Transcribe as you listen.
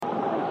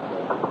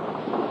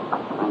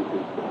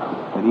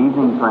Good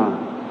evening,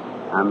 friends.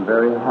 I'm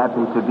very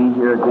happy to be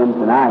here again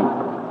tonight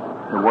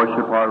to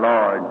worship our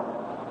Lord.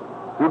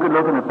 Who could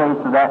look in the face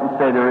of that and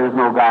say there is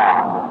no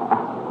God?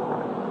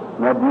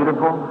 Isn't that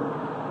beautiful?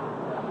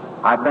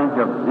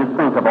 Just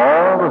think of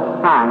all the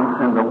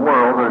science in the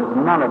world, there's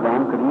none of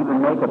them could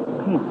even make a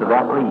piece of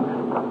that leaf.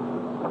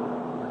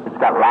 It's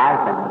got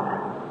life in it.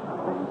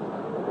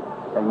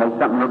 They make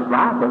something that looks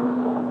like it,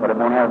 but it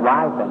won't have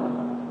life in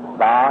it.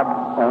 God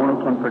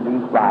only can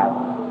produce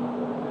life.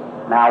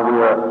 Now we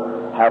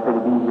are happy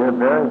to be here,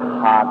 very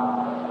hot,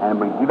 and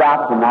we give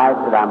out tonight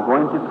that I'm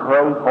going to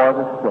pray for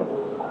the sick.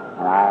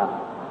 And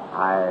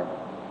I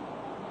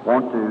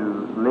want to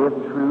live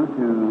true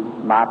to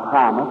my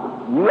promise.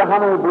 How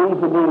many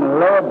believe in being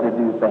led to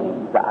do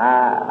things?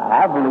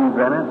 I believe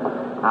in it.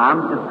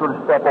 I'm just going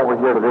to step over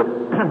here to this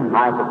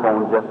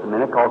microphone just a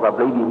minute, because I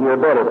believe you hear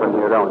better from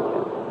here, don't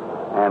you?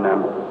 And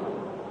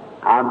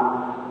I'm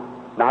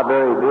not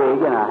very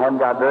big, and I haven't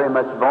got very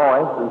much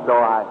voice, and so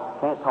I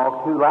can't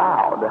talk too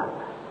loud.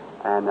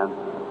 And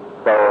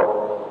so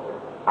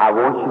I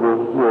want you to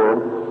hear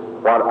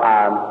what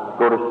I'm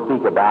going to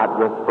speak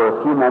about just for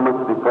a few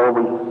moments before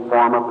we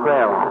form a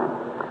prayer line.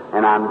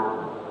 And I'm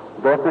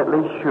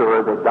definitely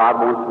sure that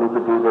God wants me to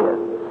do this.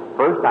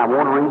 First, I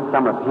want to read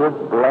some of His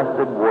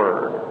blessed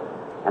Word.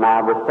 And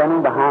I was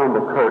standing behind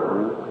the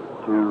curtain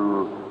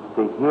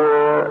to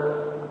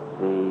hear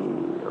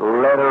the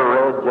letter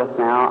read just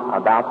now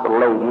about the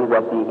lady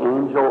that the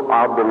angel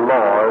of the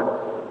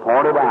Lord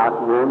pointed out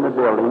here in the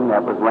building that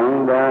was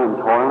laying there and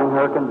toiling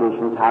her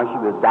conditions, how she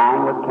was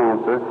dying with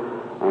cancer,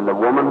 and the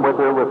woman with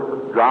her with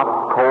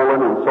dropped colon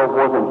and so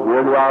forth, and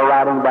here they are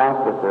writing back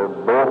that they're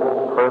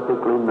both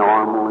perfectly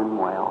normal and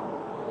well.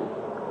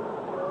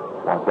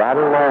 Well, that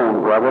alone,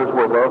 brothers,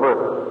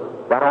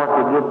 that ought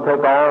to just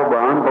take all the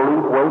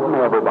unbelief away from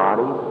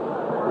everybody.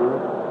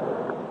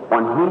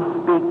 When He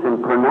speaks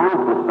and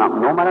pronounces something,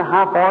 no matter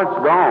how far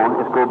it's gone,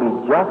 it's going to be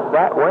just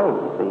that way,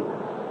 see.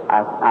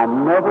 I've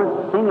never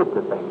seen it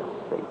to fail,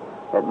 see.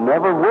 It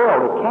never will.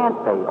 It can't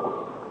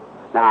fail.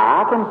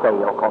 Now, I can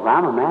fail because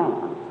I'm a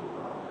man.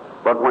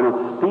 But when it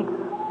speaks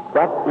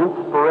that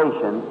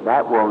inspiration,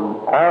 that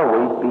will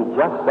always be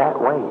just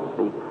that way,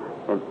 see.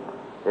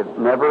 It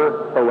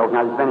never fails.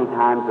 Now, there's many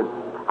times that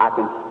I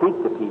can speak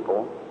to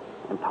people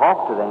and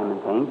talk to them and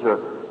things, or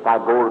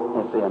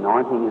if the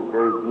anointing is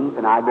very deep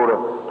and I go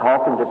to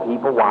talking to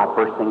people, why,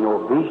 first thing,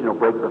 a vision will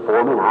break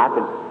before me and I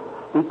can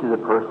speak to the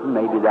person,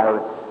 maybe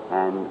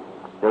and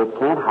they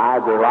can't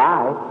hide their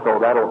life, so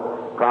that'll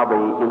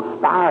probably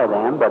inspire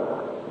them, but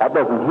that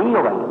doesn't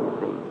heal them, you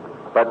see.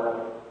 But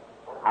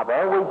I've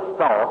always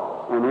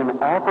thought, and in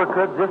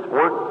Africa, this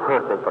worked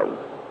perfectly.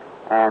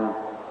 And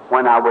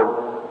when they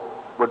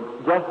would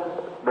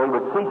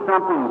see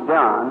something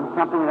done,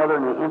 something other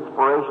than an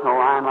inspirational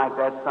line like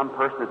that, some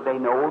person that they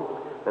know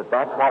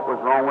that's what was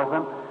wrong with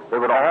them, they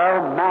would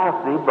all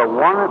massively, by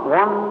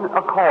one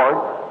accord,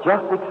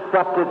 just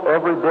accept it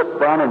every bit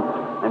done,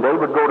 and they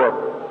would go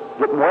to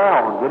getting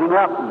well and getting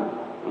up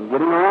and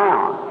getting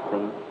around,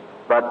 see.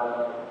 But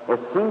it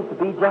seems to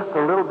be just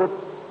a little bit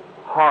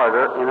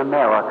harder in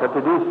America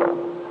to do so.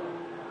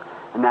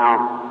 And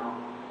now,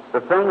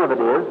 the thing of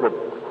it is that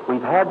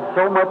we've had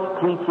so much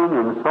teaching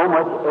and so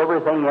much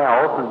everything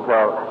else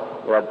until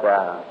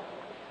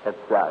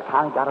it's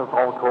kind of got us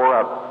all tore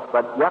up.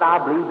 But yet I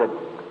believe that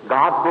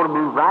God's going to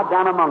move right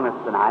down among us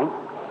tonight.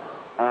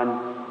 And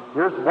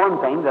here's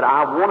one thing that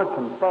I want to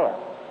confess.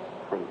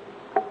 See,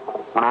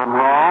 when I'm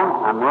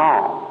wrong, I'm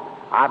wrong.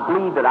 I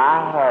believe that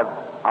I have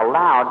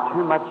allowed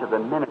too much of the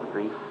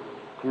ministry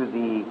to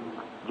the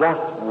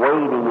just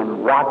waiting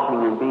and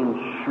watching and being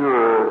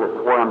sure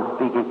that what I'm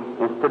speaking,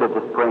 instead of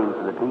just praying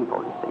for the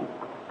people, you see.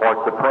 For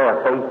it's the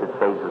prayer of faith that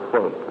saves the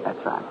sick.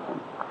 That's right.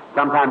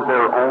 Sometimes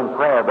their own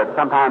prayer, but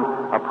sometimes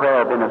a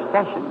prayer of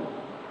intercession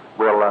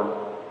will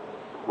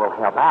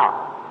help out.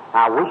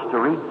 I wish to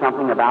read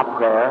something about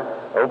prayer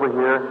over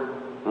here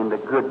in the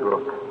good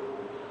book.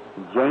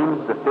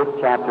 James, the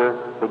 5th chapter,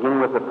 beginning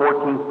with the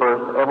 14th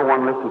verse.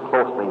 Everyone listen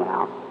closely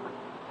now.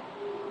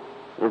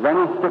 Is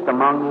any sick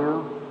among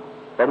you?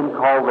 Let him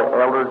call the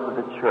elders of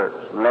the church,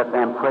 and let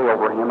them pray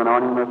over him,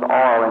 anointing him with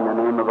oil in the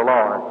name of the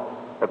Lord.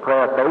 The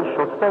prayer of faith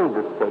shall save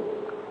the sick.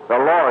 The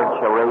Lord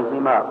shall raise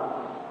him up.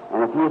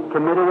 And if he has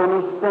committed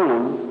any sin,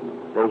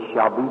 they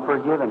shall be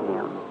forgiven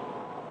him.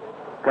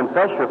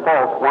 Confess your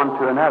faults one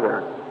to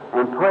another,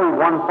 and pray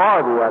one for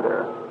the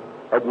other,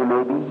 that you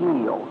may be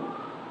healed.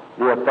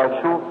 The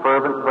effectual,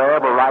 fervent prayer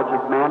of a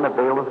righteous man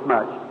availeth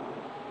much.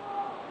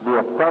 The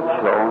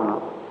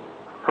effectual,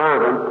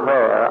 fervent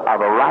prayer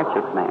of a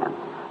righteous man.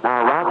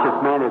 Now, a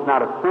righteous man is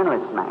not a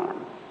sinless man.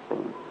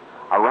 See?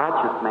 A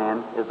righteous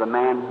man is a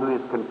man who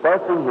is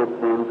confessing his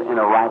sins in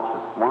a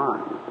righteous one.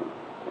 You see?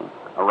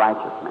 A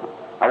righteous man.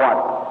 Now what?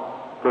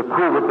 To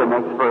prove it, the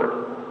next verse.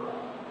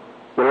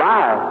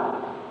 Elias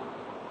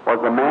was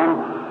a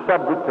man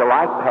subject to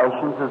like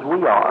passions as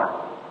we are.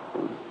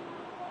 See?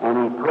 And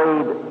he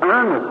prayed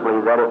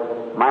earnestly that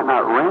it might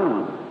not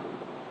rain.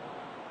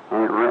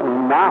 And it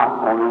rained not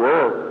on the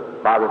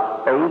earth by the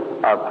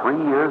space of 3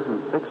 years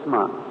and 6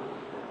 months.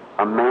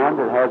 A man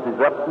that has his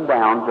ups and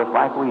downs just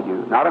like we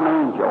do. Not an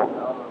angel,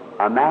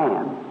 a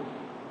man.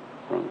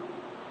 See?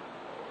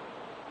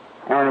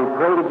 And he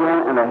prayed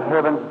again, and the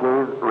heavens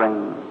gave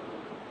rain.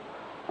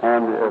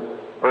 And the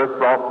earth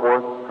brought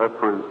forth her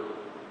fruit.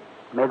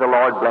 May the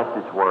Lord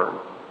bless His word.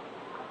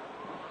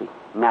 See?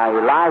 Now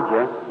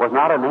Elijah was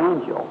not an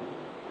angel.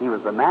 He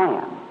was a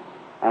man.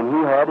 And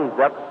he had his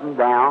ups and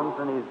downs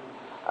and his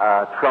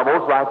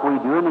troubles like we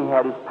do, and he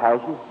had his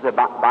passions. The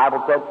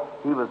Bible said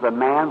he was a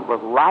man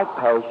with like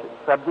passions,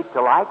 subject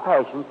to like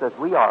passions as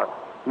we are.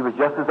 He was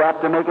just as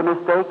apt to make a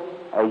mistake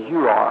as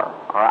you are,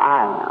 or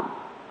I am.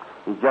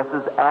 He's just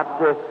as apt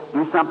to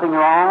do something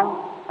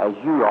wrong as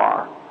you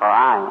are, or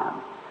I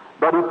am.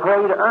 But he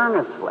prayed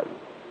earnestly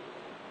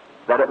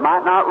that it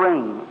might not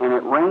rain, and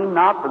it rained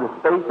not for the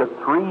space of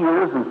 3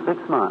 years and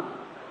 6 months.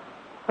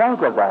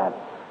 Think of that.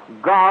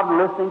 God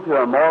listening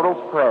to a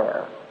mortal's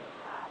prayer.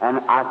 And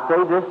I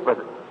say this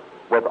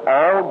with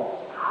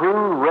all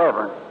true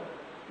reverence.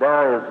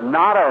 There is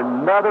not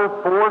another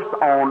force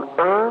on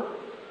earth.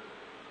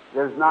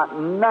 There's not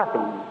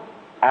nothing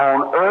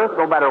on earth,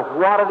 no matter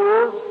what it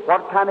is,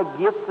 what kind of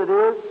gifts it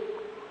is.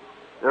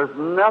 There's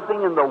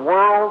nothing in the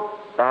world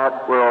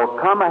that will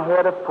come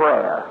ahead of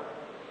prayer.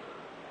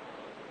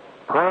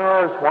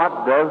 Prayer is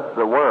what does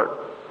the work.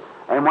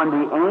 And when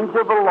the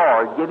angel of the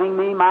Lord giving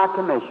me my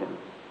commission,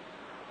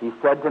 he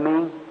said to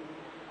me,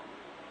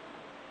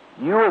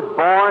 you was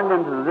born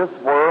into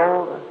this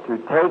world to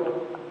take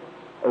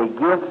a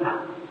gift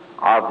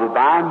of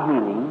divine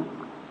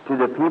healing to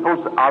the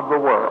peoples of the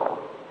world.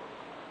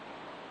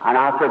 And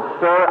I said,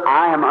 sir,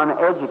 I am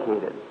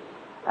uneducated,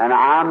 and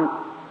I'm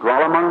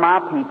dwell among my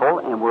people,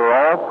 and we're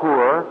all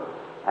poor,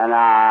 and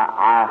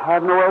I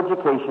have no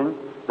education.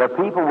 The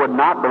people would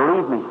not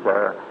believe me,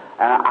 sir,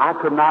 and I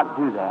could not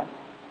do that.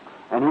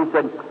 And he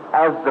said,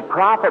 as the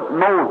prophet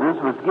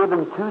Moses was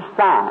given 2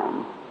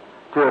 signs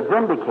to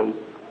vindicate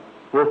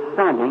his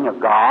sending of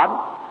God,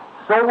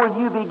 so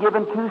will you be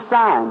given 2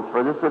 signs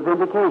for this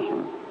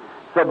vindication.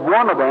 Said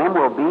one of them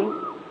will be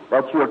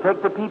that you'll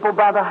take the people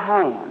by the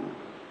hand.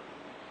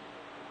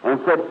 And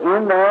said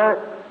in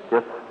there,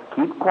 just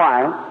keep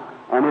quiet,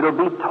 and it'll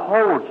be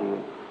told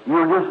you.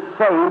 You'll just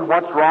say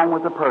what's wrong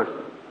with the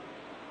person.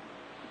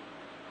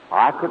 Well,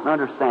 I couldn't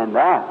understand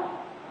that.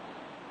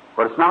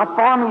 But it's not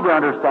for me to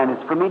understand,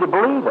 it's for me to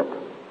believe it.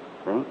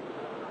 See?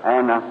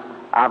 And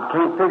I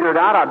can't figure it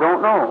out, I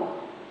don't know.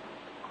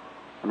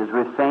 And as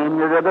we were saying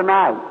here the other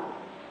night,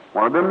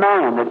 one of the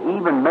men that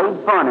even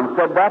made fun and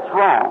said that's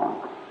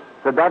wrong,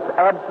 said that's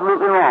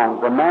absolutely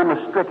wrong. The man was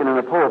stricken in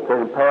the pulpit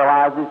and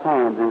paralyzed his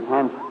hands, and his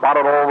hands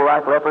spotted all over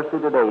like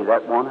leprosy today,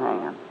 that one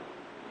hand.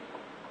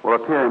 Will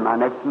appear in my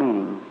next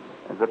meeting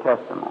as a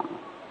testimony.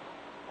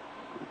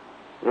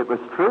 It was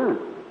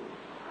true.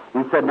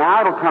 He said,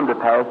 now it'll come to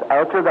pass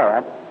after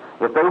that,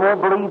 if they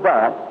won't believe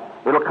that,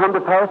 it'll come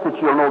to pass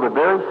that you'll know the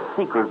very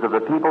secrets of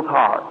the people's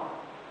heart.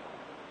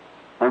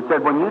 And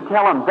said, when you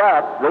tell them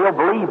that, they'll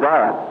believe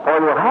that, or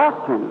they'll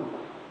have to.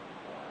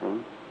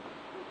 See?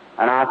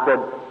 And I said,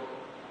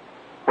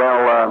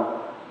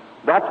 well,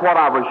 that's what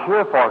I was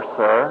here for,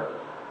 sir.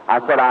 I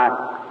said,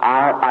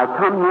 I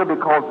come here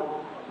because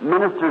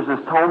ministers has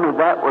told me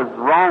that was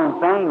the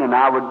wrong thing, and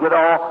I would get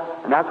all,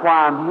 and that's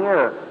why I'm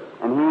here.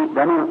 And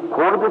then he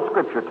quoted the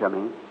Scripture to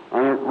me,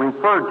 and it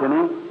referred to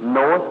me,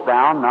 knowest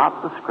thou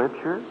not the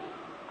Scriptures?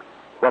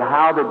 That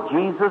how that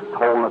Jesus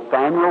told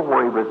Nathanael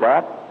where he was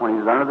at when he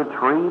was under the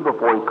tree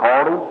before he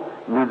called him,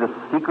 knew the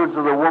secrets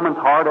of the woman's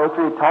heart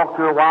after he talked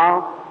to her a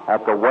while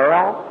at the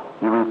well.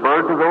 He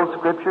referred to those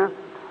Scriptures,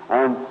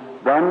 and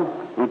then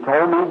he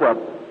told me that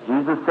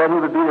Jesus said he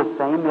would be the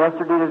same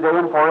yesterday, today,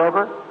 and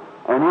forever,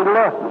 and he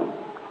left me.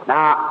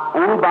 Now,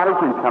 anybody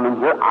can come in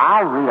here.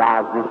 I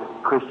realize this,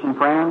 Christian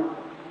friends.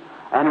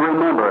 And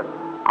remember,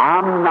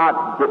 I'm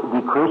not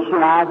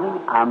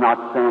de-Christianizing. I'm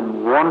not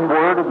saying one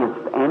word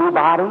against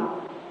anybody.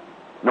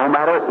 No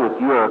matter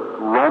if you're a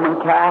Roman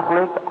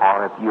Catholic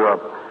or if you're an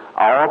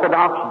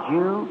Orthodox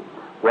Jew,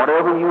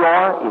 whatever you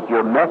are, if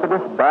you're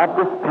Methodist,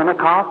 Baptist,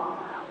 Pentecost,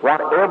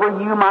 whatever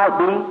you might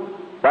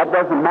be, that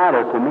doesn't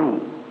matter to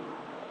me.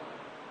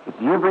 If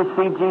you've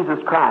received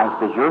Jesus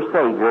Christ as your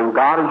Savior and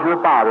God as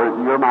your Father,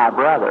 you're my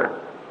brother,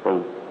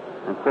 see,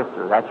 and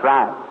sister. That's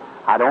right.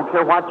 I don't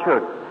care what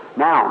church.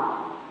 Now,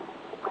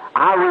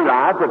 I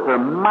realize that there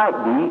might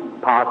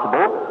be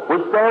possible,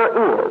 which there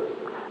is.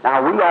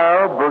 Now, we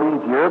all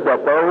believe here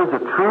that there is a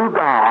true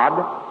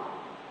God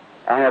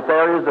and that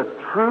there is a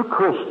true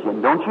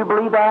Christian. Don't you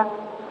believe that?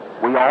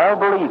 We all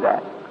believe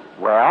that.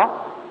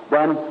 Well,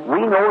 then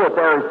we know that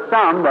there is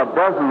some that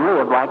doesn't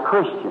live like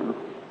Christians.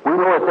 We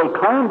know that they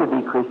claim to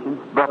be Christians,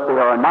 but they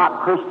are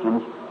not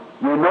Christians.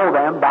 You know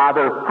them by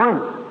their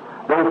fruits.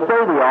 They say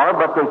they are,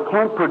 but they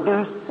can't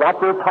produce what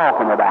they're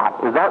talking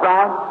about. Is that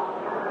right?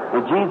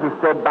 And Jesus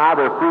said, by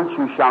their fruits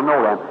you shall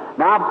know them.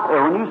 Now,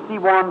 when you see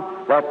one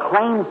that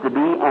claims to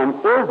be and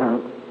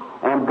isn't,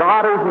 and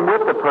God isn't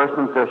with the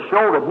person to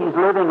show that he's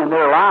living in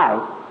their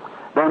life,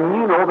 then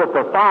you know that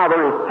the Father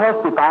is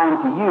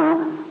testifying to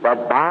you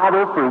that by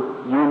their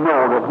fruit you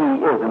know that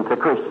he isn't a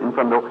Christian.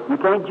 You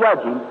can't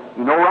judge him.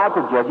 You know right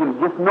to judge him.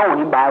 Just know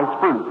him by his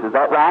fruits. Is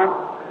that right?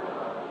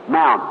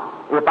 Now,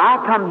 if I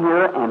come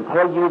here and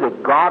tell you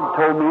that God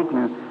told me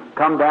to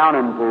come down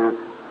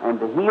and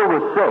to heal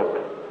the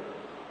sick,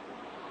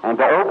 and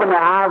to open the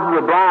eyes of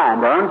the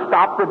blind, to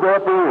unstop the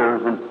deaf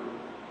ears, and,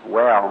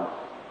 well,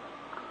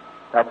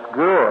 that's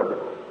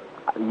good.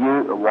 All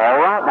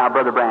right now,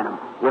 Brother Branham.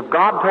 If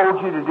God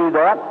told you to do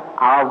that,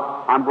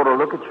 I'm going to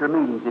look at your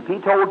meetings. If He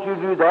told you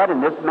to do that,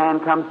 and this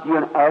man comes to you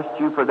and asks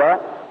you for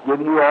that,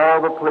 give you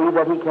all the plea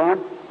that he can,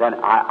 then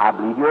I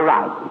believe you're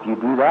right. If you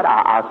do that,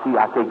 I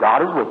say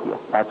God is with you.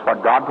 That's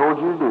what God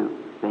told you to do.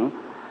 See?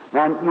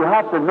 Then you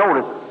have to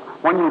notice,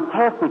 when you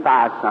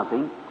testify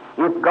something,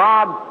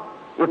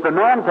 if the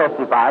man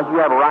testifies, you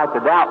have a right to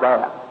doubt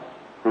that.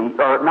 See?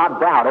 Or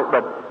not doubt it,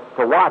 but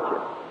to watch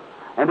it.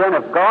 And then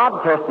if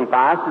God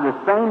testifies to the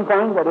same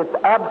thing, that it's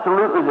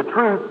absolutely the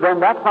truth, then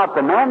that's not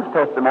the man's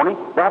testimony,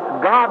 that's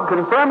God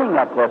confirming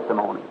that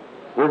testimony.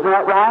 Isn't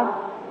that right?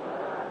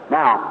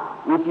 Now,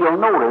 if you'll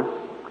notice,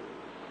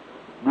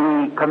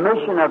 the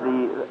commission of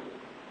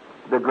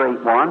the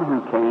Great One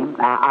who came,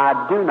 now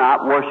I do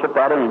not worship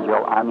that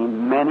angel. I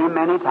mean, many,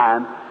 many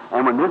times.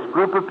 And when this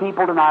group of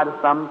people tonight is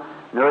some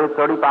nearly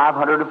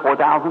 3,500 to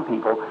 4,000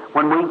 people,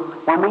 when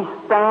we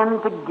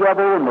stand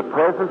together in the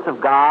presence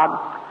of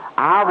God,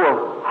 I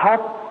will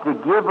have to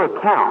give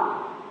account.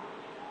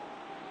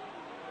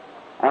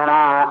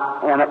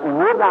 And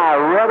would I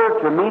rather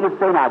to me to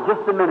say, now,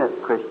 just a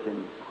minute,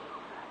 Christians,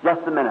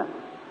 just a minute.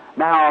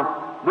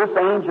 Now, this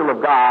angel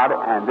of God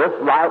and this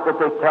light that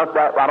they took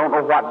that, I don't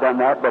know what done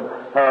that, but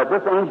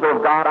this angel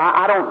of God,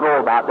 I don't know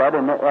about that,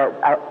 and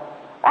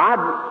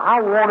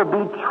I want to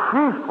be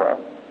truthful,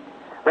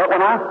 that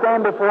when I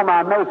stand before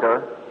my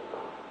Maker,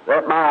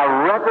 that my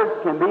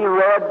records can be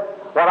read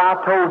what I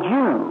told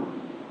you.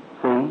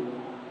 See?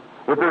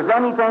 If there's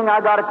anything I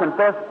got to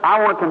confess,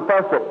 I want to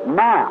confess it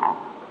now.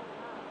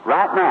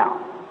 Right now.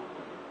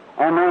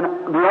 And then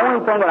the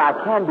only thing that I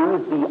can do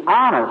is be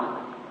honest.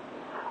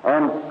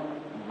 And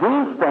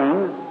these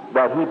things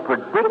that He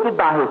predicted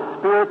by His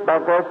Spirit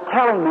back there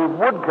telling me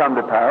would come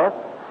to pass,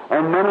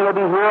 and many of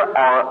you here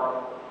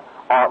are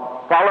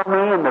follow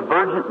me in the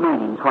Virgin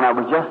meetings when I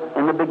was just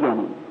in the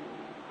beginning.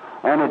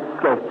 And it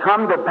has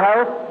come to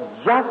pass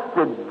just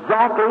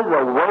exactly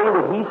the way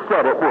that He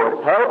said it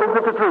would. Hell, is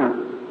it the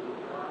truth?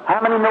 How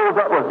many knows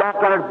that was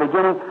back there at the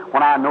beginning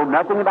when I know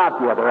nothing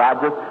about the other? I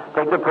just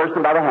take the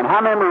person by the hand.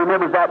 How many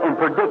remembers that in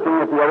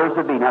predicting that the others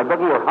would be? Now, look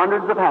here,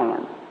 hundreds of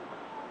hands.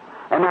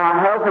 And now,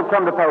 has it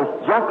come to pass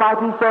just like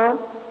He said?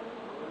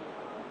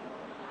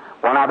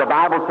 Well, now, the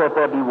Bible says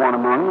there'll be one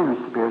among you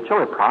who's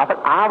spiritual, a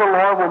prophet. I, the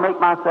Lord, will make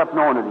myself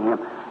known unto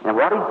him. And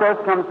what He says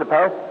comes to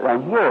pass,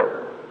 then hear it.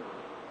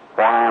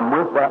 For I am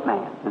with that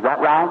man. Is that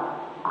right?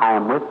 I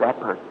am with that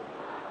person.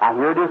 Now,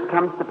 here this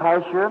comes to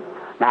pass here.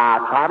 Now, I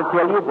try to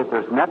tell you that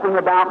there's nothing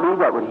about me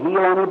that would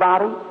heal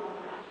anybody.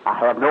 I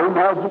have no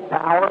magic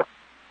power.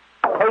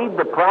 I paid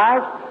the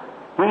price.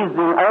 He's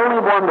the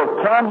only one that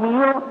can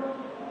heal.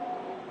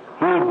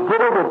 He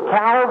did it at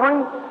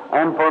Calvary.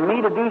 And for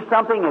me to do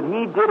something that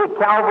He did at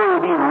Calvary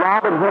would be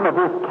robbing Him of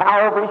His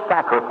Calvary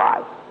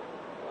sacrifice.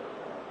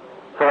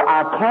 So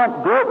I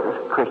can't do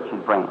it,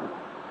 Christian friend.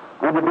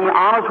 And to be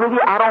honest with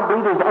you, I don't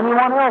believe there's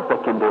anyone else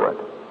that can do it.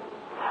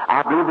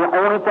 I believe the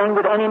only thing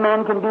that any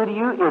man can do to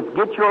you is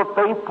get your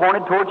faith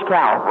pointed towards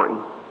Calvary.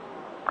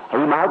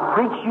 He might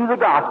preach you the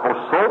gospel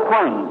so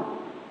plain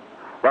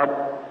that,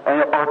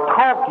 or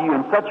talk to you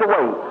in such a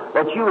way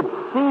that you would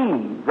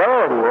see,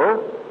 there it is.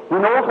 He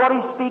knows what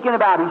He's speaking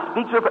about. He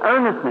speaks with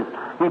earnestness.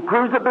 He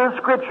proves it with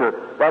Scripture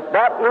that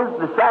is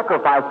the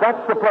sacrifice.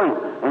 That's the place.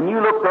 And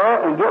you look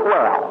there and get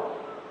well.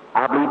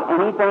 I believe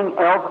anything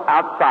else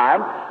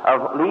outside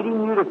of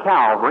leading you to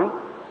Calvary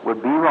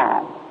would be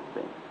wrong.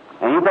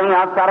 Anything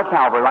outside of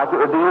Calvary, like it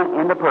would be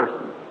in the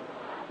person.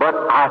 But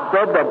I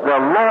said that the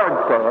Lord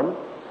said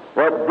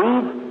that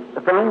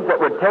these things that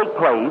would take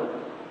place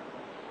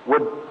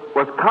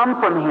was come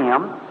from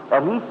Him,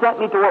 that He sent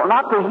me to work,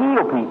 not to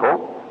heal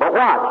people, but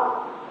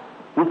watch.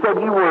 He said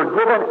you were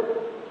given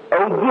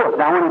a gift.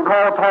 Now, when you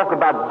talk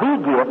about the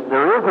gift,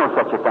 there is no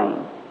such a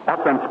thing.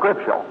 That's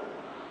unscriptural.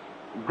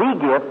 The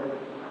gift,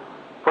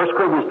 1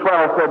 Corinthians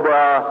 12 said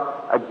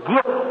a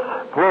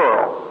gift,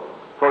 plural.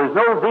 So there's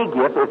no the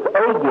gift, it's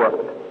a gift.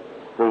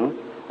 See?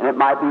 And it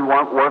might be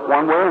work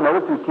one way or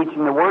another through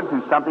teaching the Word,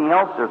 through something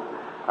else, or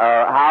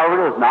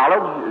however it is,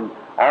 knowledge, and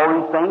all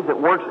these things that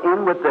works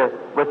in with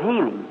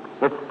healing.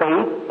 It's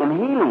faith in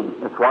healing.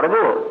 That's what it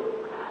is.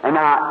 And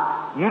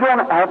now, you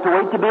don't have to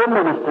wait to be a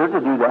minister to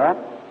do that.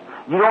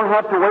 You don't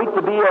have to wait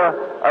to be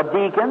a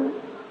deacon.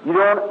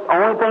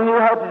 Only thing you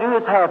have to do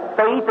is have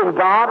faith in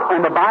God,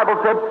 and the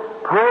Bible said,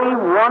 pray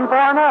one for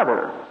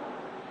another.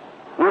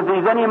 If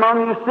there's any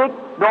among you sick,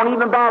 don't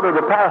even bother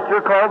the pastor.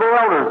 Call the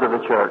elders of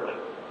the church.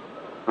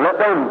 Let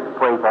them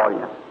pray for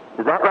you.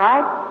 Is that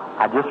right?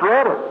 I just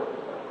read it.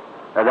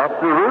 Now,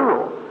 that's the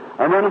rule.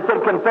 And then He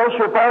said, confess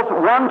your faults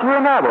one to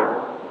another.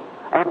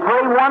 And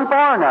pray one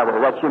for another,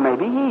 that you may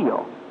be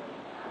healed.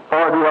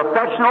 For the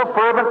affectional,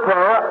 fervent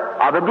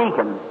prayer of a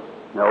deacon,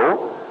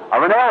 no.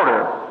 Of an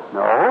elder,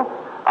 no.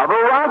 Of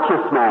a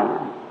righteous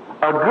man,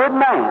 a good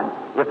man.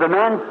 If the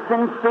man's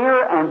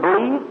sincere and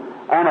believes,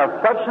 an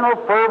affectional,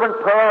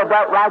 fervent prayer of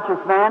that righteous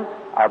man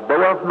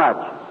availeth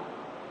much.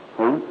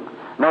 See?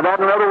 Now that,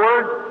 in other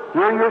words,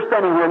 here you're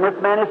standing here, and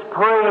this man is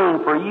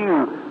praying for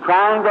you,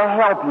 trying to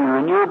help you,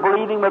 and you're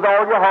believing with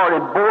all your heart,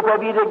 and both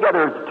of you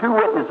together, as two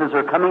witnesses,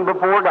 are coming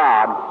before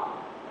God.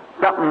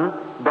 Something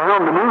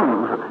bound to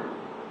move.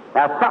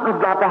 Now,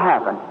 something's got to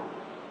happen.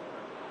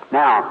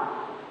 Now,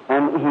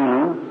 and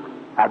healing,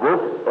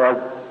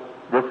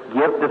 this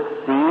gift of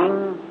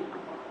seeing,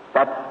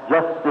 that's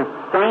just the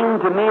same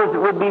to me as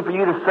it would be for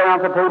you to sit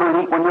at the table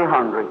and eat when you're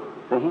hungry.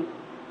 See?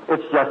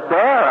 It's just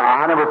there.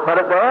 I never put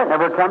it there. It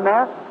never come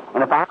there.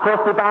 And if I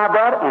testify of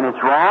that and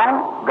it's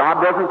wrong,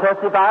 God doesn't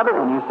testify of it,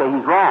 and you say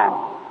He's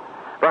wrong.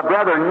 But,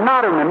 brother,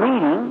 not in the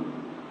meeting,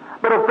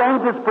 but if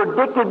things is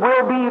predicted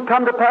will be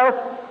come to pass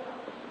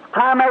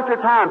time after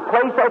time,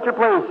 place after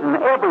place,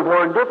 and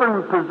everywhere, in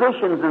different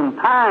positions and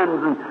times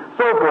and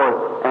so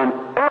forth, and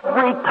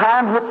every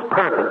time it's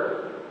perfect.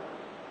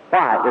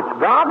 Why? It's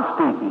God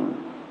speaking,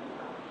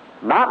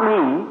 not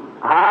me.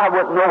 I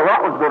wouldn't know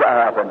what was going to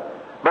happen.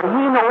 But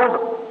He knows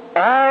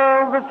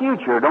all the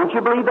future. Don't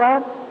you believe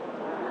that?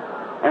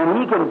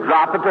 And He can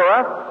drop it to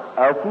us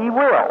as He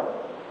will.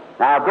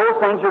 Now, those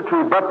things are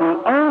true. But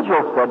the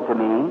angel said to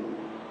me,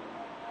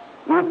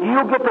 if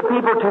you get the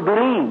people to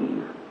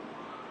believe,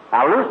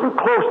 now listen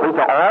closely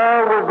to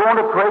all we're going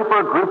to pray for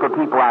a group of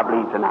people, I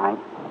believe, tonight.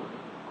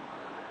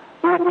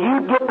 If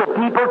you get the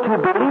people to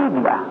believe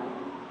you,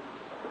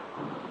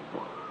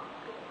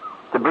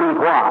 to believe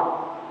what?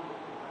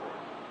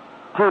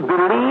 To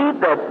believe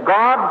that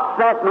God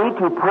sent me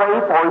to pray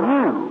for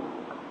you.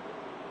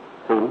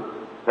 See?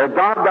 That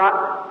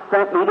God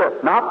sent me to,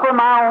 not for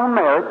my own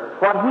merit,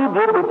 what He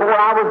did before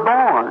I was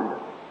born.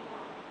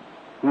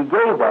 He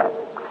gave that.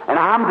 And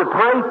I'm to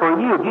pray for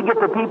you. If you get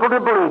the people to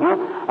believe you,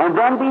 and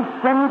then be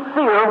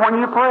sincere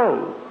when you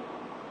pray.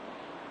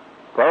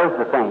 There's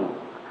the thing.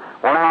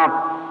 Well, now,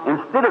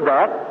 instead of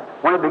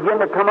that, when it began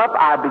to come up,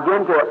 I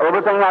began to,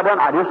 everything I done,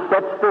 I just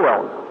sat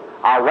still.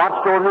 I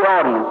watched over the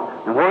audience,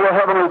 and where the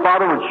Heavenly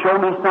Father would show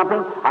me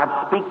something, I'd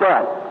speak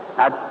that.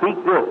 I'd speak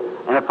this.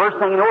 And the first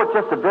thing you know, it's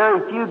just a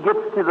very few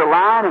gets to the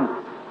line, and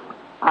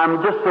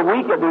I'm just so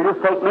weak that they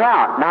just take me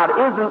out. Now, it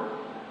isn't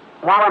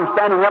while I'm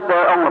standing up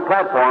there on the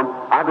platform,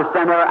 I could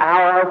stand there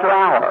hour after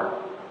hour.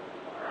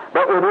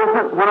 But it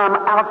isn't when I'm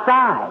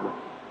outside.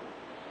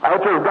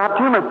 After I've got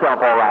to myself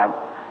all right.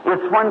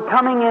 It's when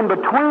coming in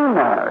between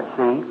there,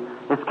 see?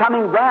 It's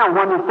coming down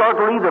when you start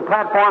to leave the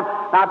platform,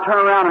 and I turn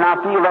around and I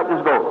feel that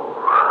just go,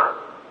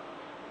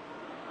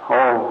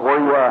 oh, where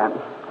you at?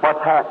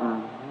 What's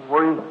happening?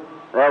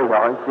 There you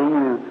are. See,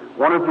 you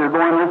wonder if you're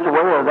going this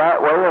way or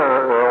that way,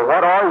 or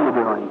what are you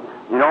doing?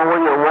 You know, where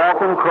you're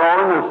walking,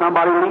 crawling, or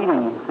somebody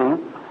leading you, see?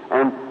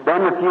 And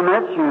then in a few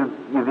minutes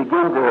you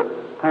begin to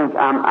think,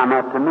 I'm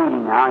at the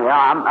meeting now.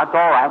 Yeah, that's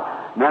all right.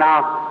 Then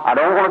I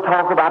don't want to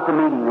talk about the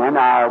meeting then.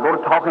 I'll go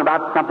to talking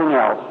about something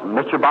else.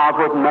 Mr.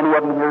 Bosworth and many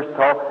of them here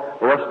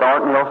they'll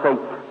start and they'll say,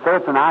 sir,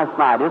 it's a nice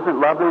night. Isn't it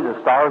lovely? The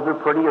stars are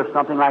pretty or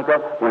something like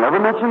that. We'll never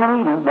mention the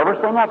meeting, never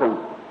say nothing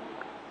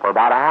for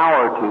about an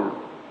hour or two.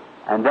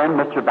 And then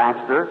Mr.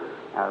 Baxter,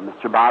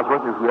 Mr.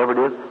 Bosworth, or whoever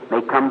it is,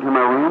 may come to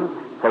my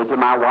room, say to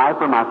my wife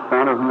or my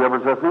son or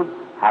whoever's with me,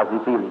 how's he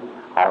feeling?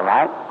 All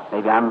right.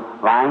 Maybe I'm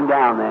lying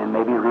down then,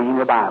 maybe reading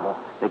the Bible.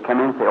 They come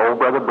in and say, oh,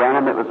 Brother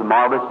Branham, it was a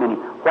marvelous meeting.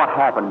 What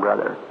happened,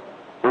 brother?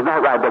 Isn't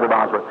that right, Brother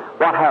Bosworth?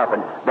 What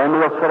happened? Then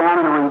they'll sit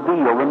down and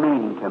reveal the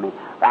meeting to me.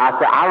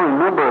 I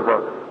remember the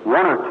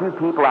one or two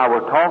people I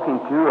was talking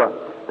to,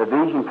 the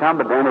vision come,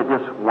 but then it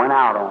just went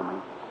out on me.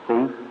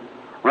 See?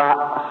 Well,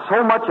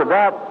 so much of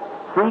that,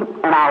 see,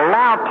 and I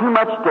allowed too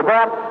much to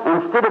that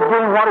instead of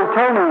doing what He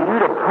told me to do,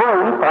 to pray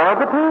for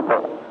the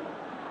people.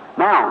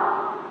 Now,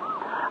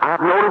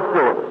 I've noticed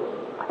this,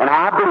 and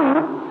I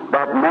believe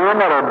that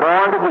men that are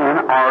born again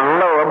are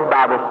led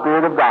by the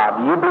Spirit of God.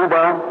 Do you believe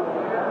that?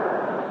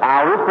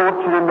 I just want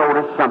you to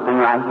notice something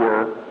right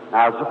here.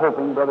 I was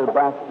hoping Brother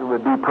Baxter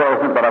would be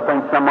present, but I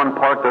think someone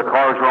parked their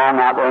cars wrong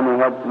out there, and they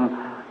had some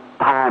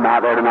time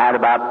out there tonight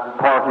about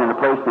parking in a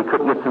place they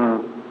couldn't get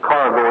some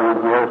cargo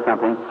in here or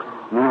something.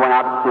 And he went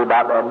out to see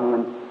about that, he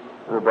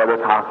and Brother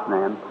Cox and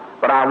them.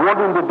 But I want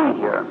him to be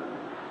here.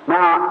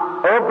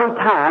 Now, every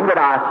time that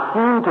I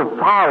seem to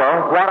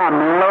follow what I'm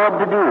led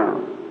to do,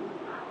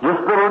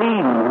 just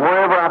believing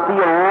wherever I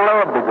feel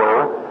led to go,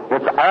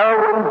 it's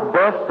always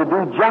best to do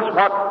just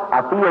what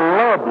I feel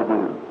led to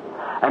do.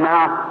 And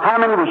now, how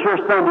many of you sure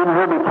son didn't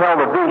hear me tell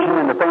the vision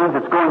and the things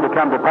that's going to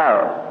come to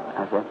pass?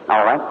 I said,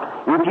 all right.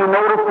 If you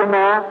noticed in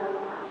there,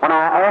 when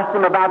I asked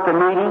him about the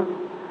meeting,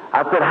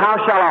 I said, how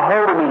shall I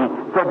hold a meeting?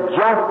 He said,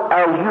 just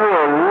as you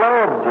are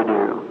led to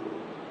do.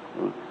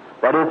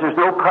 That is, there's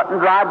no cut and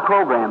dried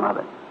program of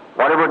it.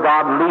 Whatever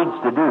God leads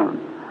to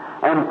do.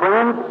 And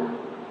friends,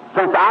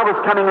 since I was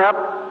coming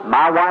up,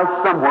 my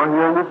wife's somewhere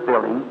here in this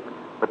building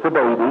with the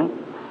baby.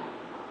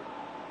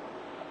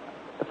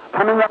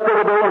 Coming up the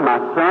other day, and my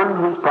son,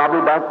 he's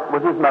probably back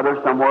with his mother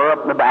somewhere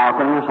up in the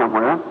balcony or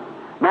somewhere.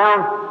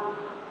 Now,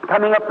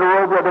 coming up the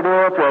road the other day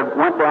after I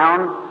went down,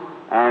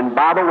 and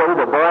by the way,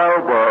 the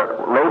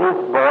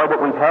latest boy that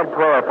we've had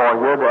prayer for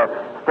here that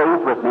stays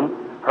with me,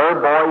 her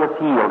boy is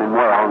healed and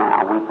well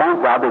now. We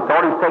thank God. They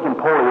thought he was taking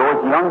polio.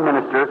 He's a young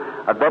minister,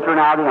 a veteran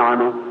out of the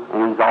Army,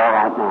 and he's all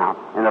right now.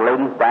 And the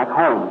lady's back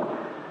home.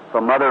 So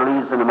mother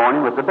leaves in the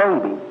morning with the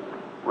baby.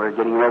 We're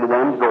getting ready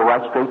then to go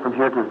right straight from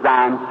here to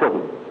Zion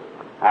City.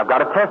 I've got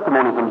a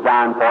testimony from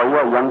Zion for you,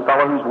 a young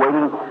fellow who's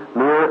waiting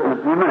near in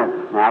a few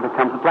minutes now to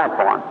come to the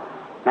platform.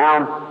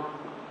 Now,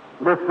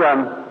 this,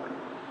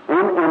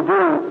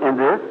 in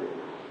this,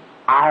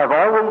 I have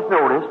always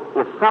noticed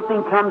if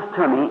something comes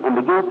to me and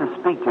begins to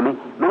speak to me,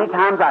 many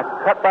times I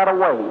cut that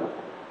away.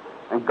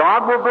 And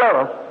God will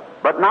bless,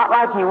 but not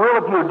like He will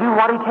if you'll do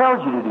what He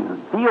tells you to do.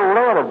 Feel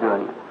led of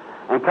doing it.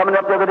 And coming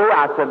up the other day,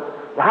 I said,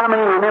 how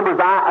many remembers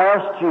I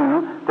asked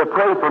you to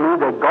pray for me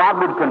that God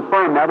would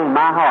confirm that in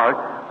my heart?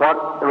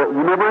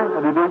 You remember?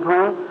 Have you been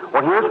praying?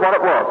 Well, here's what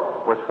it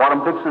was what I'm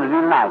fixing to do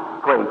tonight.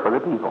 Pray for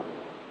the people.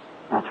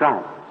 That's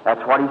right.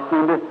 That's what He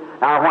seemed to.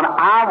 Now, when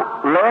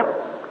I left,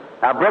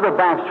 Brother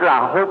Baxter,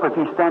 I hope if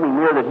he's standing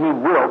near that he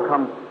will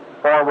come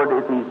forward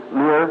if he's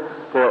near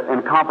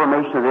in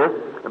confirmation of this.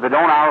 If I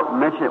don't, I'll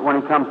mention it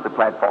when he comes to the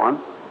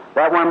platform.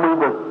 That when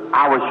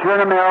I was here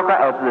in America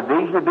after the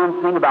vision had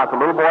been seen about the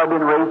little boy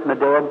being raised from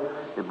the dead.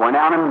 It went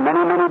out in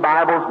many, many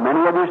Bibles.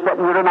 Many of you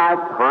sitting here tonight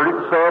heard it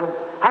said.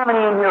 How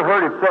many in here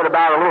heard it said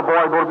about a little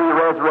boy going to be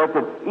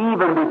resurrected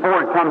even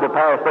before it come to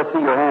pass? Let's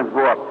see your hands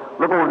go up.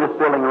 Look over this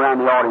building around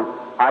the audience.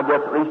 I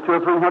guess at least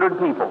 200 or 300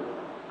 people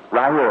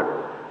right here.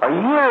 A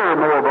year or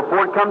more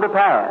before it come to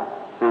pass.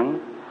 See?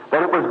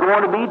 That it was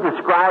going to be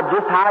described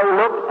just how he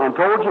looked and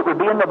told you it would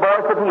be in the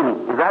voice of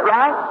healing. Is that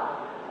right?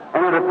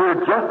 And it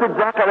appeared just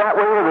exactly that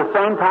way with the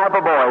same type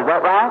of boy. Is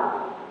that right?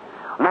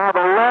 Now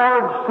the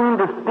Lord seemed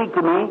to speak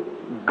to me,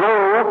 go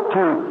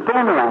to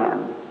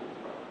Finland.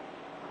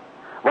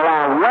 Well,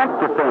 I went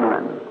to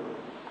Finland.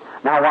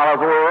 Now while I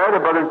was over there,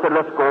 the brother said,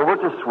 let's go over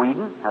to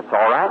Sweden. That's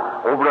all right.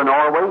 Over to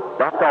Norway.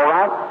 That's all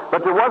right.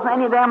 But there wasn't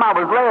any of them I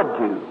was led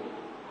to.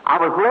 I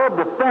was led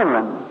to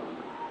Finland.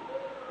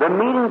 The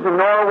meetings in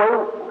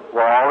Norway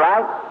were all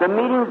right. The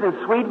meetings in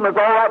Sweden was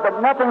all right,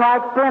 but nothing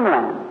like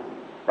Finland.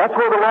 That's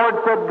where the Lord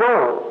said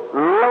go.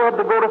 Led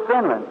to go to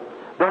Finland.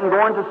 Then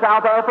going to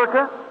South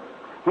Africa,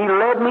 He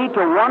led me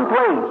to one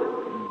place,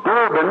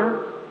 Durban,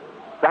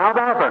 South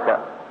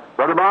Africa.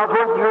 Brother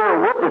Bosworth, you're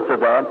a witness of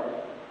that.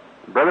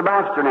 Brother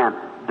Baxter now,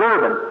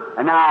 Durban.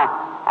 And now,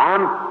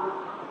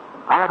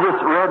 I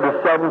just read the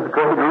 7th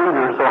grade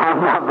reader, so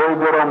I'm not very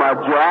good on my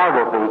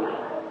geography.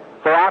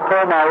 So I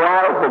told my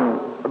wife,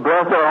 and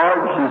bless her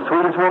heart, she's the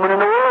sweetest woman in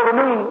the world to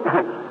me.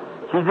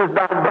 She's just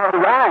about as bad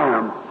as I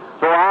am.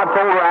 So I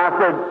told her, I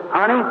said,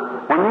 honey,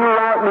 when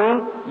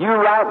you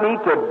write me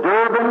to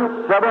Durban,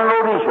 Southern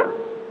Rhodesia.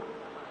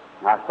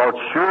 I thought,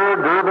 sure,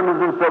 Durban is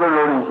in Southern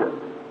Rhodesia.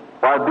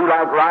 Well, it'd be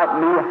like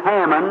writing me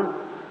Hammond,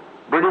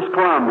 British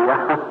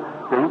Columbia.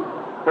 See?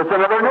 It's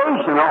another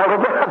nation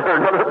altogether,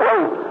 another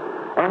place.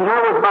 And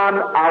here was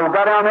I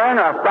got down there and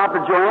I stopped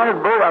at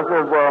Johannesburg. I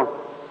said, well,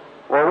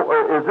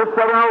 is this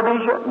Southern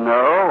Rhodesia?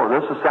 No,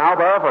 this is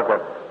South Africa.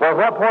 Well,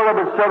 what part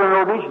of it is Southern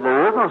Rhodesia?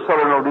 There is no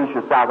Southern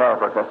Rhodesia, South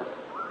Africa.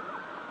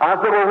 I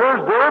said, well,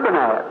 where's Durban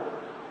at?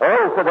 Oh,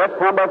 he said, that's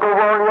come back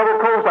over on the other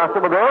coast. I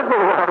said, well, there's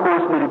where God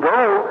wants me to go.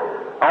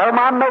 All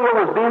my mail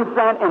was being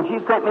sent, and she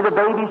sent me the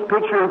baby's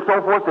picture and so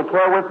forth to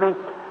care with me.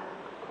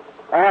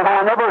 And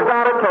I never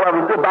got it till I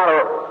was about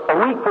a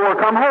week before I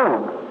come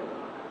home.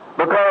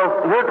 Because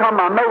here come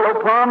my mail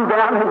plumb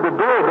down into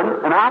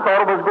Durban, and I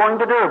thought it was going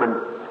to Durban.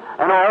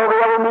 And all the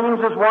other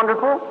meetings is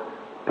wonderful.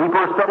 People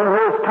are sitting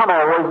here, it's come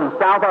all the way from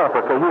South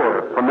Africa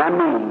here, from that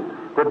meeting,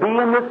 to be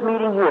in this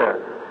meeting here.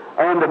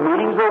 And the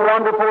meetings were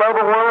wonderful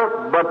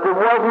everywhere, but there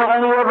wasn't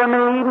any of them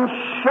that even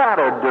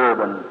shadowed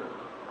Durban.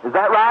 Is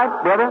that right,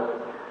 brother?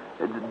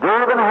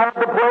 Durban had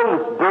the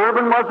place.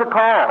 Durban was the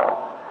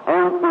call.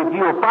 And if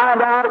you'll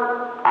find out,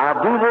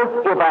 I'll do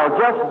this, if I'll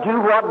just do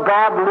what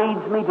God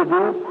leads me to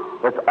do,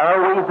 it's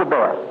always the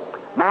best.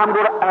 Now I'm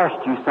going to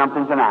ask you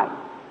something tonight.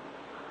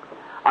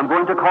 I'm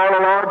going to call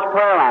a large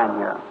prayer line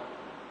here.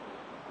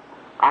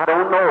 I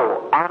don't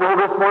know. I know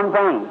this one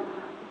thing.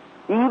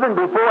 Even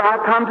before I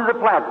come to the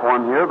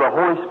platform here, the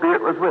Holy Spirit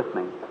was with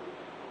me.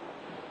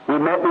 He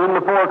met me in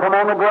before I come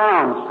on the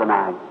grounds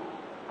tonight.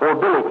 Poor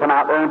Billy came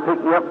out there and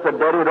picked me up and said,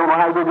 Daddy, I don't know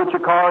how you're going to get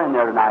your car in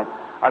there tonight.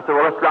 I said,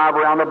 well, let's drive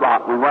around the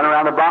block. We went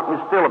around the block and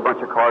there's still a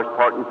bunch of cars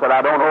parked. He said,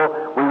 I don't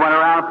know. We went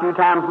around a few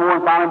times more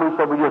and finally we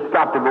said, we just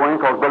stopped to go in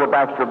because Brother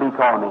Baxter will be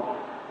calling me.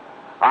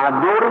 I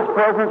knew His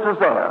presence was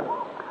there.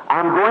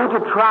 I'm going to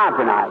try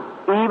tonight,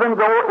 even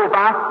though if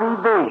I see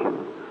vision,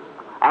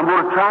 I'm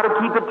going to try to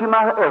keep it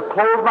to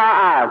close my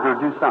eyes or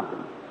do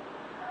something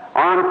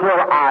until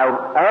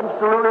I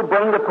absolutely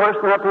bring the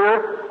person up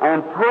here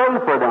and pray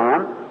for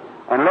them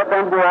and let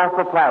them go off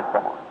the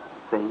platform.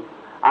 See?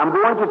 I'm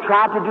going to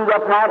try to do that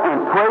tonight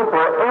and pray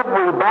for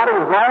everybody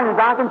as long as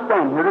I can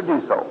stand here to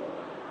do so.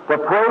 To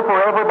pray for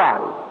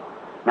everybody.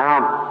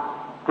 Now,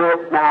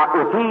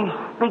 if he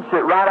speaks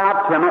it right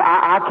out to me,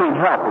 I can't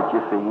help it,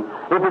 you see.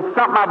 If it's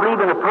something I believe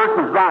in a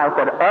person's life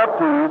that ought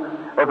to,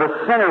 if a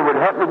sinner would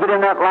happen to get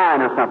in that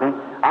line or something,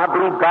 I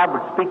believe God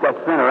would speak that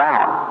sinner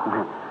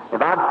out.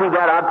 If I'd see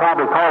that, I'd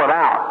probably call it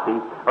out, see.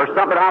 Or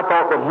something I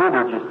thought that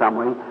hindered you some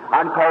way,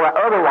 I'd call it.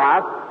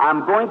 Otherwise,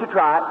 I'm going to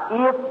try it.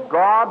 If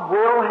God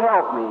will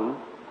help me,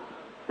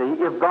 see,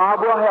 if God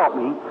will help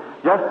me,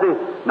 just to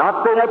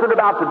not say nothing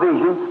about the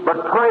vision, but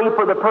pray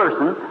for the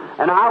person.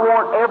 And I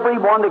want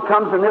everyone that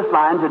comes in this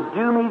line to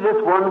do me this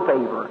one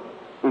favor,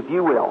 if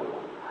you will.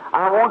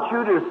 I want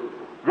you to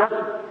just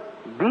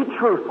be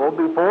truthful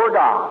before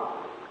God.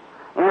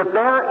 And if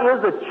there is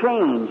a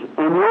change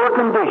in your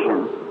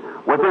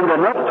condition within the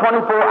next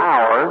 24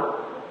 hours,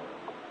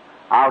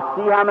 I'll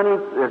see how many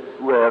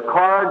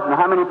cards and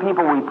how many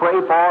people we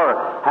pray for,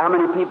 or how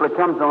many people that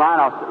comes in line.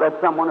 I'll let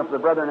someone, if the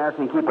brother in there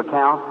can keep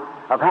account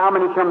of how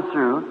many comes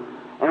through.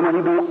 And when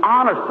you be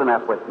honest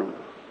enough with me,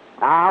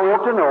 I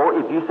want to know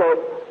if you say,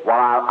 well,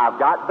 I've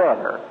got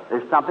better.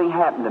 There's something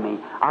happened to me.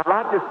 I'd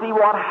like to see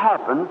what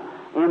happens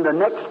in the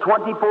next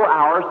 24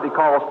 hours,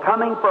 because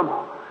coming from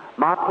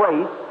my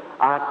place,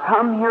 I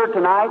come here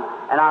tonight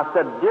and I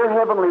said, Dear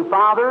Heavenly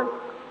Father,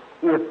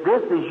 if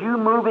this is you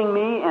moving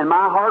me in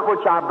my heart,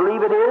 which I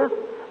believe it is,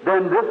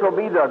 then this will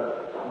be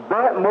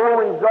more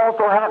results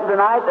will happen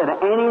tonight than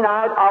any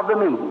night of the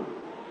meeting,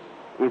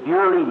 if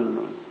you're leading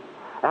me.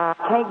 And I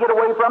can't get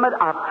away from it.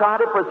 I've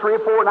tried it for 3 or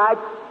 4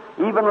 nights.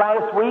 Even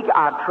last week,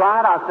 I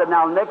tried. I said,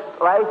 now last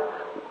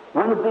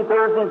Wednesday,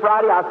 Thursday, and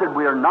Friday, I said,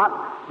 we're not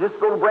just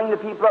going to bring the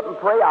people up and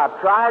pray. I've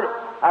tried it.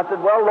 I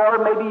said, well,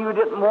 Lord, maybe you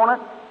didn't want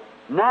it.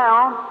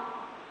 Now,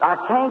 I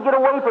can't get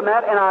away from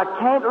that, and I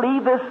can't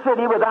leave this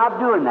city without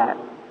doing that.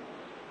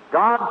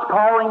 God's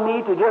calling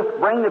me to just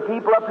bring the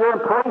people up here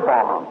and pray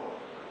for them.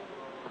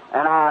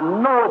 And I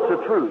know it's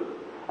the truth.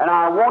 And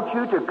I want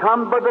you to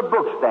come by the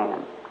book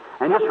stand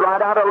and just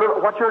write out a little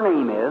what your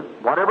name is,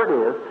 whatever it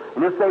is,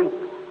 and just say,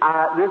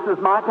 this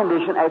is my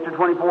condition after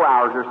 24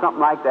 hours or something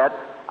like that.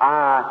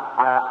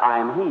 I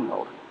am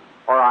healed,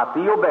 or I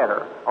feel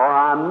better, or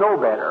I'm no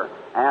better,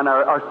 and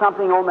or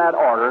something on that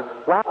order.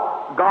 What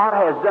God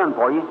has done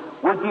for you.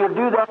 If you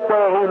do that,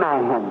 say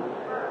amen.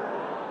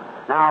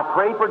 Now I'll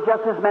pray for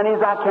just as many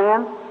as I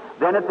can.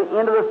 Then at the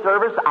end of the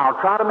service, I'll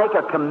try to make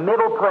a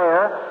committal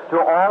prayer to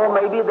all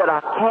maybe that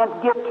I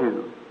can't get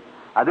to.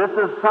 This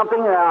is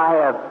something that I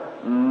have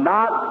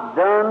not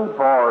done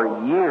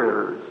for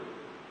years.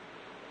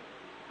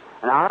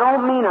 And I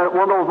don't mean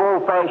one of those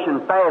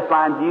old-fashioned fast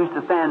lines you used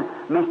to stand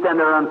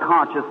there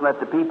unconscious and let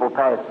the people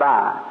pass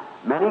by.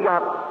 Many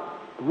got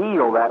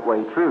healed that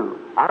way, true.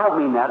 I don't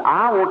mean that.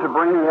 I want to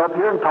bring you up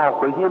here and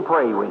talk with you and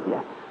pray with you.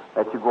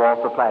 Let you go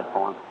off the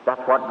platform.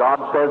 That's what God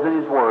says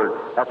in His Word.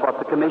 That's what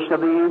the commission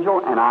of the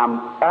angel, and I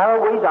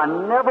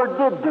never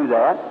did do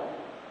that.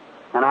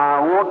 And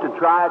I want to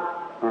try it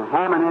in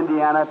Hammond,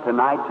 Indiana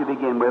tonight to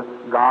begin with,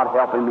 God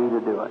helping me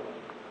to do it.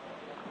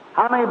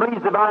 How many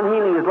believes divine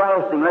healing is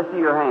lasting? Let's see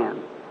your hand.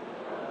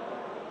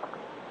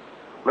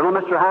 Little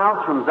Mr.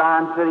 House from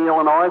Zion City,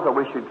 Illinois. I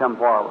wish you'd come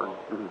forward.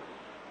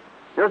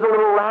 There's a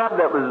little lad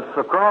that was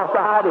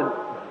cross-eyed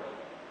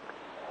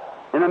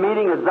in a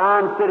meeting at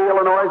Zion City,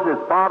 Illinois. His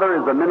father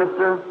is a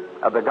minister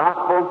of the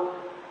gospel.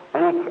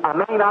 And I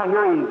may not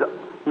hear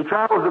he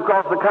travels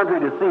across the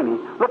country to see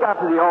me. Look out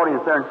to the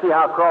audience there and see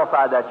how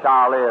cross-eyed that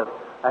child is.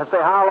 I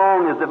say, how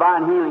long is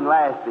divine healing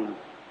lasting?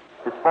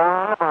 It's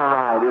forever,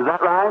 right? Is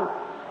that right?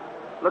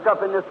 Look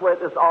up in this way at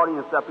this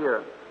audience up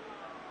here.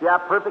 See how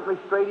perfectly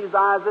straight his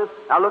eyes is?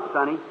 Now look,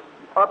 sonny,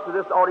 up to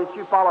this audience,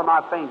 you follow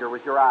my finger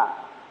with your eye.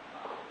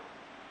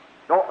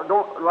 Don't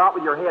go out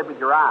with your head, with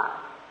your eye.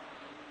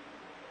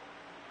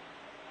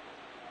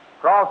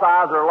 Cross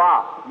eyes are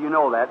locked. You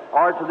know that.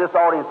 Or to this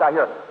audience out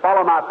here,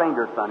 follow my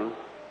finger, sonny.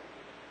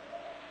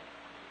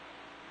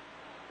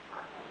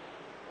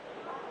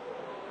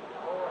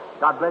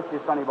 God bless you,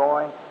 sonny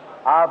boy.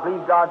 I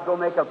believe God's going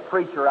to make a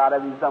preacher out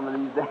of you some of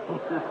these days.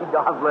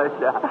 God bless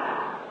you.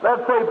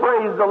 Let's say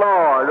praise the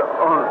Lord.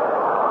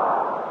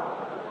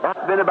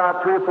 That's been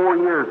about 3 or 4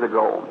 years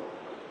ago.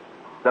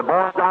 The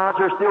boy's eyes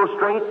are still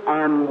straight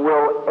and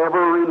will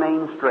ever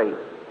remain straight.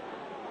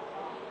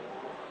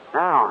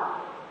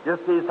 Now,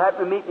 just as he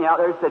happened to meet me out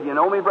there, he said, you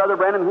know me, Brother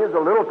Branham? Here's a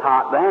little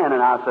tot then.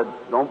 And I said,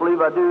 don't believe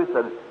I do. He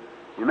said,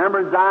 you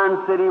remember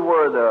Zion City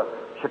where the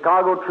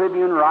Chicago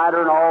Tribune writer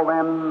and all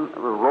them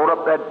wrote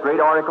up that great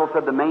article,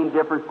 said the main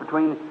difference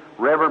between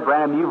Reverend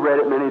Branham, you've read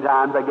it many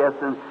times, I guess,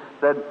 and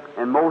said,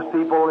 and most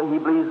people, he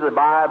believes the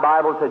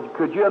Bible, said,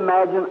 could you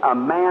imagine a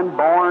man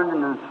born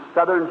in the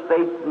southern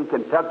states in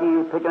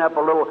Kentucky picking up a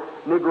little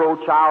Negro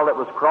child that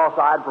was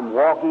cross-eyed from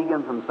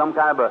Waukegan, from some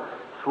kind of a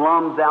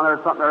slums down there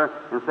or something there,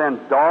 and saying,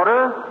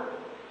 daughter,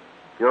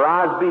 your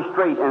eyes be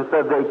straight, and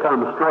said they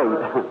come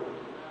straight.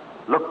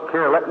 Look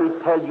here, let me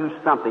tell you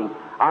something.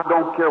 I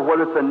don't care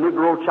whether it's a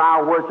Negro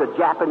child, whether it's a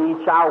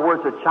Japanese child,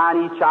 whether it's a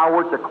Chinese child,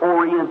 whether it's a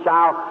Korean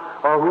child,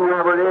 or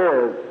whoever it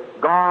is.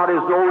 God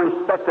is no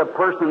respecter of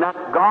person. That's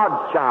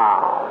God's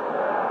child.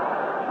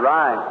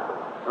 Right.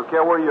 Don't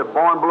care whether you're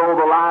born below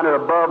the line or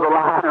above the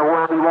line or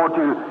wherever you want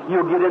to.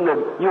 You'll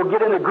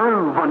get in the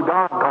groove when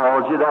God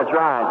calls you. That's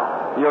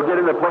right. You'll get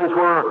in the place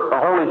where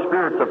the Holy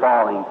Spirit's a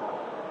falling.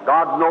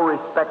 God's no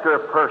respecter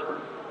of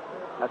persons.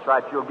 That's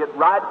right. You'll get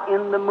right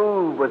in the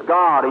move with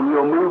God, and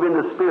you'll move in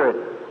the Spirit.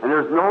 And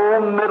there's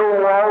no middle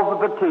walls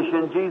of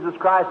petition. Jesus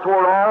Christ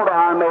tore it all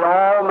down and made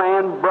all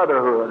man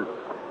brotherhood.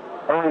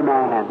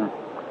 Amen.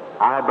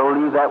 I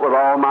believe that with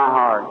all my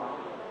heart.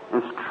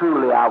 It's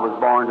truly I was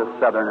born a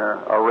Southerner,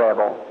 a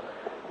rebel.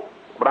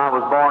 But I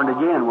was born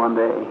again one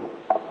day.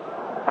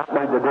 That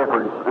made the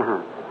difference.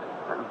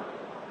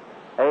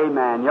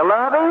 Amen. You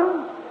love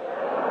Him?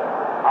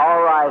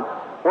 All right.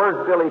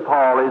 Where's Billy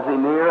Paul? Is he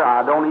near?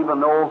 I don't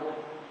even know.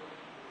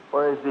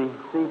 Where is he?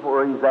 See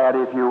where he's at,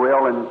 if you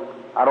will. And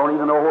I don't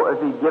even know if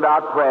he give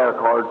out prayer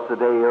cards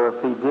today, or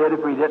if he did.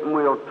 If he didn't,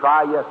 we'll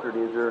try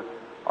yesterday's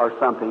or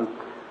something.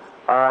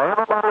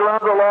 Everybody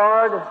love the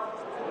Lord?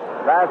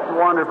 That's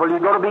wonderful. You're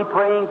going to be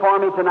praying for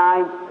me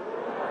tonight,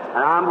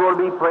 and I'm going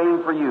to be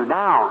praying for you.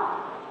 Now,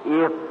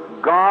 if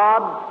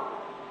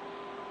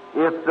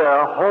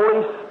the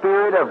Holy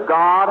Spirit of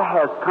God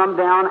has come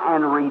down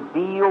and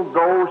revealed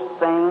those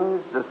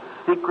things, the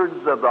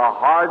secrets of the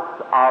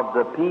hearts of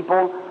the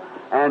people,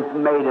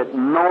 and made it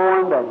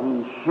known that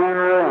He's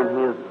here and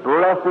His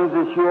blessings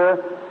is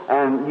here,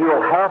 and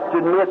you'll have to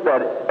admit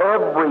that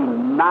every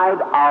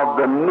night of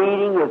the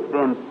meeting has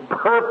been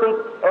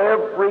perfect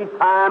every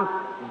time.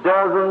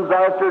 Dozens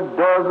after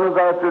dozens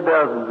after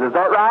dozens. Is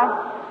that right?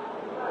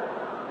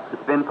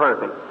 It's been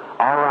perfect.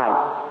 All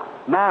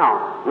right.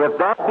 Now, if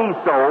that be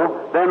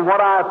so, then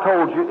what I have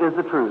told you is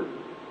the truth.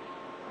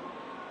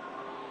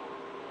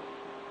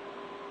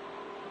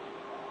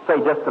 Say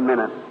just a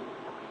minute.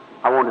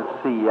 I want to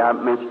see. I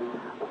mentioned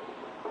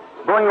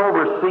going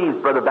overseas,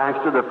 Brother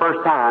Baxter, the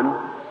first time,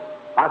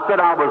 I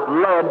said I was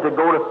led to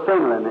go to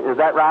Finland. Is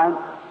that right?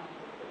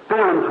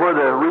 Finland's where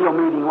the real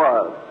meeting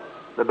was.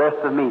 The best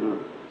of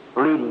meetings.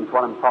 Leading's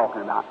what I'm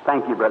talking about.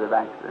 Thank you, Brother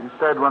Baxter. You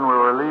said when we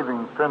were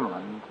leaving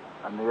Finland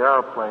on the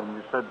airplane,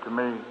 you said to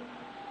me,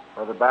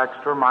 Brother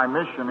Baxter, my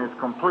mission is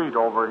complete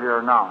over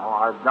here now.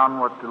 I've done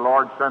what the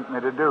Lord sent me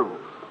to do.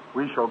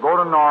 We shall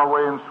go to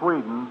Norway and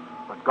Sweden,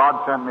 but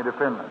God sent me to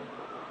Finland.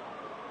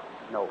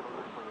 No,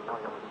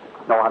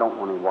 I don't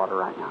want any water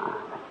right now.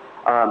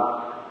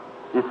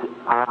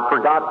 I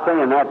forgot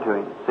saying that to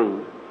him,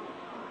 see.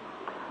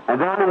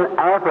 And then in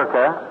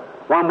Africa,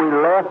 when we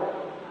left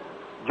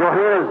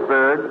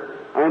Johannesburg,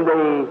 and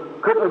they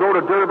couldn't go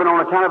to Durban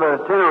on account of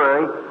an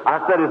itinerary,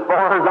 I said, as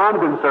far as I'm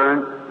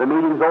concerned, the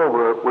meeting's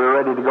over. We're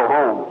ready to go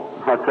home.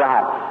 That's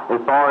right.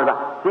 As far as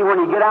see,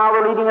 when you get out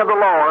of the leading of the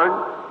Lord,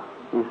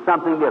 it's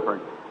something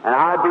different. And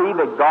I believe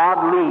that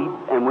God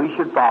leads, and we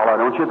should follow.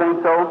 Don't you think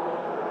so?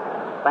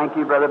 Thank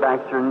you, Brother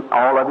Baxter, and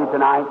all of you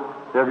tonight.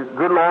 The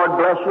good Lord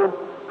bless you.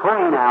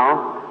 Pray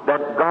now that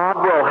God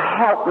will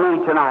help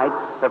me tonight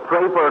to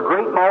pray for a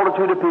great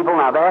multitude of people.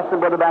 And I've asked them,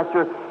 Brother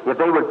Baxter, if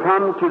they would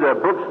come to the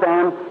book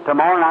stand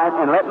tomorrow night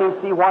and let me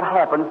see what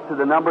happens to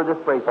the number that's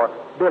prayed for.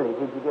 Billy,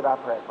 did you give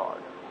out prayer cards?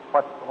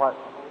 What?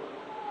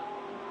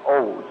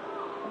 O's.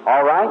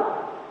 All right?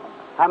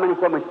 How many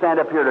can we stand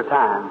up here at a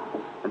time?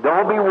 And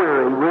don't be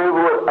weary.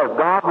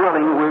 God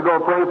willing, we're going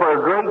to pray for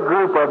a great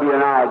group of you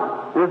tonight.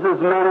 This is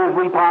as many as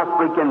we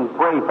possibly can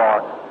pray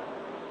for.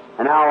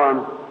 And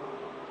now,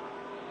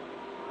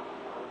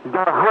 he's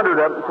got 100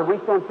 of them. Could we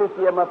send 50 of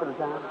them up at a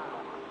time?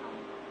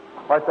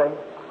 What's that?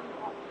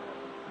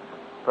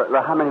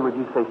 How many would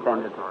you say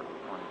stand at?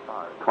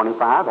 25.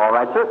 25? All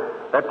right, sir.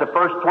 That's the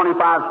first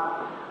 25.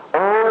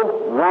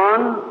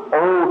 01,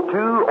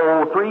 02,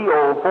 03,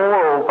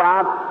 04,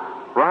 05.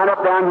 Right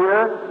up down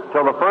here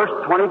till the first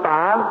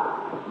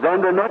 25.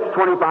 Then the next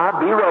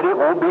 25, be ready. It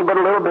won't be but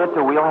a little bit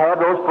till we'll have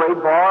those prayed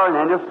for, and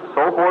then just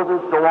so forth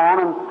and so on.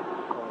 And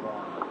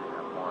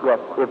yes,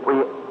 if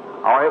we...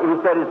 All right, he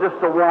said, is this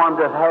the one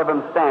to have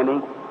them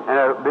standing in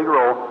a big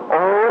row?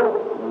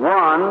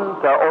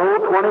 01 to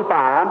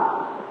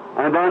 025.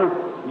 And then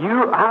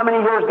how many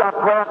here's got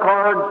prayer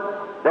cards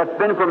that's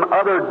been from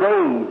other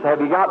days?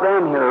 Have you got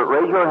them here?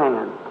 Raise your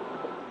hand.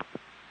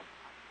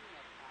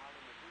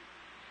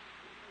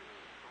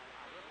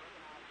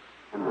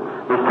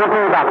 There's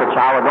something about the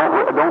child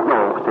I don't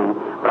know, see,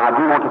 but I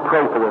do want to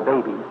pray for the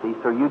baby, see.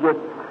 So you live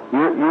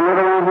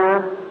around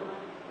here?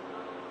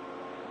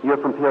 You're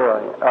from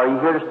Peoria. Are you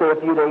here to stay a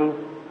few days?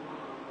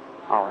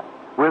 All right.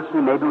 We'll see.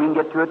 Maybe we can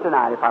get to it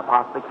tonight if I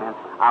possibly can.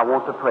 I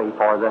want to pray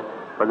for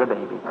the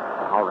baby.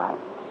 All right.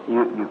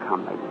 You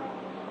come, baby.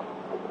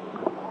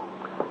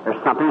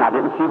 There's something I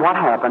didn't see what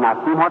happened. I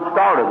see what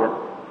started it.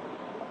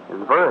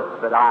 In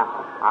birth, but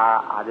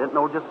I didn't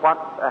know just what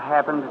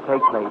happened to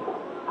take place.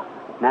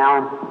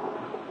 Now,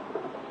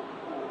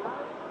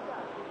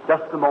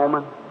 just a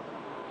moment.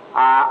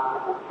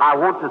 I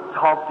want to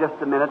talk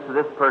just a minute to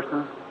this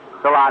person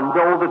till I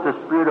know that the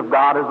Spirit of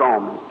God is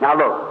on me. Now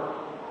look,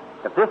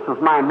 if this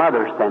was my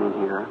mother standing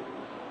here,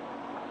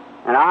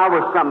 and I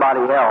was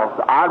somebody else,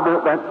 I'd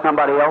want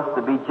somebody else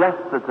to be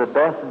just at the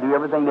best and do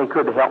everything they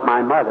could to help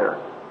my mother.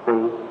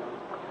 See?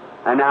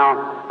 And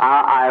now,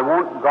 I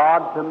want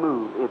God to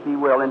move, if He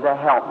will, and to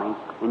help me.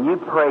 And you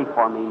pray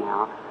for me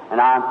now. And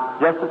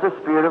just as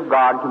the Spirit of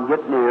God can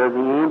get near,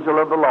 the angel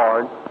of the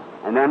Lord,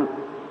 and then,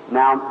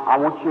 now, I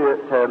want you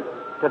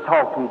to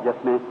talk to me just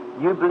a minute.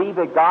 You believe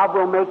that God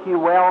will make you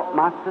well,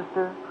 my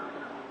sister?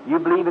 You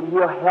believe that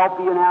He'll help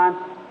you now and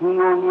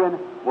heal you and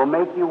will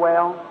make you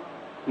well?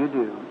 You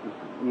do.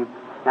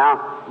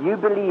 Now, you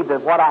believe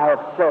that what I have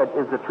said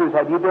is the truth.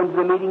 Have you been to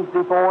the meetings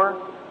before?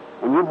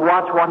 And you've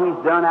watched what He's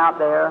done out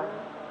there?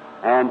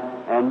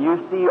 And you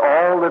see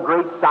all the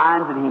great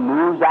signs that He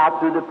moves out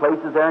through the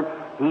places there and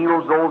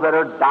heals those that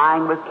are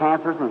dying with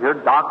cancers, and hear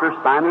doctors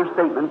sign their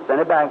statements, send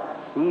it back,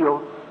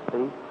 healed,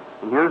 see?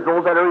 And here's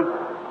those that are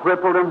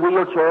crippled in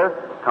wheelchairs,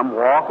 come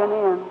walking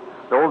in.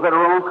 Those that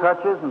are on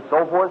crutches and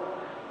so forth.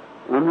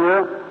 In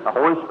here, the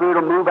Holy Spirit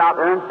will move out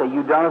there and say,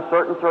 you've done a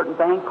certain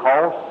thing,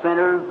 call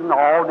sinners and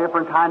all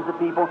different kinds of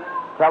people,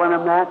 telling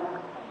them that.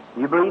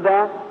 You believe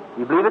that?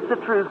 You believe it's the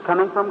truth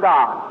coming from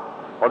God.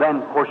 Well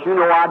then, of course, you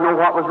know I'd know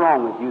what was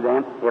wrong with you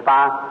then. If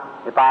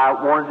I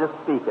wanted to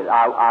speak it,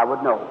 I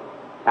would know.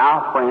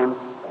 Now, friends,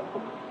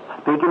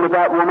 speaking with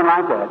that woman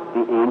like that,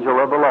 the angel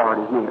of the Lord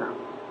is near.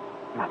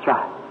 That's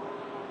right.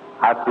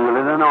 I feel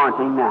an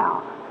anointing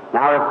now.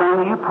 Now, the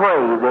thing you pray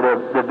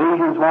that the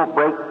visions won't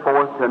break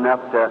forth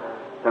enough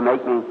to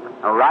make me.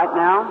 Right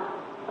now,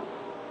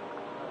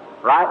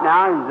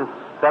 He's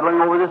just settling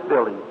over this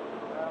building.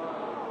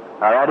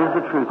 Now, that is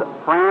the truth.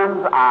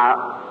 Friends,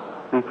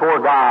 before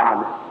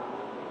God,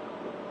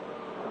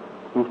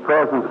 His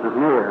presence is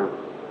near.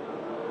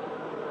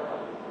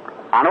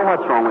 I know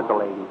what's wrong with the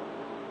lady.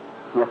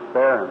 Yes,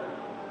 sir.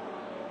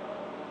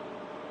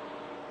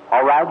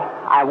 All right,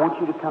 I want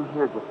you to come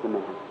here just a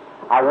minute.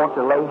 I want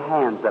to lay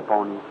hands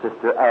upon you,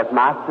 sister, as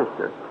my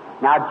sister.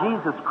 Now,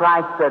 Jesus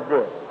Christ said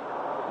this,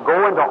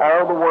 go into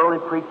all the world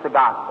and preach the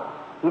gospel.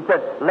 He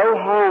said, lay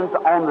hands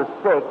on the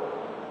sick,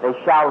 they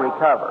shall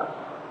recover.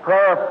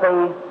 Prayer of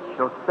faith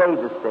shall save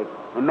the sick.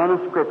 In many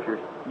scriptures.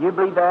 You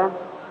believe that?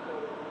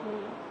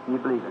 You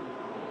believe it.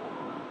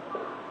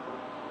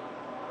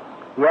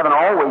 You haven't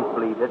always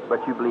believed it,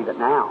 but you believe it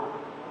now.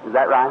 Is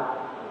that right?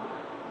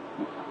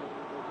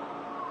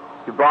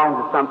 You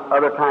belong to some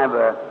other kind of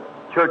a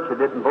church that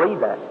didn't believe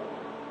that.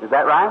 Is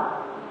that right?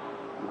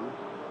 Mm-hmm.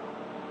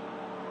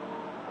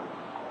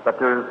 But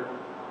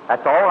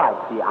that's all right.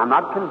 See, I'm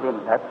not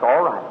condemned. That's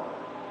all right.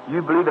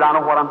 You believe it? I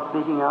know what I'm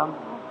speaking of.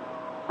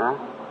 Huh?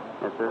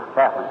 Yes, sir.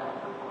 Catholic.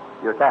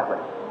 You're a Catholic.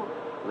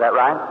 Is that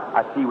right?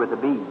 I see with the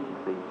beads, you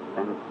see.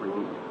 And it's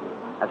revealed.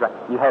 That's right.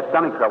 You have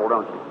stomach trouble,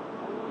 don't you?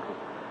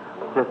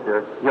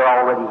 Sister, you're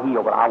already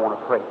healed, but I want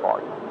to pray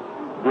for you.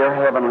 Dear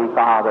Heavenly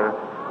Father,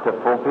 to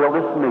fulfill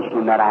this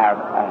mission that I have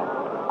asked,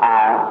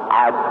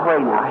 I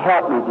pray now,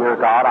 help me, dear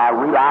God. I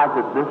realize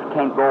that this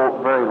can't go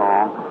very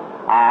long.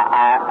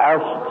 I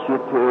ask you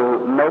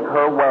to make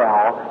her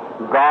well.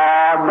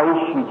 God, may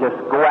she just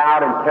go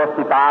out and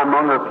testify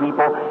among her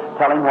people,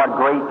 telling what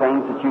great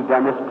things that you've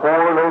done. This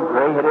poor little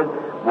gray-headed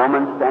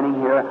woman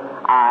standing here,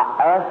 I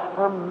ask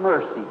for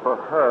mercy for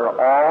her,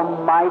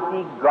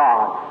 Almighty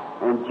God,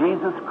 and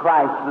Jesus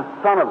Christ, the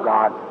Son of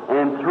God,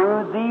 and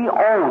through Thee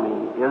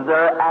only is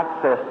there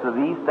access to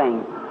these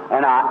things.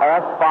 And I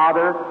ask,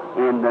 Father,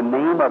 in the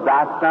name of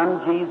Thy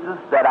Son, Jesus,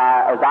 that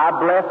as I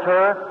bless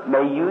her,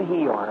 may You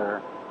heal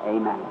her.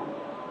 Amen.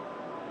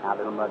 Now,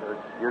 little mother,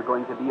 you're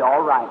going to be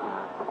all right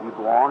now. You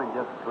go on and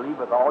just believe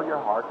with all your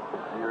heart,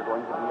 and you're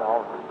going to be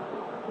all right.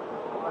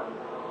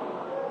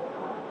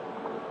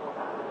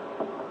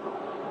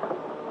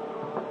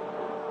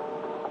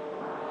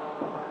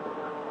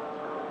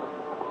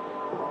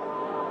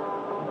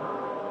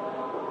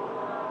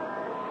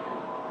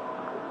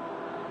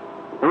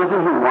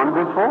 Isn't He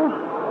wonderful?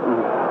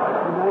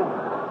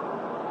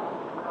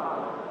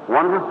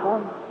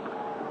 Wonderful?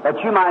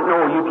 That you might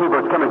know, you people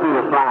that's coming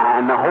through this line,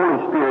 and the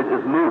Holy Spirit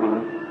is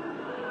moving.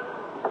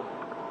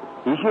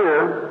 He's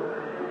here.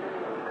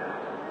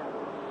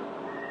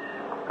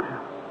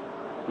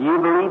 Do you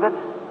believe it?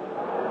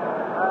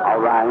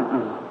 All right.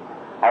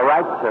 All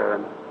right,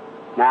 sir.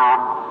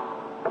 Now,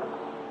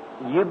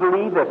 you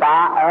believe if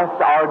I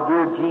ask our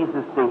dear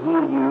Jesus to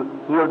heal you,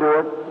 He'll do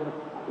it?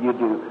 You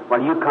do.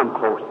 Well, you come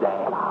close,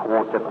 Dad. I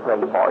want to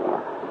pray for you.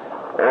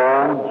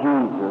 Oh,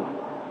 Jesus,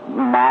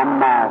 my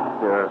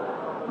Master,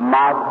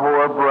 my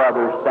poor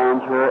brother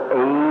stands here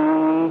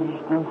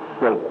aged and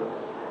sick.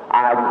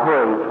 I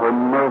pray for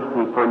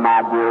mercy for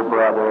my dear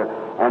brother,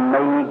 and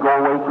may he go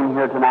away from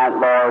here tonight,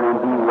 Lord, and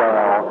be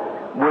well.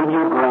 Will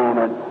you grant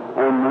it,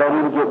 and let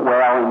him get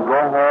well, and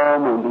go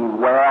home and be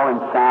well and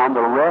sound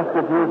the rest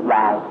of his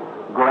life.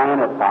 Grant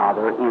it,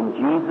 Father, in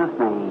Jesus'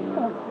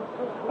 name.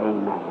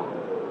 Amen.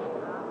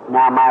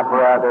 Now, my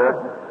brother,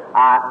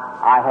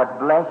 I have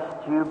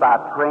blessed you by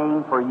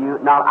praying for you.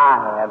 Not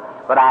I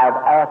have, but I have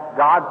asked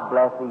God's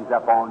blessings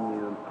upon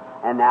you.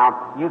 And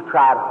now, you've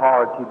tried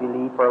hard to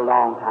believe for a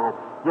long time,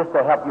 just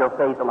to help your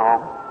faith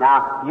along.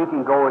 Now, you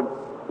can go and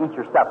eat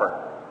your supper.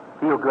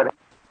 Feel good.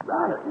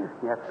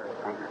 Yes, sir.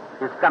 Thank you.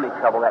 Your stomach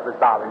trouble that was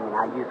bothering you.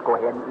 Now, you just go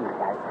ahead and eat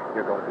that.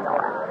 You're going to be all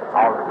right.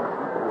 All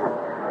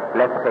right.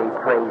 Let's say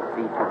praise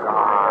be to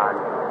God.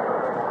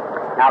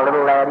 Now,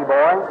 little laddie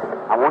boy,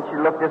 I want you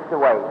to look this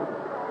way.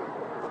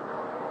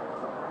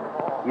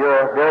 You're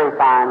a very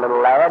fine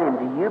little lad,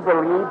 and do you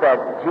believe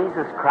that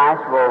Jesus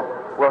Christ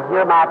will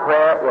hear my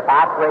prayer if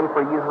I pray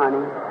for you,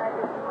 honey?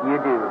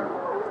 You do.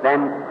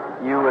 Then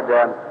you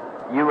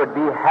would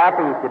be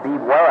happy to be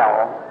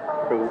well,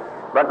 see.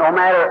 But no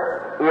matter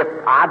if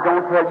I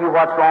don't tell you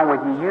what's wrong with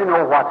you, you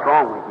know what's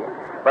wrong with you.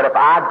 But if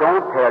I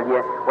don't tell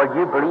you, well,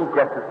 you believe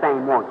just the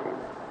same, won't you?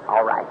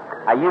 All right.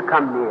 Now, you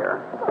come near.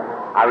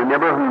 I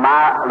remember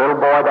my little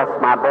boy, that's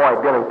my boy,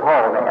 Billy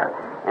Paul there.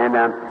 And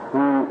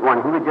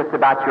when he was just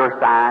about your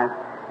size,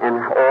 and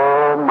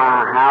oh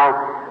my, how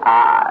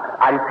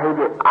I just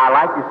hated. I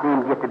like to see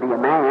him get to be a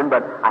man,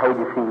 but I hate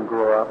to see him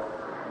grow up.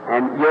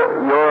 And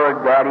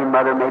your daddy and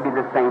mother may be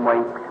the same way.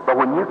 But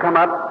when you come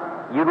up,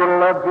 you're going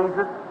to love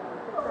Jesus.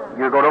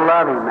 You're going to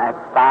love Him.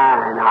 That's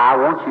fine. I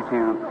want you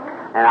to.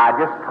 And I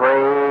just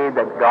pray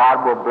that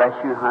God will bless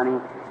you, honey,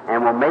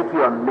 and will make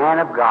you a man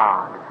of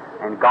God.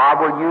 And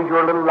God will use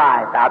your little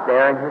life out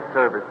there in His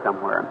service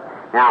somewhere.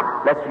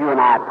 Now, let's you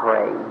and I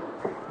pray.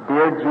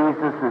 Dear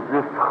Jesus, as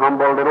this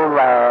humble little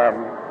lad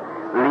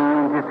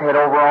leans his head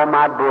over on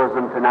my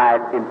bosom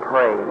tonight in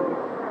praise,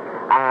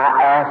 I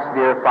ask,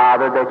 dear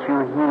Father, that you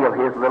heal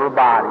his little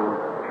body.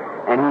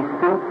 And he's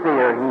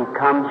sincere. He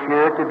comes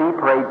here to be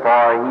prayed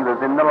for. He was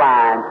in the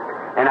line,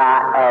 and I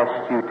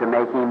asked you to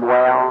make him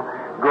well.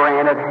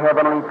 Granted,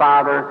 Heavenly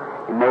Father,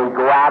 he may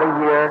go out of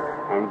here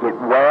and get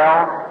well,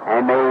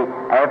 and may,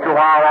 after a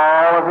while,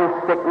 all of his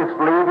sickness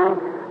leave him,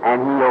 and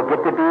he'll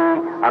get to be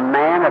a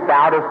man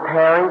without his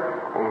tarry,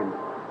 and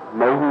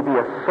may he be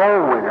a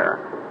soul winner.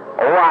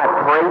 Oh, I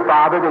pray,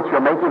 Father, that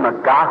you'll make him a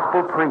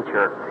gospel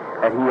preacher,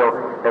 that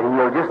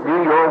he'll just do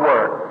your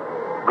work.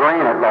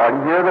 Grant it, Lord.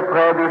 Hear the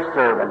prayer of your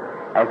servant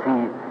as he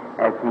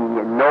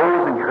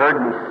knows and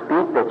heard me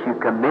speak that you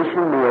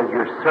commissioned me as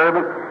your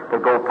servant to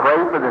go pray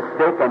for the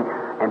sick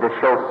and to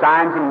show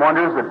signs and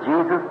wonders of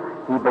Jesus.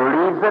 He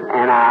believes it,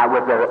 and I,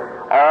 with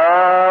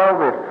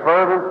all the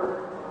fervent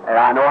that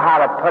I know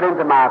how to put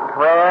into my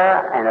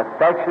prayer and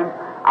affection,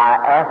 I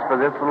ask for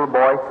this little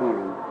boy's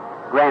healing.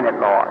 Grant it,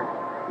 Lord.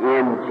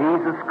 In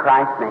Jesus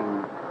Christ's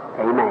name,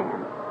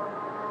 amen.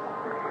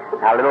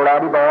 Now, little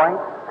laddie boy,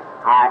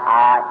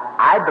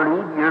 I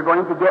believe you're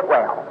going to get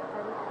well.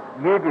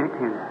 You do,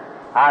 too.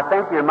 I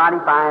think you're a mighty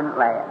fine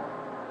lad.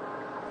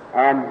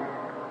 And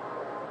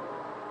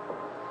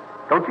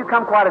don't you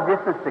come quite a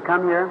distance to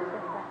come here?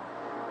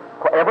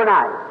 Every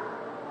night.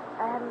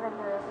 I haven't been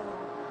here every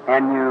night.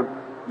 And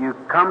you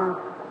come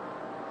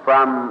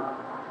from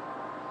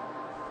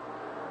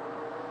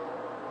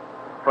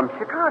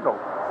Chicago.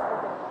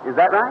 Is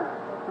that right?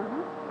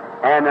 Mm-hmm.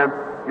 And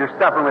you're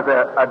suffering with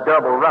a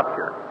double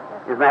rupture.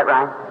 Isn't that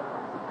right?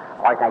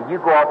 All right, now you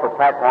go off the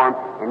platform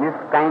and just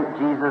thank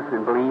Jesus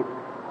and believe,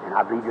 and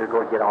I believe you're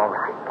going to get all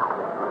right.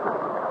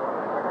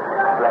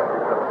 Bless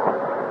you.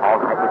 All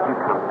right, would you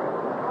come?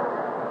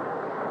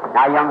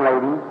 Now, young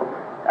lady,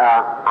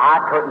 I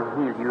couldn't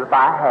heal you if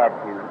I had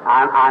to.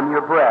 I'm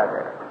your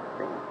brother.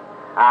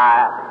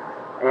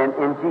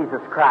 In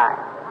Jesus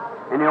Christ.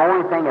 And the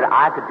only thing that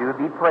I could do would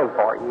be pray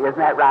for you. Isn't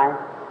that right?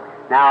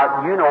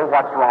 Now, you know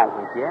what's wrong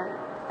with you.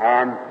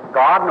 And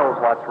God knows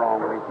what's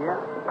wrong with you.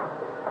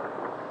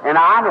 And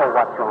I know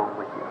what's wrong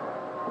with you.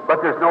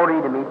 But there's no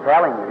need of me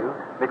telling you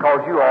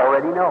because you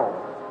already know.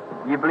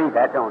 You believe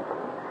that, don't you?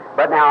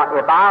 But now,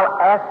 if I'll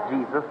ask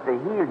Jesus to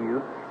heal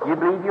you, you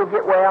believe you'll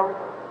get well?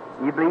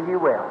 You believe you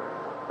will.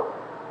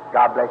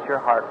 God bless your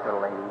heart,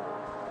 little lady.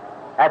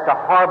 That's a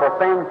horrible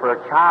thing for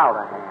a child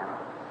to have.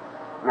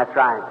 That's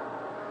right.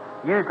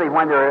 Usually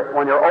when they're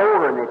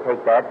older and they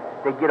take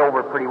that, they get over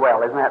it pretty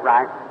well, isn't that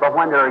right? But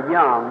when they're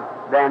young,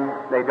 then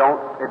they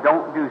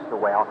don't do so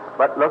well.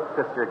 But look,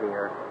 sister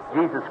dear,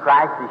 Jesus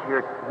Christ is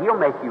here. He'll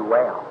make you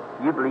well.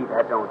 You believe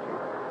that, don't you?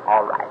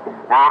 All right.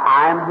 Now,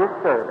 I'm His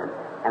servant,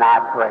 and I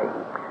pray.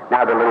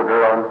 Now, the little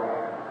girl,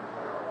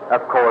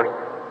 of course,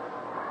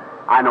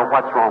 I know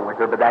what's wrong with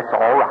her, but that's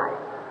all right.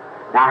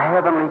 Now,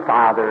 Heavenly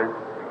Father,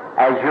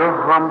 as your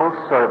humble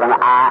servant,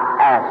 I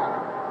ask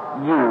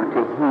you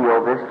to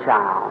heal this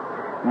child.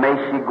 May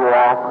she go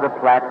off the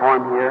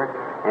platform here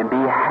and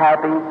be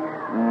happy,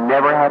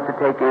 never have to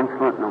take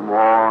insulin no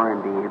more,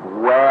 and be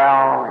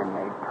well and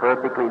made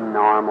perfectly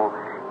normal.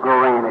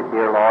 Grant it,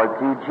 dear Lord.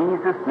 In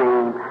Jesus'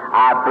 name,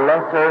 I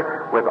bless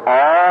her with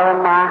all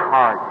my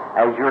heart.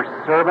 As your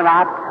servant,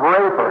 I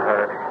pray for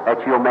her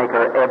that you'll make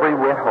her every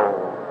whit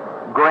whole.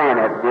 Grant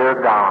it,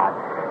 dear God.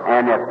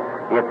 And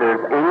if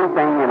there's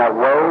anything in a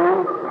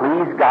way,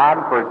 please, God,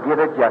 forgive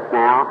it just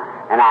now.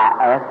 And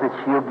I ask that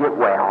she'll get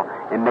well.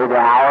 And may the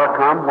hour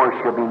come where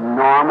she'll be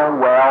normal,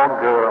 well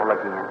girl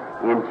again.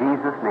 In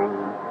Jesus'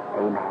 name,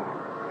 amen.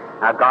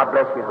 Now, God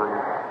bless you, honey.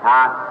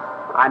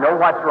 I know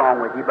what's wrong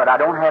with you, but I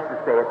don't have to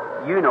say it.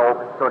 You know,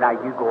 so now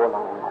you go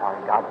along. All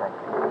right, God bless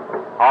you.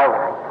 All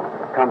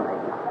right. Come,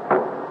 lady.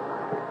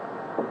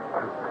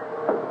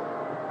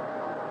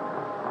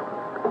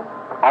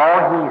 Oh,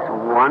 He's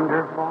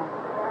wonderful.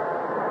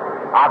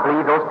 I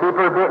believe those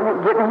people are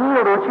getting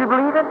healed. Don't you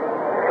believe it?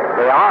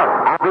 They are.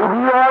 I believe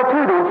you are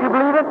too. Don't you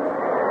believe it?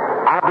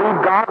 I believe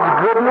God's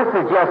goodness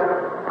is just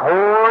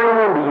pouring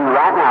into you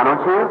right now,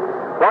 don't you?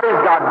 What is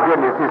God's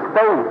goodness? His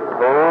faith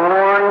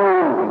pouring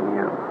into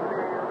you.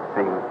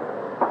 See?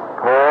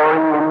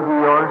 Pouring into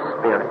your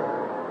spirit.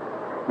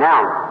 Now,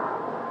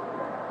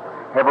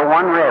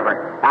 everyone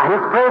reverent. Now,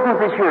 His presence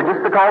is here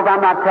just because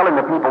I'm not telling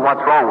the people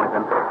what's wrong with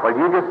them. Well,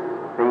 you just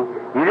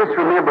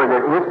remember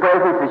that His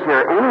presence is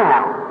here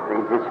anyhow.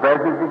 See? His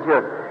presence is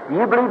here. Do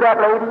you believe that,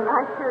 lady?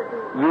 I sure do.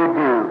 You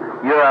do.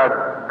 You're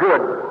a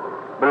good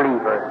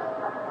believer.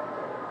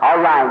 All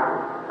right.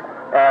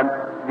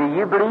 Do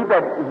you believe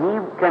that He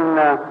can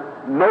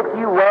make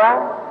you well?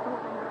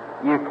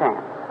 You can.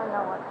 I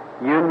know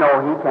it. You know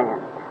He can.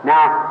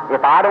 Now,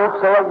 if I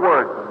don't say a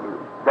word to you,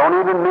 don't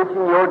even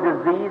mention your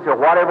disease or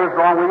whatever's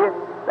wrong with you,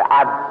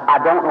 I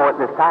don't know at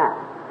this time.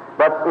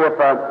 But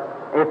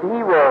if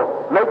He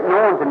will make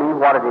known to me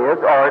what it is,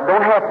 or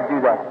don't have to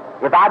do that.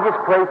 If I just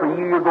pray for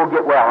you, you're going to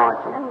get well,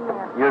 aren't you?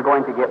 Amen. You're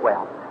going to get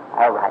well.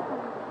 All right.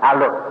 Now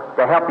look,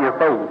 to help your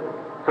faith,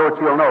 so that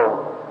you'll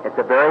know it's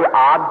a very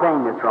odd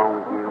thing that's wrong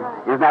with you.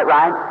 Isn't that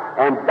right?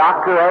 And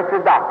doctor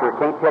after doctor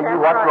can't tell you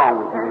what's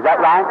wrong with you. Is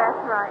that right?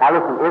 That's right. Now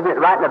listen, isn't it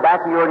right in the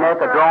back of your neck,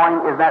 a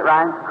drawing? Isn't that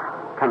right?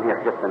 Come here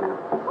just a minute.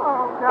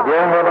 Oh, God.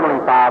 Dear Heavenly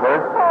Father,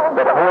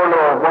 the poor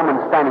little woman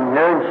standing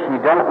here, and she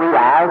don't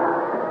realize,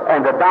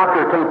 and the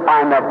doctor can't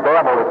find that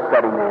devil that's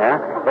sitting there,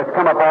 that's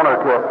come upon her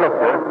to afflict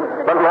her.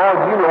 But Lord,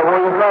 you know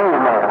where he's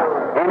laying there.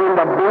 And in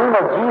the name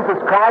of Jesus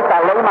Christ, I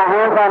lay my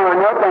hands on her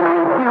neck and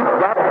rebuke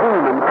that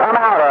demon. Come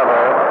out of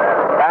her.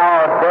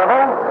 Thou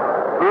devil,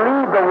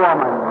 leave the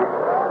woman,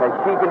 that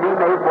she can be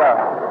made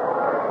well.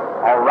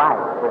 All right,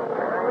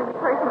 sister.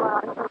 Praise the Lord.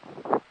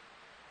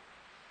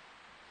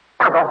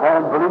 Go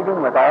home believing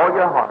with all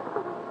your heart.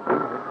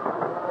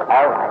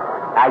 All right.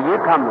 Now you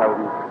come,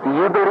 lady. Do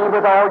you believe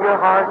with all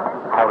your heart?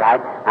 All right.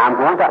 I'm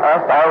going to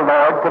ask our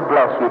Lord to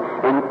bless you.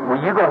 And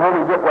will you go home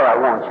and get well,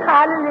 won't you?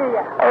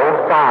 Hallelujah. Oh,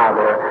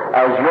 Father,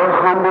 as your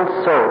humble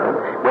servant,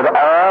 with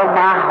all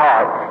my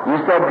heart, you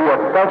said the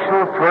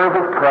affectionate,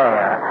 fervent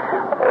prayer.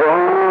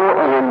 Oh,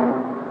 and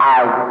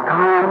I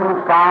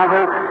come,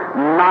 Father,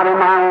 not in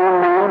my own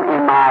name,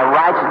 in my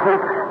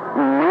righteousness,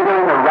 neither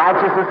in the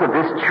righteousness of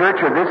this church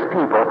or this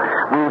people.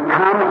 We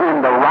come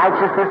in the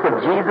righteousness of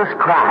Jesus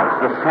Christ,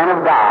 the Son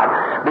of God,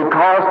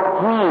 because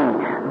He,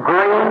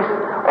 grace,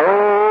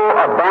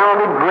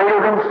 abounded greater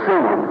than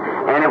sin,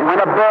 and it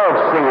went above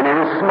sin, and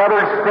it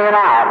smothered sin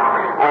out,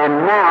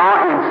 and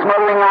now, in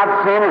smothering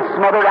out sin, it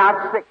smothered out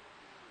sickness.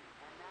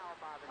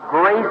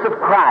 Grace of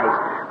Christ,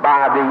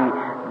 by the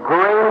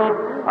great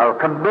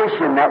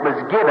commission that was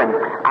given,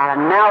 I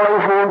now lay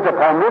hands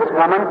upon this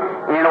woman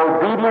in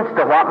obedience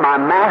to what my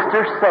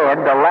Master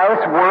said, the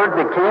last words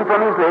that came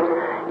from His lips,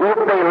 if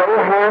they lay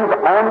hands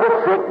on the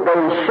sick,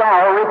 they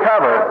shall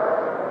recover.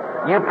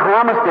 You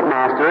promised it,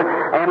 Master,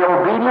 and in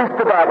obedience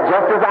to that,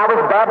 just as I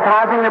was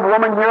baptizing the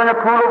woman here in a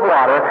pool of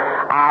water,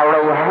 I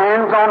lay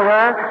hands on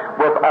her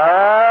with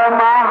all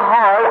my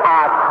heart.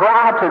 I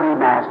cry to Thee,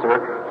 Master,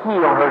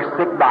 heal her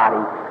sick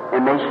body,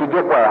 and may she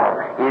get well.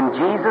 In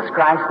Jesus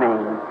Christ's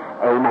name,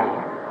 amen.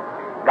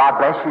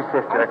 God bless you,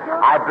 sister.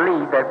 I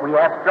believe that we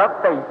have struck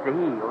faith to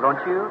heal,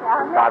 don't you?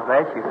 God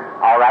bless you.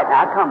 All right,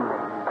 now come,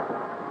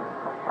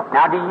 ladies.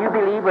 Now, do you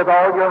believe with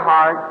all your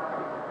heart?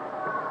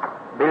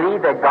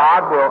 Believe that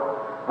God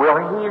will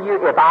heal you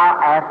if I'll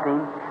ask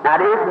Him. Now,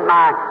 it isn't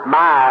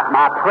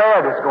my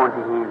prayer that's going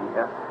to heal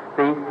you.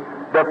 See,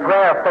 the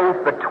prayer of faith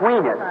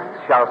between us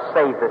shall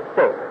save the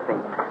sick. See,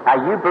 now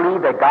you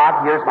believe that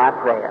God hears my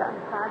prayer,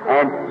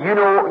 and you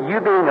know, you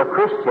being a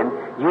Christian,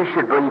 you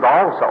should believe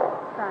also.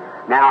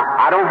 Now,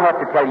 I don't have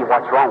to tell you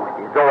what's wrong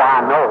with you, though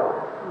I know,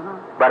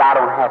 but I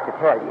don't have to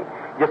tell you,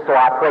 just so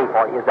I pray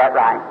for you. Is that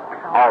right?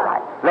 All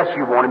right. Unless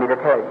you wanted me to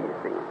tell you,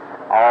 see.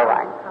 All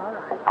right.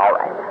 All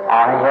right.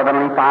 Our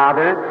Heavenly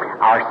Father,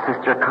 our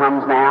sister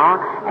comes now,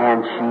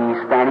 and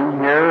she's standing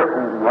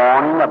here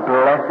wanting a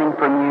blessing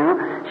from you.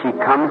 She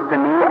comes to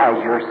me as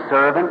your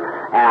servant,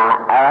 and I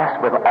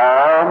ask with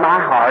all my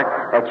heart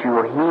that you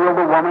will heal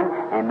the woman,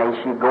 and may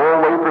she go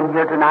away from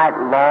here tonight,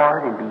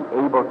 Lord, and be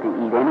able to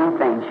eat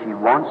anything she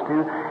wants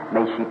to.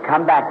 May she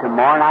come back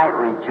tomorrow night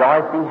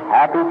rejoicing,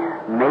 happy,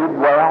 made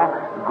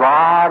well.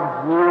 God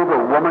heal the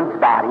woman's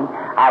body.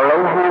 I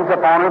lay hands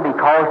upon her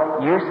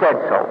because you said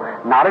so,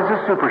 not as a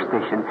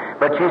superstition,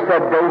 but you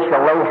said they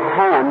shall lay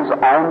hands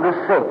on the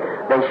sick.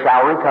 They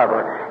shall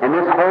recover. And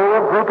this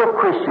whole group of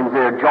Christians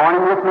are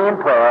joining with me in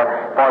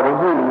prayer for the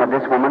healing of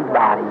this woman's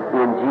body.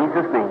 In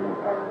Jesus' name,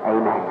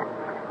 amen.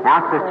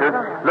 Now,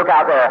 sister, look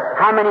out there.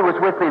 How many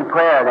was with me in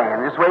prayer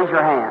then? Just raise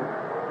your hand.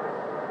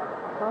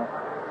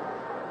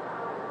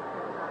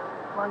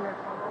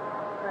 Wonderful.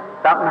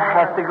 Something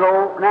has to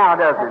go now,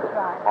 doesn't it?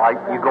 All right,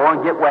 you go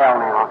and get well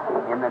now,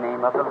 in the name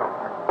of the Lord.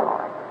 All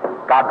right.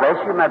 God bless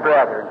you, my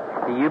brethren.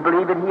 Do you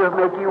believe that He'll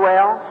make you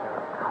well?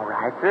 All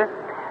right, sir.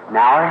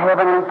 Now, our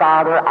Heavenly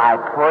Father, I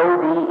pray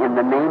Thee in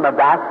the name of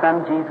Thy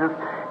Son, Jesus,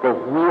 to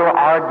heal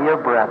our dear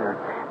brother.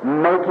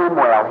 Make him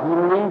well. He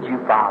needs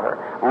you, Father.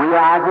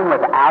 Realizing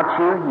without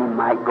you, he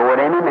might go at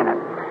any minute.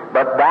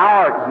 but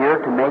thou art here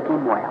to make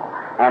him well.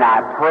 And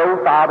I pray,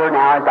 Father,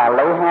 now as I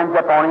lay hands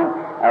upon him,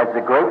 as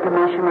the Great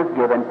Commission was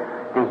given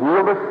to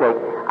heal the sick,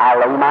 I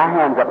lay my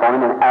hands upon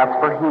him and ask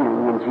for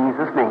healing in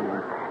Jesus' name.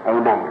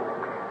 Amen.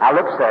 Now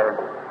look, sir,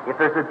 if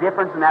there's a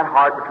difference in that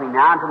heart between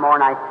now and tomorrow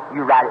night,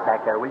 you write it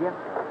back there, will you?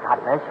 God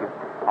bless you.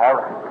 All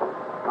right.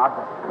 God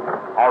bless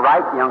you. All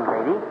right, young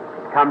lady.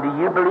 Come, do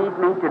you believe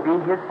me to be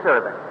his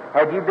servant?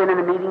 Have you been in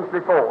the meetings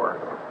before?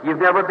 You've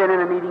never been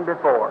in a meeting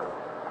before.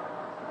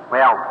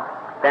 Well,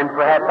 then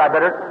perhaps I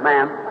better,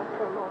 ma'am.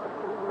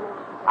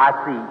 I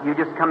see. You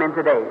just come in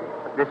today.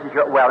 This is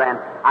your, well, and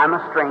I'm a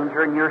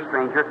stranger and you're a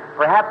stranger.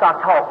 Perhaps I'll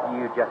talk to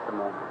you just a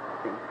moment.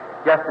 See?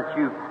 Just that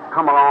you've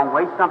come a long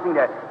way, something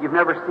that you've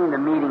never seen the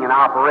meeting in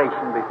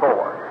operation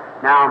before.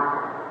 Now,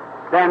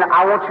 then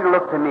I want you to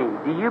look to me.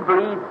 Do you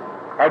believe,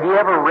 have you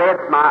ever read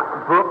my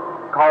book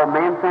called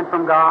Man Sent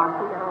from God?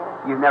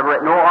 No. You've never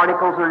read, no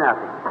articles or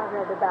nothing? I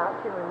read about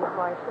you in the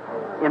Voice of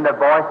Healing. In the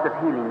Voice of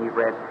Healing you've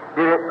read.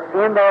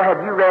 In there,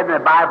 have you read in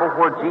the Bible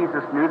where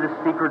Jesus knew the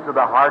secrets of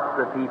the hearts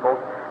of the people?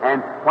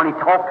 And when he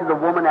talked to the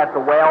woman at the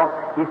well,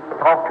 he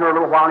talked to her a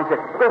little while and he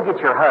said, go get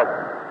your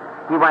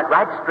husband. He went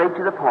right straight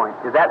to the point.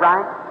 Is that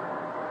right?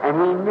 And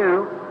he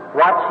knew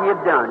what she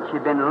had done. She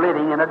had been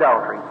living in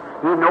adultery.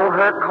 He knew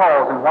her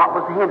cause and what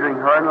was hindering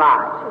her in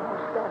life. She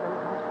has 7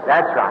 husbands.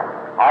 That's right.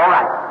 All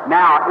right.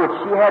 Now, if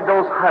she had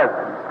those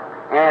husbands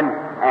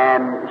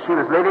and she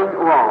was living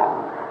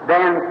wrong,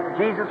 then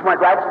Jesus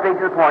went right straight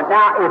to the point.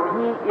 Now, if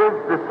he is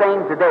the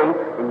same today,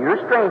 and you're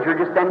a stranger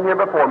just standing here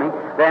before me,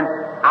 then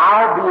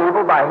I'll be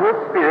able by his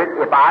Spirit,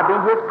 if I be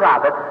his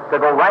prophet, to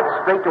go right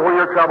straight to where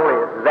your trouble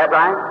is. Is that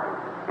right?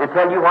 And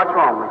tell you what's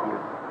wrong with you.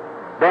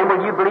 Then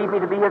will you believe me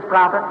to be his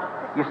prophet?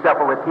 You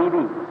suffer with TB.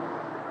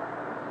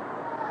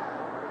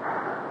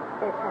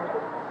 It has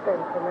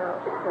been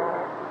pronounced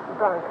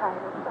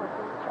bronchitis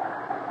something.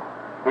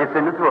 It's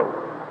in the throat.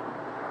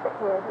 The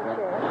head and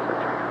chest.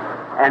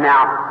 And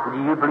now, do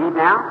you believe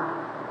now?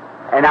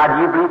 And now,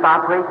 do you believe if I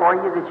pray for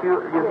you that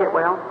you'll get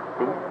well?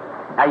 See?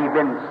 Now, you've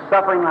been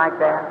suffering like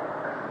that.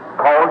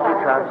 Caused your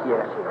troubles,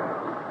 yes.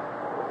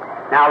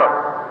 Now, look.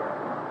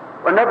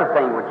 Another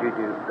thing would you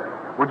do?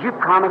 Would you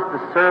promise to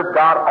serve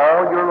God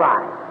all your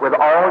life, with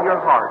all your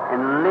heart,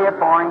 and live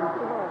for him?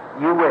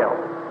 Yes. You will.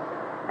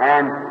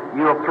 And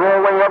you'll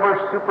throw away every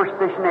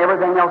superstition,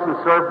 everything else, and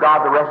serve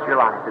God the rest of your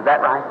life. Is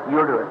that right?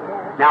 You'll do it.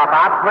 Yes. Now, if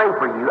I pray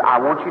for you, I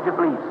want you to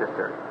believe,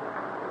 sister.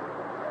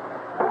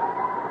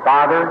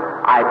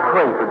 Father, I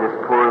pray for this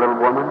poor little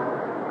woman.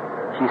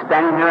 She's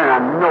standing here, and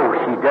I know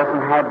she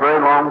doesn't have very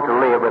long to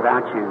live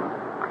without you.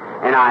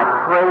 And I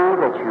pray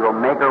that you'll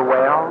make her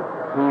well,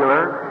 heal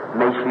her.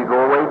 May she go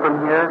away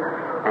from here.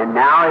 And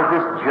now as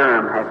this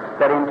germ has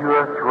set into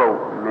her throat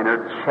and in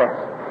her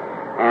chest,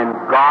 and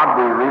God,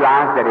 we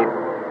realize that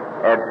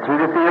to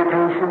this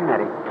irritation,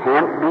 that it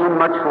can't be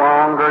much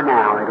longer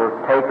now. It'll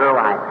take her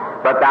life.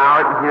 But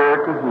thou art here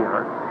to heal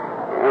her.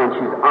 And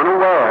she's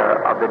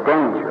unaware of the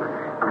danger.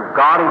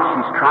 God, as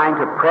she's trying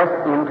to press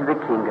into the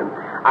kingdom,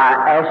 I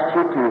ask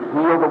you to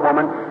heal the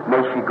woman. May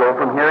she go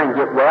from here and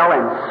get well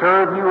and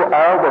serve you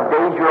all the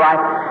days of your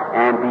life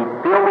and be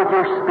filled with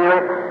your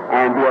Spirit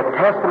and be a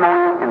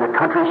testimony in the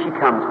country she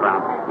comes from.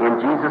 In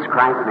Jesus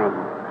Christ's name,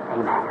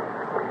 amen.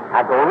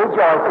 I go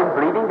rejoicing,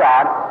 believing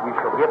God, you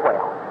shall get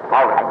well.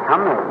 All right,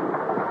 come in.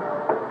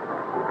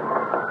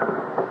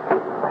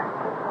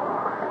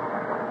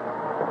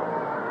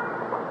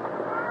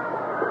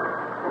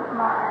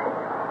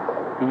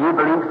 Do you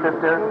believe,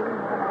 sister?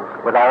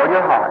 With all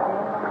your heart.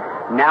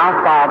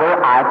 Now,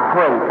 Father, I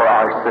pray for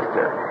our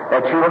sister,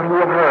 that you will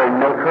heal her and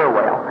make her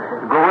well.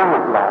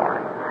 Grant, Lord,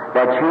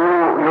 that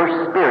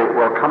your Spirit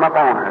will come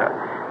upon her.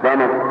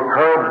 Then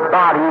her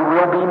body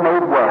will be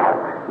made well.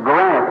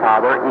 Grant it,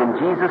 Father,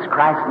 in Jesus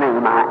Christ's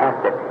name I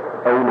ask it.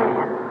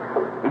 Amen.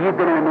 Have you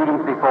been in the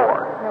meetings before?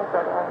 No,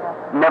 brother, I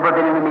haven't. Never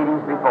been in the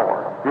meetings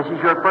before. This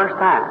is your first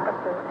time. The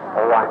first time.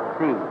 Oh, I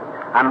see.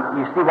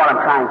 You see what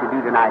I'm trying to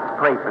do tonight is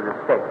pray for the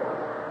sick.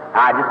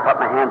 I just put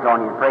my hands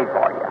on you and pray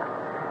for you.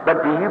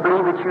 But do you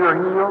believe that you are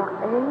healed?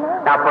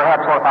 Amen. Now,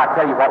 perhaps what if I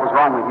tell you what was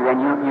wrong with you, and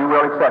you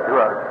will accept it.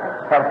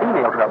 Had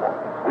female trouble.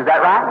 Is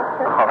that right?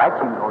 All right,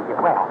 you can go get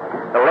well.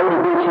 The lady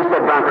did, she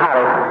said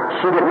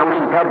bronchitis. She didn't know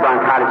she'd had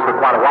bronchitis for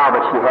quite a while,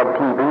 but she had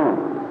TB.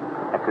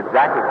 That's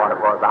exactly what it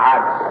was.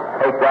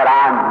 I'd take that.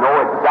 I know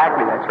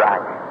exactly that's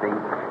right. See?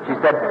 She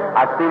said,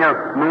 I've seen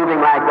her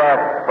moving like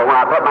that, but when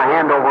I put my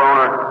hand over on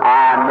her,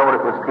 I knowed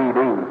it was TB.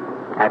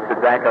 That's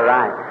exactly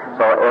right.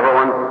 So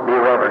everyone be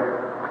reverent.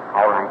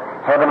 All right.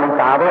 Heavenly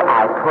Father,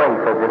 I pray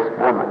for this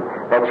woman,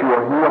 that you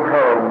will heal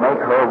her and make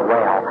her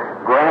well.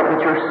 Grant that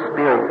your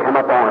Spirit come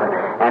upon her,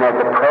 and as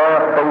the prayer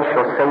of faith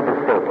shall save the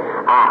sick,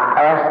 I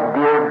ask,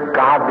 dear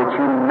God, that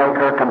you make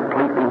her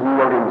completely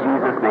healed in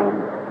Jesus' name.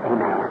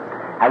 Amen.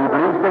 Are you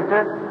believe,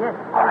 sister? Yes.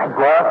 All right,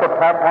 go off the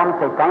platform and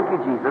say, thank you,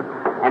 Jesus,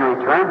 and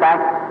return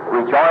back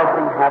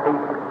rejoicing, happy.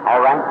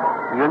 All right?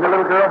 You and the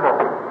little girl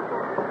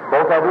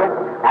both of you.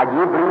 Now, do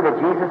you believe that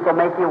Jesus will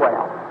make you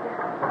well?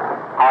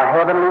 Our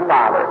Heavenly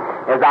Father,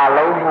 as I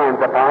lay hands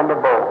upon the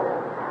bowl,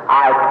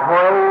 I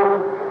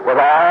pray with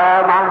all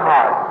my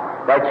heart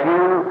that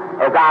you,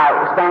 as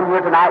I stand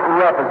here tonight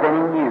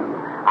representing you,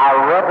 I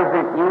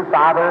represent you,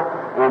 Father,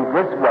 in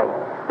this way,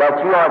 that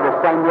you are the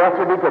same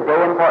yesterday,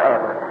 today, and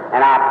forever.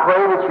 And I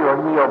pray that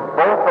you'll heal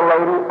both the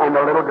lady and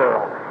the little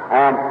girl.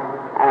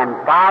 And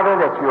Father,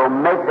 that you'll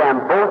make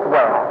them both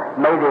well.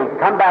 May they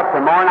come back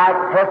tomorrow night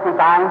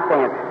testifying,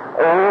 saying,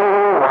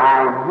 oh,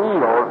 I'm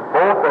healed,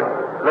 both the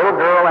little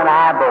girl and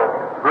I both.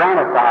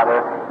 Grant it,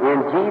 Father, in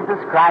Jesus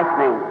Christ's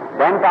name.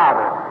 Then,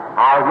 Father,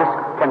 I'll just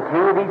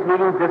continue these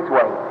meetings this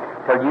way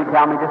till you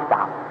tell me to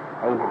stop.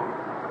 Amen.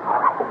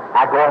 All right.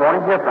 I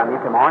want to hear from you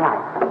tomorrow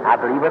night. I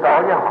believe with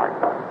all your heart.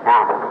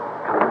 Now,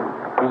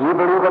 do you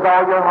believe with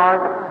all your heart?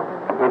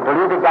 And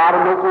believe that God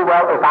will make you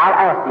well if I'll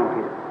ask you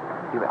to.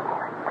 You will.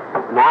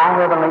 Now,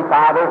 Heavenly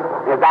Father,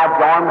 as I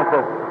join with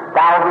the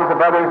thousands of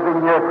others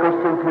in here,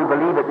 Christians who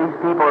believe that these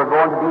people are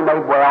going to be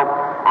made well,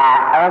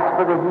 I ask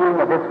for the healing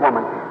of this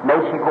woman. May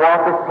she go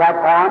off this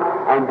platform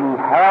and be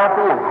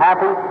healthy and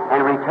happy and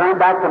return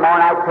back tomorrow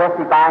night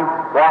testifying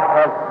what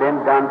has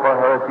been done for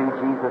her through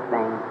Jesus'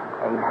 name.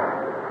 Amen.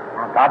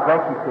 Now, God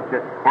bless you, sister.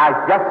 Now,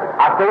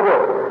 I'll say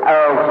this.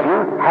 As you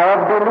have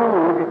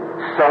believed,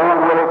 so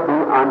will it be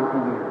unto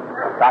you.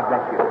 God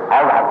bless you.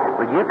 All right.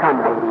 Will you come,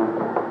 lady?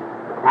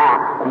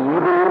 Now, do you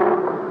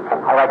believe?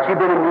 All right, you've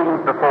been in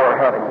meetings before,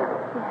 haven't you?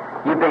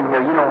 Yes. You've been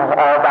here. You know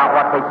all about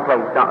what takes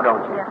place, don't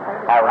you? Yes,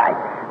 I do. All right.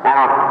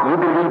 Now, you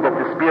believe that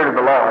the Spirit of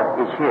the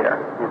Lord is here.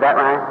 Is that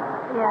right?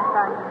 Yes,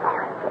 I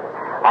do.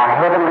 Our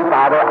Heavenly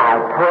Father, I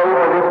pray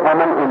for this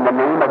woman in the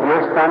name of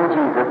your Son,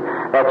 Jesus,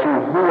 that you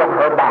heal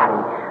her body.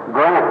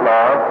 Grant,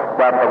 Lord,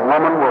 that the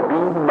woman will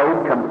be made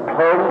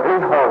completely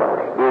whole.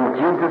 In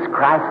Jesus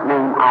Christ's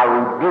name, I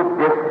rebuke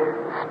this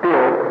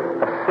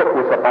spirit of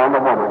sickness upon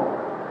the woman.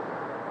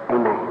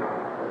 Amen.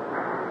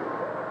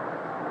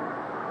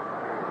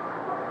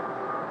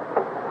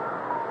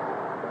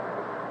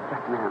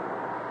 Just a minute.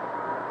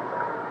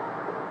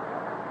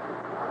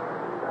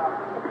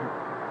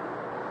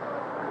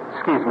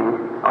 Excuse me,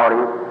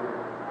 audience.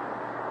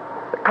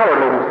 The colored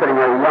lady sitting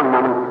there, a young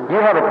woman. Do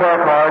you have a prayer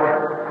card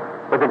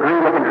with a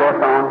green-looking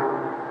dress on?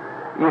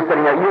 You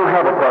sitting there, you don't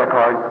have a prayer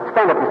card.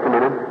 Stand up just a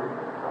minute.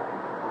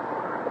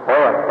 Oh,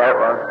 yes, there it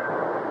was.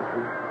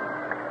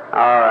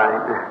 All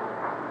right.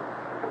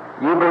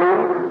 You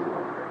believe?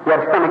 You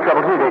had stomach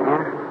trouble too, didn't you?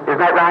 Isn't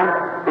that right?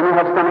 Didn't you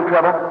have stomach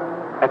trouble?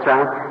 That's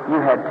right.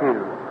 You had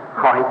too.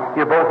 All right.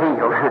 You're both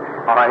healed.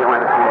 All right, you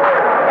want to see.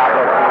 God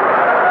bless you.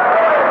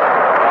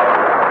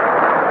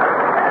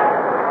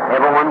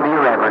 Everyone be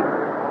reverent.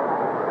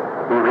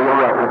 Be real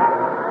reverent.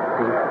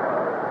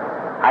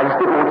 I just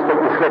didn't want to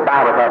take you slip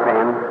by with that,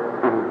 man.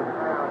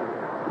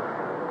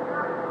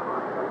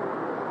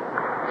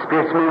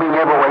 Spirit's moving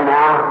every way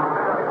now.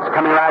 It's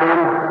coming right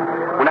in.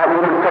 When that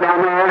woman sat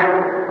down there,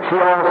 she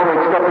also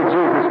accepted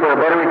Jesus for a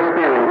better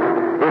experience.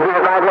 Isn't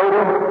that right,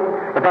 lady?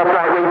 If that's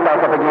right, raise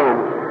back up again.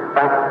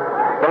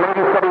 The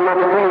lady sitting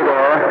next to you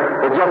there,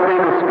 that just then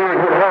the Spirit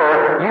hit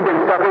her, you've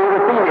been suffering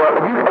with a female.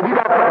 Have you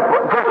got a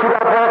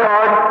prayer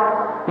card?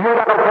 You ain't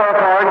got no prayer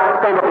card?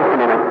 Stand up just a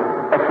minute.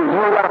 Let's see, you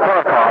ain't got a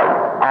prayer card.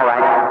 All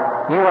right.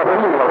 You have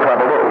female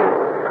trouble, didn't you?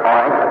 All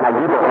right. Now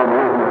you go home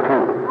with you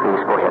too.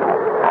 Please go ahead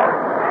home. All right.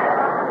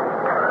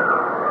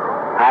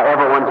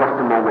 Everyone, just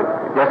a moment.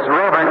 Just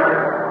reverent.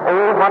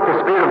 Oh, what the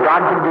Spirit of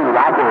God can do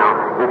right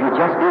now. If you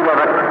just be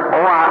reverent.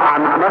 Oh, I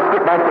must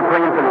get back to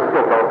praying for the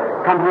sick.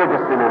 Oh, come here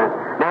just a minute.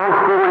 Now,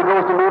 see, when it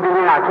goes to moving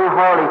in, I can't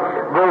hardly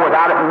go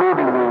without it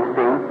moving me, you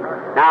see.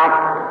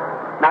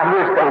 Now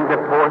here stands the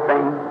poor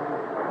thing.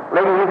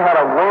 Lady, you've had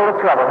a world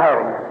of trouble,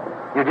 haven't you?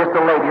 You're just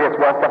a lady that's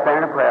walked up there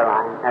in a prayer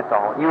line. That's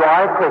all. You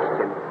are a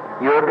Christian.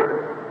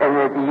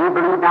 And do you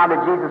believe now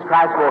that Jesus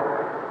Christ will...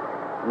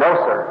 No,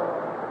 sir.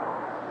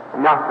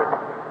 No, sir.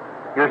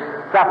 You're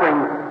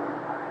suffering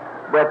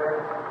with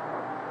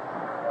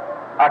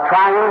a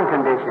triune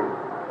condition.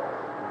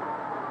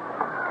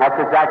 That's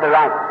exactly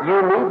right.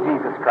 You need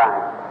Jesus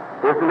Christ.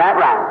 Isn't that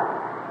right?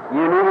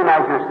 You need Him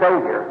as your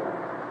Savior.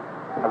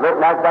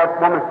 Look like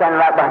that woman standing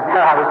right back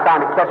there. I was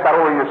trying to catch right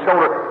over your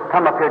shoulder.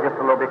 Come up here just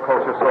a little bit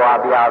closer so I'll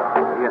be out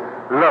here.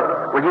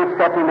 Look, will you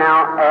accept Him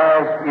now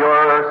as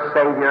your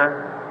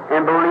Savior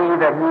and believe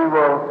that He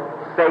will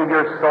save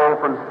your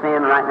soul from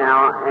sin right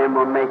now and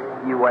will make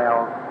you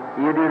well?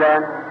 Do you do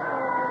that?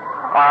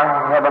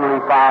 Our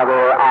Heavenly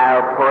Father,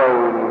 I'll pray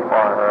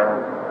for her.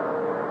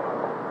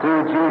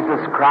 Through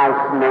Jesus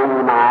Christ's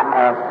name, I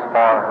ask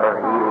for her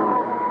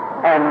healing.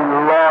 And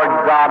Lord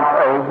God,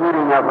 a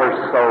healing of her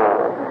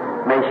soul.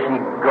 May she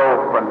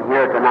go from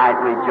here tonight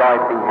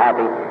rejoicing,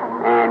 happy,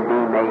 and be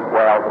made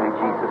well through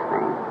Jesus'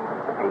 name.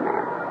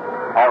 Amen.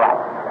 All right.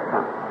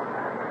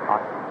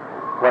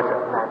 What's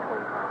it?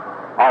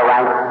 All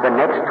right. The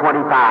next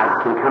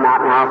 25 can come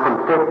out now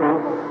from 50,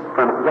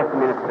 just a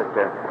minute,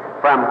 sister.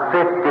 From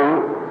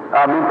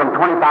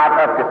 25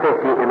 up to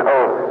 50, and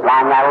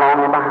lying right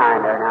along in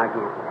behind there now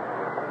again.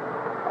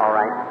 All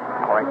right.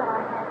 All right.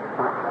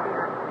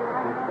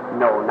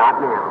 No, not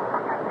now.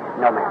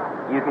 No,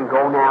 ma'am. You can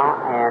go now,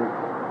 and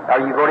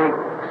are you going to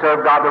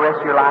serve God the rest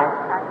of your life?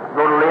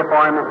 Go to live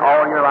for Him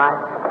all your life?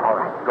 All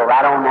right. Go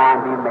right on now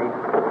and be made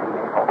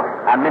whole.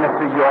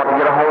 Ministers, you ought to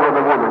get a hold of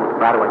the woman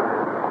right away.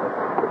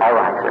 All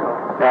right, sir.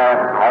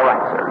 All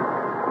right, sir.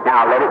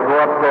 Now, let it go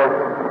up to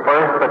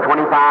first for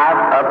 25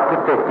 up to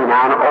 50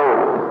 now,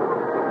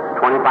 and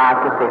 25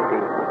 to 50.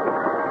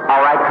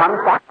 All right, come,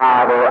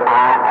 Father,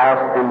 I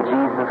ask in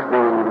Jesus'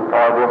 name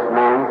for this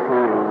man's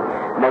healing.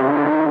 May he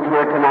leave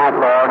here tonight,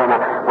 Lord, and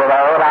with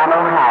all that I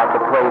know how to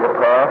pray the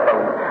prayer of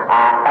faith,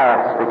 I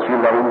ask that you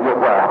let him get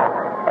well.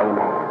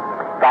 Amen.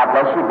 God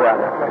bless you,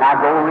 brother. Now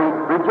go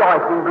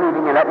rejoicing,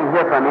 believing, and let me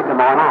hear from you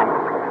tomorrow night.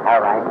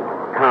 All right,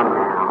 come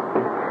now.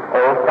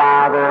 Oh,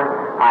 Father,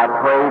 I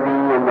pray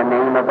thee in the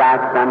name of thy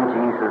Son,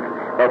 Jesus,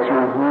 that you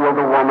heal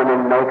the woman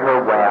and make her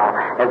well.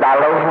 As I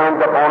lay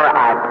hands upon her,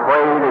 I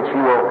pray that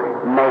you will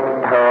make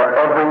her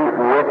every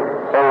whit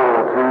whole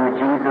through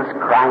Jesus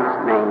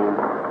Christ's name.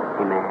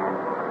 Amen.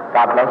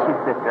 God bless you,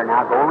 sister.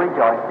 Now go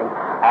rejoicing.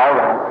 All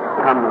right,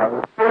 come late.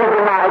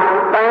 Tonight,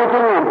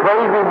 thanking and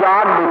praising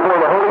God before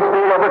the Holy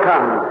Spirit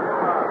overcomes.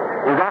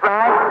 Is that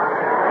right?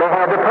 They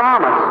had the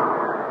promise.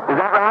 Is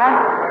that right?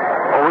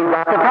 Oh, we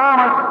got the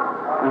promise.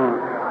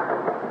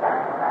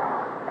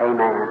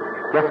 Amen.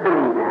 Just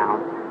believe now.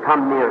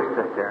 Come near,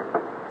 sister.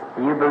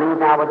 Do you believe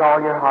now with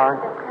all your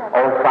heart?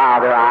 Oh,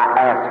 Father, I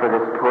ask for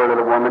this poor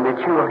little woman that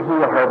you will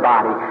heal her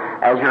body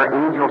as your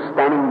angel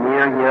standing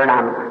near here, and I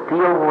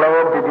feel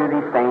led to do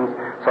these things.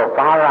 So,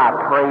 Father, I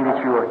pray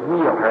that you will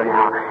heal her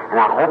now. And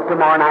I hope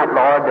tomorrow night,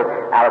 Lord, that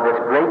out of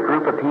this great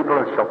group of people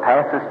that shall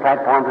pass this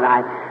platform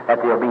tonight, that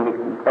there'll be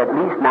at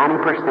least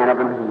 90% of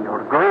them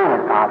healed. Grant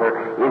it, Father,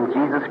 in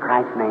Jesus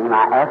Christ's name.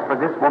 I ask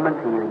for this woman's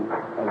healing.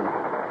 Amen.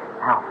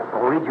 Now,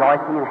 go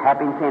rejoicing and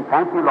happy and saying,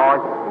 thank you, Lord,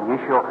 and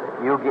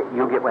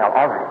you'll get well.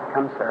 All right,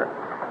 come, sir.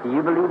 Do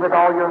you believe with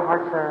all your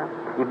heart, sir?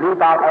 You believe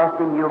about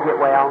asking you'll get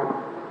well?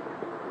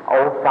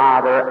 Oh,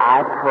 Father,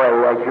 I pray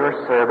as your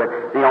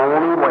servant, the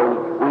only way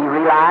we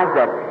realize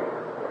that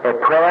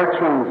prayer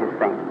changes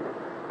things.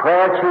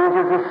 Prayer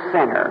changes a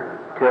sinner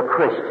to a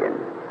Christian.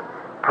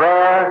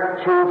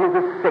 Prayer changes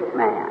a sick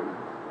man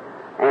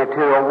and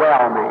to a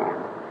well man.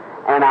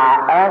 And I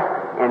ask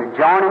in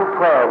joining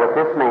prayer with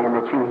this man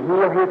that you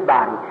heal his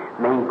body.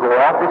 May he go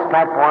off this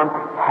platform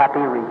happy,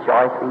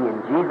 rejoicing. In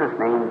Jesus'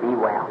 name, be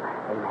well.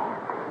 Amen.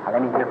 Now,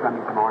 let me hear from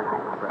you tomorrow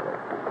night, my brother.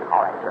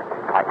 All right, sir.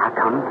 All right, now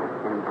come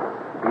and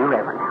be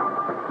reverent now.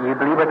 Do you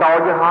believe with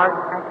all your heart?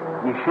 I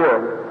do. You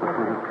should.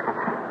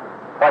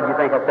 Why do you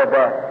think I said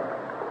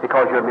that?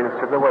 Because you're a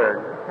minister of the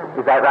Word.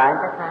 Is that right?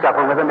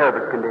 Suffering with a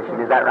nervous condition.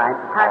 Is that right?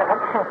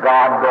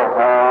 God, go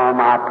home.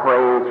 I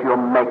pray that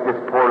you'll make this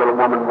poor little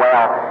woman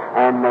well,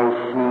 and may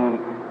she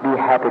be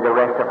happy the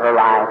rest of her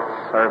life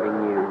serving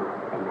you.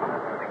 Amen.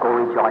 Go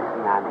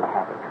rejoicing and be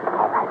happy.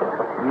 All right.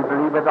 You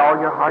believe with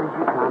all your heart as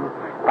you come.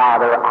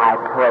 Father, I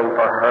pray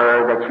for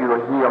her that you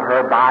will heal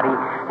her body,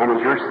 and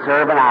as your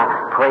servant, I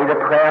pray the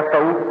prayer of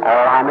faith,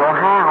 all I know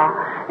how.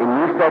 And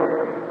you said,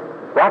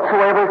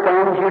 whatsoever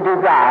things you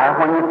desire,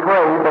 when you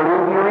pray,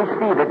 believe you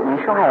receive it, and you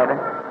shall have it.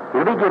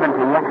 It'll be given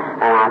to you.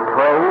 And I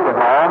pray with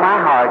all my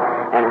heart.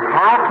 And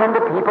how can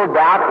the people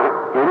doubt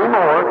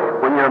anymore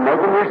when you're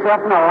making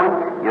yourself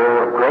known?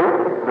 Your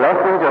great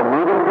blessings are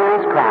moving through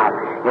this crowd.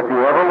 If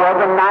there ever was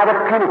a night of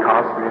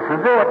Pentecost, this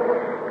is it.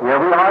 Here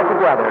we are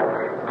together.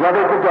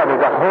 Gathered together,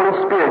 the Holy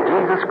Spirit,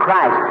 Jesus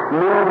Christ,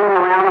 moving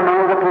around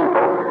among the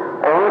people.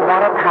 Oh,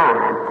 what a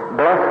time.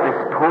 Bless this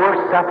poor,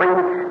 suffering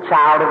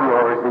child of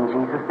yours in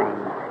Jesus'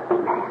 name.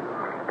 Amen.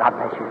 God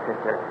bless you,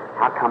 sister.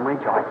 Now come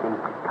rejoicing.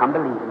 Come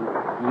believing.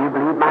 You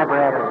believe, my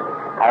brethren.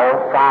 Oh,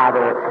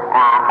 Father,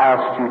 I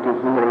ask you to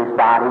heal his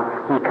body.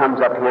 He comes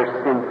up here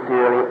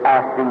sincerely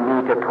asking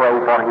me to pray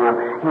for him.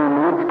 He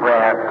needs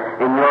prayer.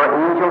 And your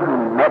angel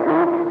who met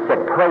me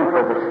said, pray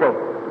for the sick.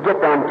 Get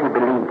them to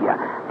believe you.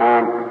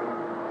 And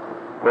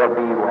will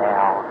be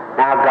well.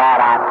 Now, God,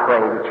 I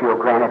pray that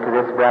you'll grant it to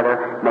this brother.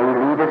 May he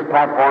leave this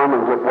platform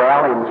and get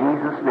well in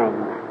Jesus'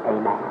 name.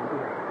 Amen.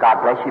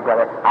 God bless you,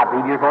 brother. I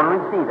believe you're going to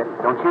receive it,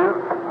 don't you?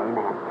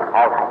 Amen.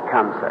 All right,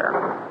 come, sir.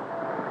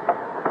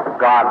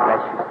 God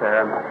bless you,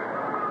 sir.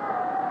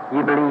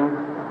 You believe?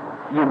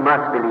 You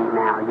must believe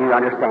now. You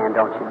understand,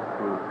 don't you?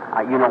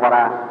 You know what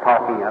I'm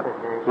talking of.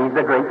 He's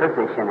the great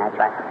physician, that's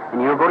right.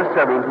 And you'll go to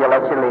serve him, he'll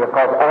let you live,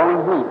 because only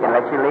he can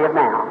let you live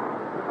now.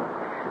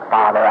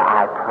 Father,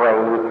 I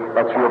pray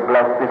that you'll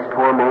bless this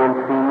poor man,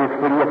 seeing this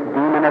hideous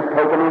demon has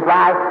taken his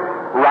life.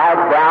 Right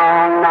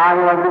down now,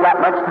 he hasn't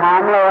got much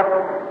time left.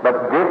 But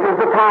this is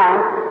the time,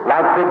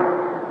 like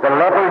the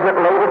lepers that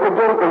laid at the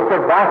gate, they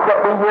said, why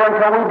sit we here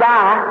until we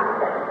die?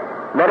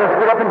 Let us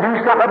get up and do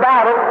something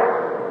about it.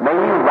 May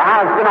you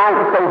rise tonight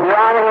and say, here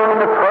I am in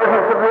the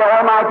presence of the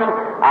Almighty.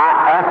 I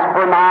ask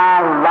for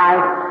my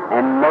life,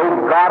 and may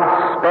God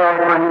spare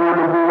for him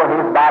and heal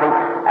his body.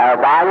 As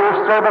I, your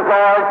servant,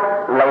 Lord,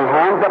 lay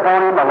hands upon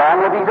him along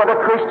with these other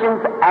Christians,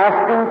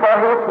 asking for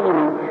his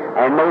healing,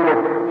 and may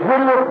this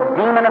hideous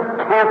demon of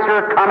cancer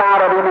come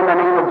out of him in the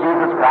name of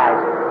Jesus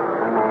Christ.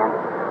 Amen.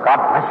 God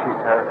bless you,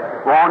 sir.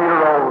 Go on your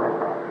road.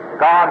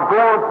 God, go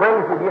and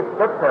praise you.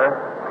 Look, sir,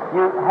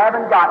 you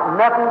haven't got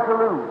nothing to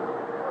lose.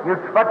 You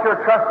put your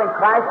trust in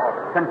Christ,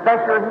 confess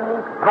your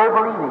healing, go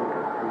believing.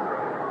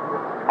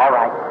 All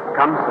right,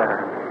 come,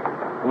 sir.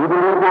 You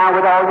believe now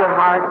with all your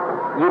heart.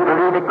 You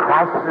believe that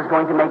Christ is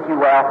going to make you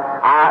well.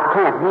 I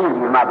can't heal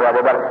you, my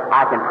brother, but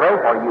I can pray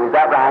for you. Is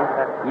that right?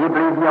 You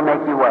believe He'll make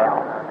you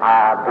well.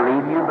 I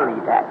believe you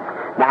believe that.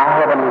 Now,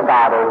 Heavenly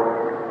Father,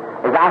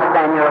 as I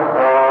stand here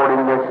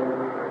holding this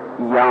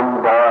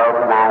young boy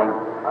tonight,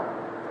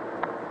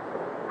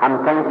 I'm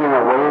thinking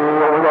away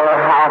over there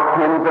how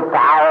tens of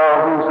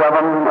thousands of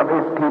them, of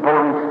His people,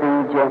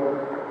 received you.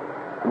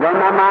 And then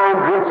my mind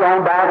drifts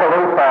on back a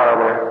little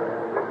farther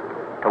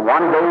to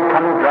one day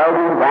coming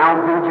dragging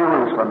down through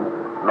Jerusalem,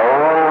 an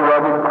old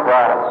rugged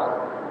cross,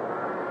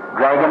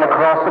 dragging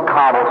across the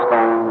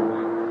cobblestones.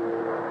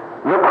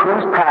 Look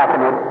who's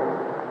packing it.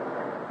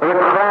 With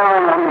a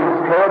crown on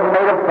his head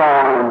made of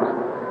thorns,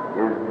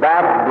 his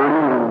back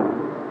bleeding,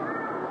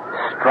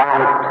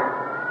 striped.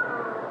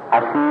 I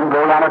see him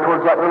go down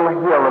towards that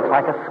little hill, looks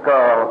like a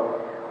skull.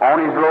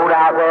 On his road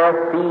out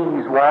there,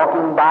 thieves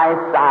walking by his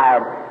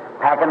side,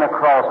 packing the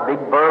cross. Big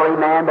burly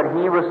man, but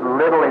he was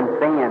little and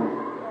thin.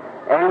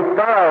 And he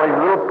fell. His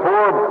little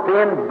poor,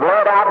 thin,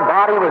 blood-out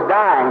body was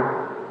dying.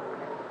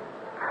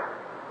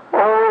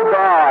 Oh,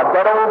 God,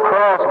 that old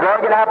cross,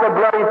 dragging out the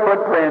bloody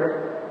footprints.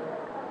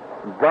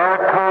 There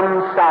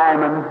comes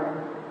Simon,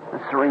 the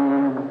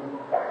Cyrene,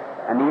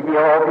 an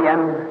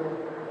Ethiopian,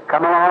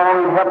 come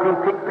along and helped him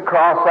pick the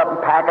cross up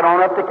and pack it on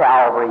up to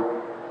Calvary.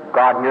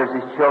 God hears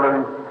His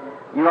children.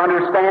 You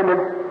understand it?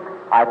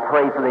 I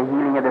pray for the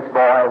healing of this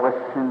boy with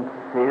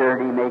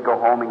sincerity. May go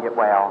home and get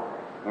well.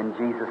 In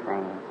Jesus'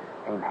 name,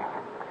 amen.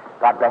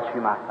 God bless you,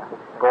 my son.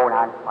 Go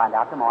now and find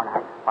out tomorrow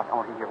night. I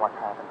want to hear what's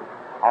happened.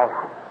 All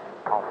right.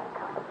 All right,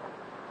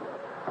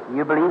 come.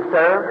 You believe,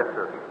 sir? Yes,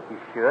 sir. You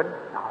should.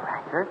 All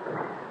right, sir.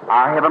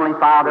 Our Heavenly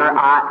Father,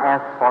 I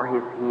ask for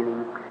His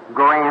healing.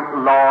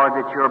 Grant, Lord,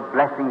 that your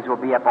blessings will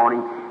be upon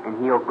him,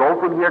 and he'll go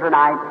from here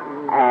tonight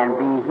and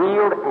be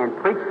healed and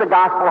preach the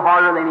gospel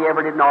harder than he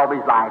ever did in all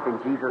his life. In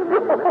Jesus'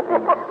 name,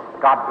 amen.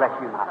 God bless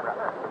you, my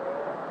brother.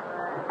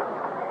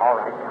 All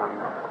right, come.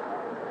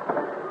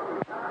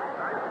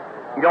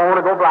 You don't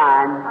want to go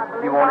blind. I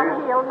You believe want I'm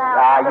to? healed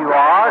now. You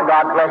are.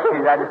 God bless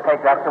you.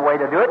 That's the way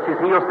to do it. She's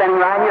healed standing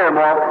right here,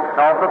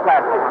 off the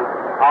platform.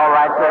 All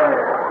right, sir.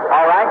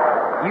 All right.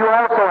 You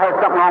also had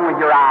something wrong with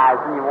your eyes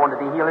and you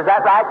wanted to be healed. Is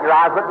that right? Your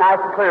eyes look nice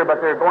and clear,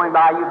 but they're going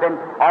by. You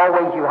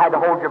had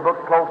to hold your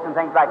books close and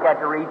things like that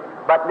to read.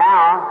 But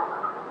now,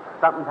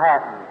 something's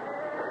happened.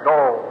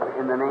 Go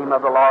in the name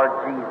of the Lord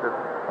Jesus.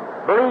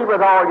 Believe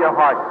with all your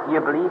heart. You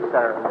believe,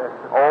 sir?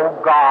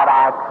 Oh, God,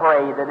 I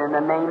pray that in the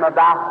name of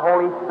thy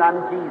Holy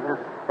Son, Jesus,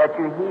 that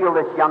you heal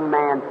this young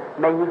man.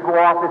 May he go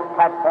off this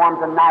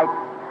platform tonight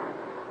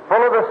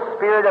full of the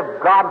Spirit of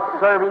God,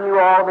 serving you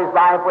all of his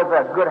life with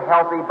a good,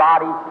 healthy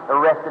body the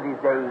rest of his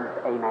days.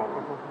 Amen.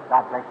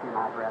 God bless you,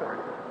 my brother.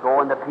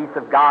 Go in the peace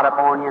of God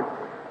upon you.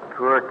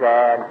 Poor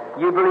Dad.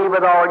 You believe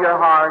with all your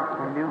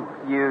heart?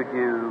 You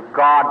do.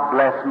 God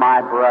bless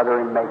my brother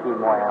and make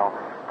him well.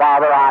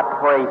 Father, I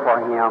pray for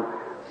him.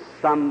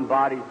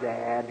 Somebody's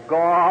dad.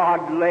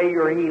 God, lay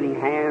your healing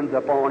hands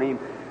upon him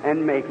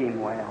and make him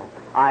well.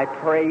 I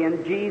pray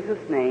in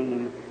Jesus'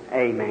 name.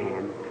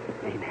 Amen.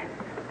 Amen.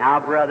 Now,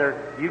 brother,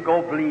 you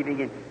go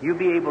believing, and you'll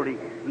be able to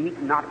eat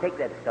and not take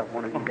that stuff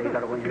one of these days.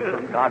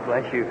 God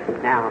bless you.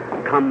 Now,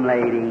 come,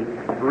 lady,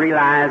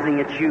 realizing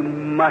that you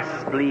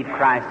must believe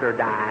Christ or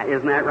die.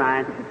 Isn't that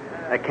right?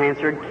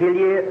 Cancer would kill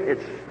you.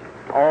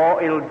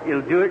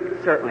 It'll do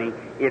it certainly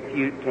if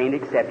you can't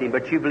accept Him.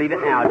 But you believe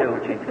it now,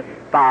 don't you?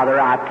 Father,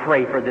 I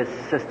pray for this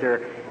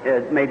sister.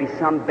 Maybe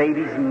some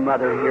baby's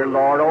mother here,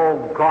 Lord.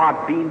 Oh,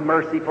 God, be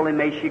merciful, and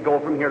may she go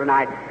from here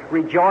tonight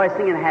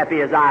rejoicing and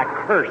happy as I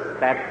curse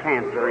that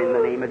cancer in the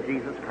name of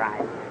Jesus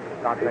Christ.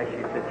 God bless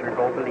you, sister.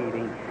 Go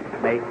believing.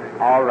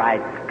 All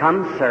right.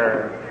 Come,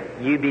 sir.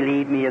 You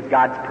believe me as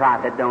God's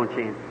prophet, don't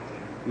you?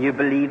 You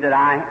believe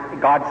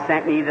that God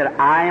sent me, that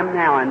I am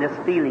now in this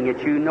feeling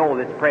that you know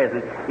that's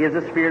present is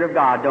the Spirit of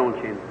God,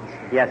 don't you?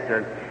 Yes,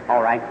 sir.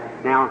 All right.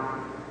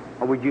 Now,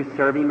 would you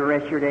serve Him the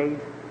rest of your days?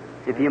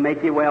 If He'll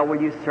make you well,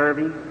 will you serve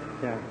Him?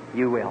 Yeah.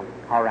 You will.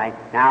 All right.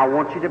 Now, I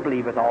want you to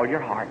believe with all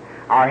your heart.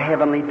 Our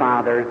Heavenly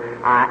Father,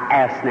 I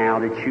ask now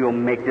that you'll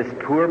make this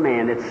poor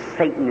man that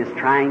Satan is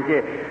trying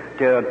to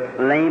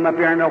lay him up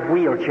here in a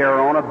wheelchair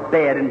or on a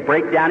bed and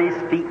break down his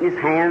feet and his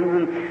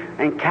hands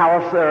and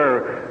callous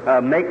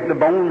or make the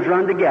bones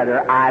run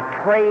together. I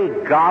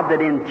pray, God,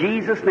 that in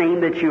Jesus' name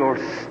that you'll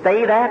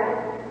stay that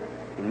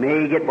and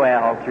may get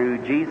well through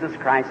Jesus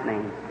Christ's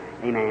name.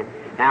 Amen.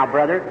 Now,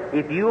 brother,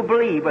 if you'll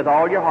believe with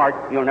all your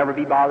heart, you'll never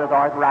be bothered with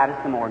arthritis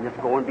no more.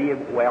 Just go and be as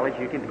well as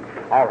you can be.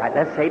 All right,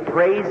 let's say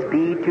praise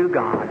be to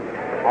God.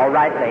 All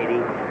right, lady.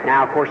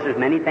 Now, of course, there's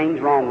many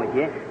things wrong with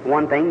you.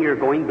 One thing, you're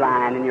going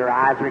blind and your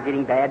eyes are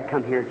getting bad.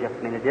 Come here just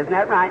a minute. Isn't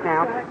that right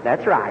now?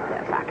 That's right.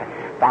 That's right.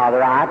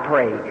 Father, I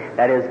pray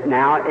that as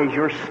now as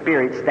your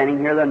Spirit standing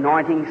here, the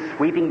anointing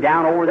sweeping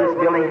down over this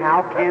building,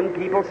 how can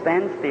people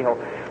stand still?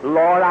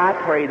 Lord, I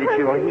pray that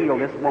you'll heal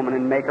this woman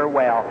and make her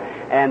well.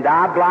 And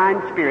thy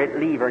blind spirit,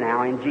 leave her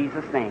now in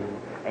Jesus' name.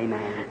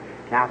 Amen.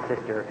 Now,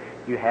 sister,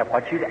 you have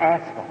what you'd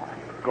asked for.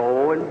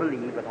 Go and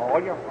believe with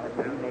all your heart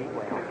and be made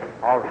well.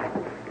 All right.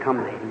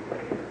 Come, lady.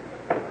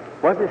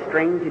 Wasn't it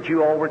strange that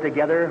you all were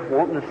together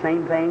wanting the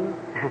same thing?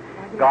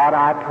 God,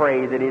 I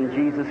pray that in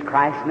Jesus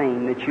Christ's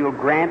name that you'll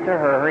grant to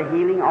her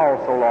healing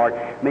also, Lord.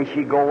 May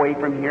she go away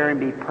from here and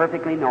be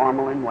perfectly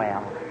normal and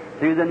well.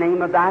 Through the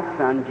name of thy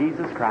Son,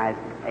 Jesus Christ.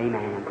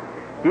 Amen.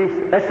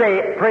 Let's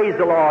say, praise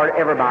the Lord,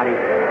 everybody,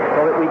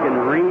 so that we can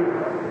read.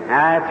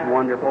 That's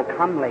wonderful.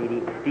 Come,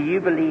 lady. Do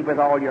you believe with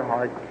all your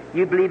heart?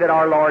 You believe that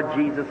our Lord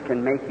Jesus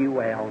can make you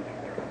well?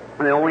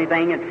 And the only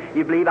thing that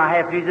you believe I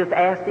have to do is just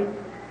ask Him.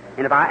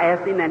 And if I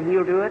ask Him, then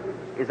He'll do it.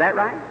 Is that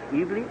right?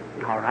 You believe?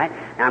 All right.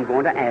 Now I'm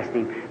going to ask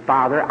Him.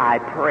 Father, I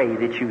pray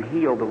that you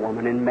heal the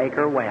woman and make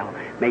her well.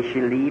 May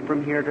she leave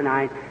from here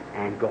tonight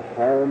and go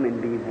home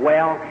and be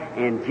well.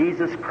 In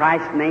Jesus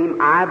Christ's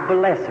name, I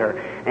bless her.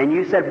 And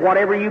you said,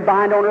 whatever you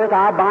bind on earth,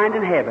 I'll bind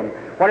in heaven.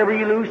 Whatever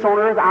you loose on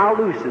earth, I'll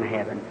loose in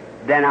heaven.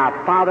 Then,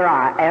 Father,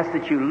 I ask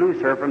that you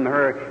loose her from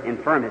her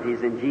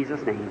infirmities in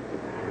Jesus' name.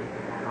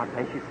 God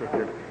bless you,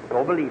 sister.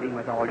 Go believing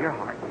with all your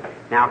heart.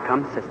 Now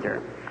come,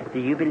 sister. Do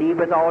you believe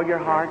with all your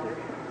heart?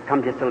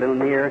 Come just a little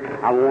nearer.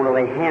 I want to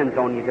lay hands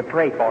on you to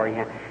pray for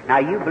you. Now,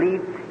 you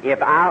believe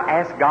if I'll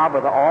ask God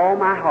with all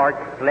my heart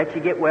to let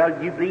you get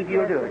well, you believe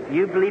you'll do it.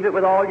 You believe it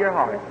with all your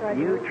heart.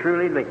 You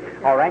truly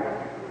believe. All right?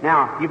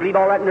 Now, you believe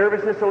all that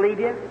nervousness will leave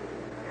you?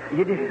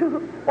 You do?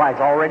 Why,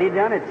 it's already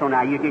done it, so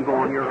now you can go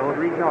on your road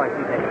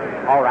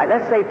rejoicing. All right,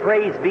 let's say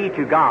praise be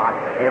to God,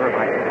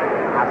 everybody.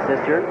 Now,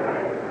 sister,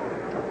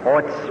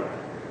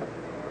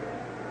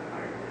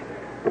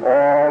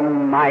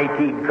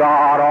 Almighty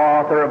God,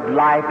 author of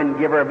life and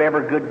giver of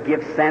every good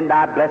gift, send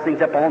thy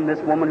blessings upon this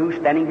woman who's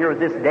standing here with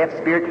this deaf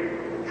spirit.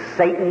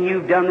 Satan,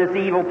 you've done this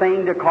evil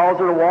thing to cause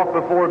her to walk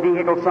before a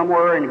vehicle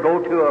somewhere and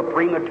go to a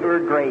premature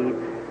grave,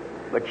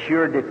 but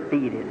you're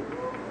defeated.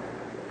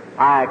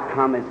 I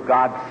come as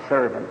God's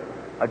servant,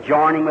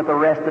 adjoining with the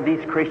rest of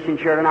these Christians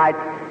here tonight,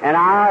 and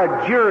I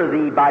adjure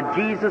thee by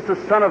Jesus, the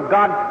Son of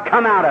God,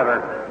 come out of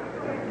her.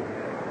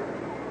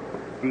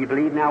 Do you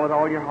believe now with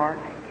all your heart?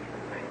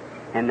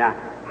 And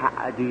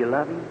do you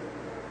love Him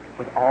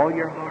with all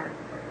your heart?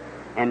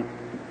 And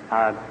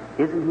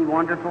isn't He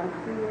wonderful?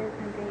 He is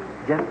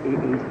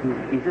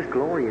indeed. He's just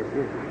glorious,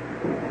 isn't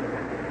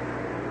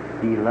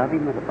He? Do you love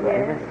Him with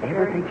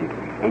everything you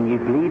can? And you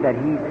believe that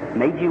He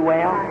made you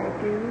well? I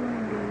do indeed.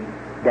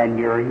 Then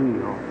you're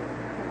healed.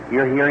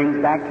 Your hearing's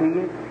back to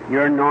you.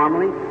 You're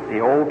normally.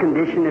 The old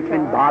condition that's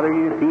been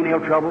bothering you, female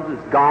troubles,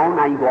 is gone.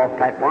 Now you go off the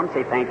platform and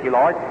say, thank you,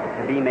 Lord,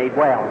 to be made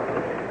well.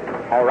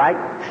 All right.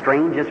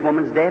 Strange, this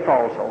woman's deaf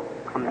also.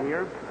 Come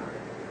here.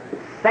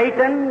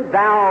 Satan,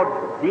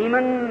 thou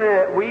demon,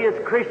 we as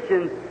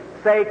Christians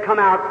say, come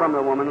out from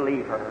the woman,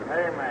 leave her.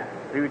 Amen.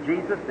 Through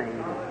Jesus'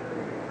 name,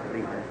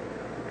 leave her.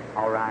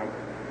 All right.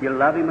 You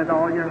love Him with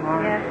all your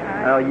heart?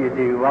 Yes, Oh, you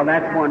do. Well,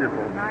 that's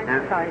wonderful. My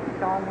Now,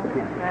 sight's almost.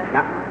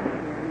 now,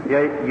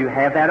 you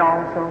have that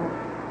also?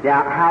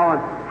 Yeah.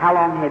 How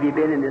long have you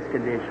been in this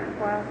condition?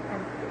 Well,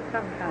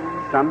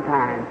 sometimes.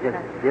 Sometimes.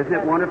 Isn't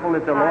it wonderful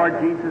that the Lord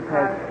Jesus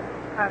has...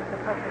 I was a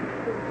public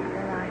student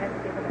and I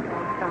had given it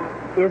all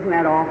time. Isn't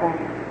that awful?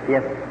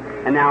 Yes.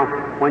 And now,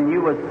 when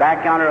you was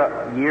back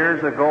yonder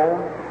years ago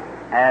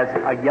as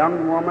a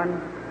young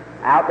woman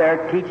out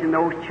there teaching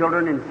those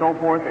children and so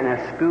forth in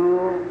a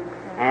school,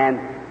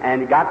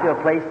 and got to a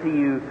place that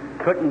you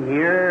couldn't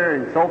hear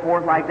and so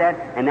forth like that,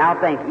 and now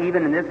think,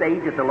 even in this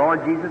age, that the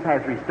Lord Jesus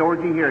has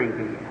restored your hearing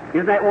to you.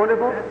 Isn't that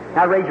wonderful?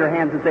 Now raise your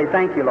hands and say,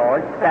 thank you,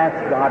 Lord. That's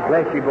God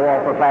bless you. Go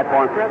off the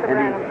platform. Brother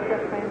Branham,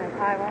 just a minute.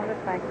 I want to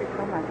thank you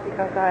so much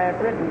because I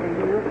have written to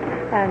you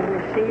and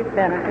received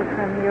benefit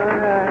from your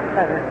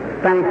letter.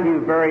 Thank you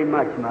very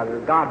much, Mother.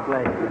 God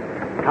bless you.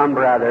 Come,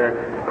 brother.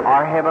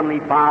 Our Heavenly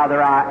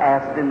Father, I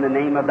ask in the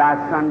name of thy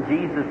Son,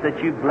 Jesus,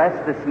 that you bless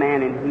this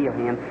man and heal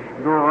him.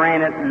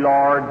 Grant it,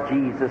 Lord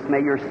Jesus.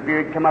 May your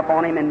Spirit come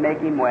upon him and make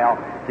him well.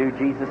 Through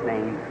Jesus'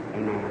 name,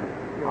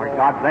 amen. Lord,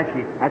 God bless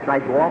you. That's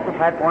right. Go off the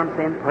platform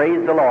saying,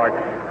 praise the Lord.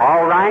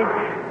 All right.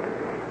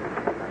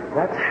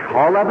 That's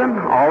all of them.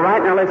 All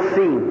right. Now let's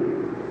see.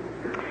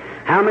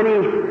 How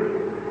many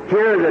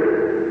here that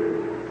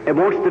it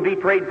wants to be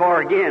prayed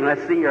for again?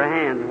 Let's see your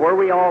hands. Where are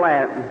we all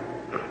at?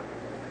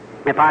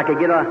 If I could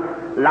get a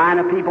line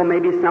of people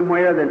maybe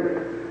somewhere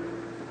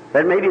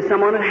that maybe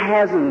someone that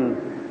hasn't,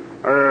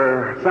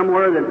 or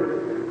somewhere that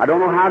I don't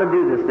know how to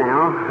do this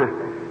now.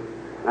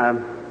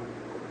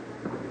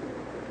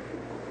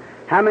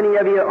 How many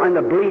of you on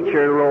the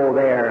bleacher row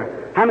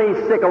there? How many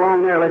sick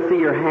along there? Let's see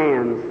your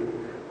hands.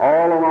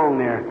 All along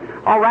there.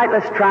 All right,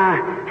 let's try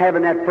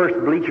having that first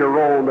bleacher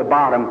row on the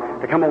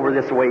bottom to come over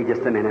this way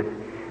just a minute.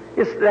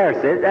 Just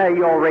there's it.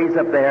 You all raise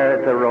up there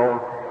at the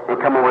row and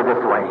come over this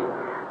way.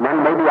 And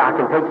then maybe I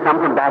can take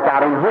something back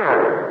out in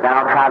here. Then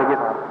I'll try to get...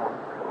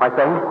 What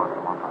say?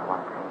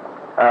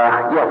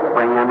 Yes,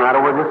 bring them right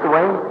over this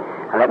way.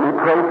 And let me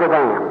pray for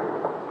them.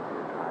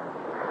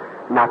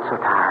 Not so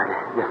tired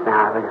just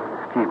now. There's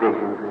a few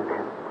visions in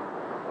there.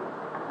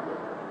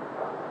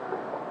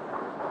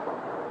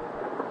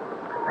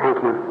 Thank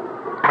you.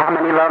 How many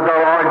many loves our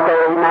Lord say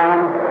amen?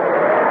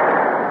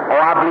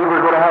 Oh, I believe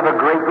we're going to have a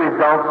great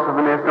results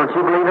from this. Don't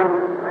you believe it?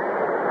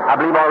 I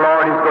believe our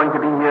Lord is going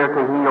to be here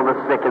to heal the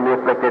sick and the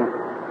afflicted,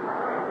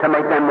 to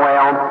make them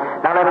well.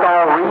 Now let's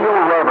all real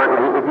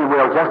reverently, if you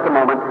will, just a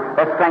moment,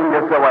 let's sing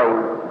this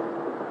away.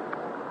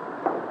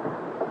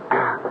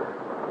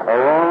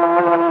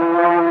 Only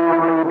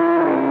believe.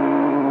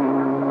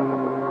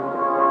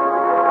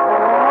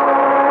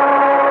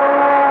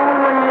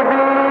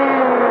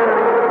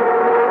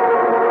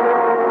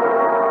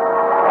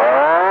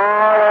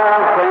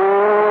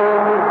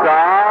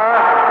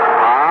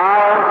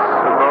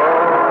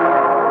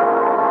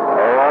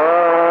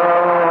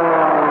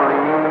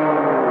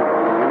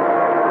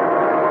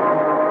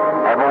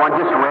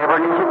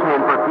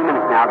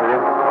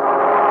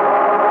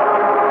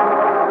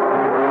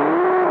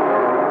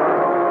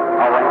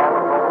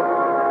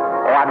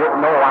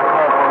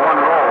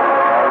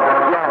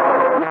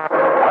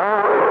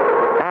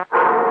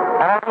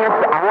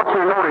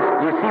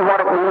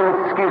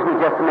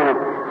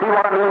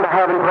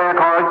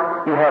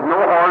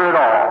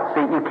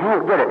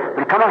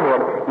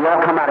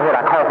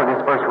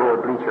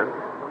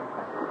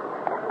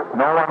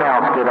 No one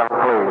else get up,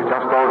 please.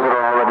 Just those that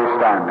are already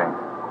standing.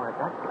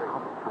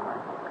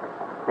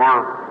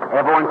 Now,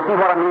 everyone, see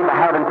what I mean by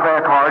having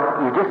prayer cards?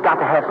 You just got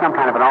to have some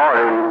kind of an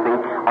order, you see,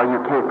 or you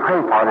can't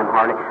pray for them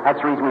hardly. That's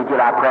the reason we get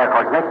our prayer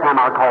cards. Next time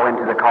I'll call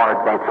into the cards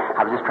then.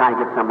 I was just trying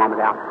to get some of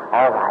them out.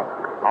 All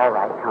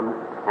right. Come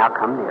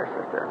near,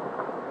 sister.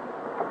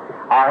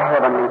 Our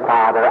Heavenly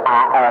Father,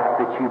 I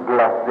ask that you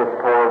bless this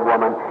poor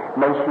woman.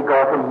 May she go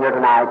from here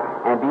tonight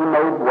and be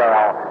made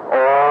well.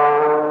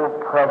 Oh,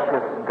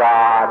 precious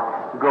God,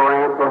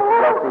 grant this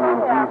blessing in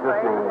Jesus'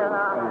 name.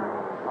 Amen.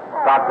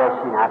 God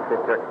bless you now,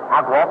 sister.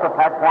 Now go off the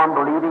platform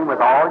believing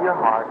with all your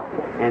heart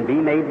and be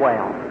made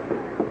well.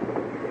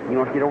 You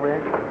want to get over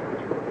there?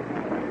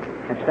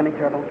 Have stomach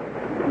trouble?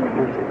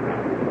 Yes.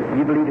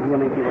 You believe that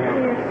He'll make you well?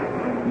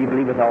 Yes. You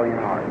believe with all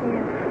your heart?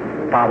 Yes.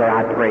 Father,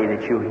 I pray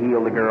that you'll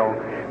heal the girl.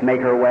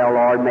 Make her well,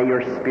 Lord. May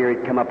your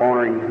Spirit come upon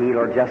her and heal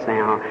her just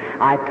now.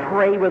 I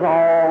pray with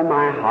all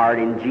my heart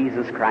in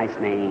Jesus Christ's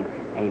name.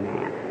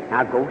 Amen.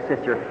 Now go,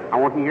 sister. I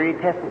want to hear you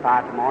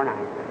testify tomorrow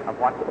night of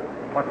what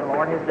the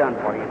Lord has done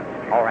for you.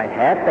 All right,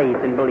 have faith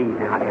and believe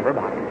now,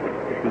 everybody.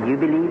 Do you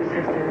believe,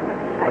 sister?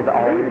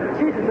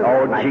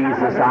 Oh,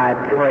 Jesus, I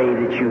pray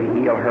that you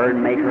heal her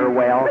and make her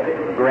well.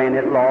 Grant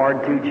it,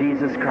 Lord, through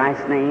Jesus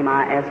Christ's name.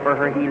 I ask for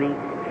her healing.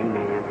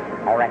 Amen.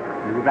 All right,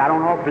 move right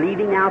on off,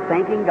 bleeding now,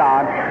 thanking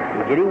God,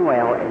 and getting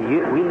well.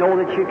 We know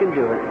that you can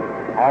do it.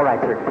 All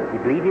right, sir. You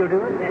believe you'll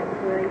do it? That's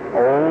right.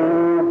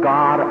 Oh,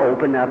 God,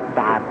 open up,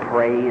 I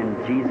pray, in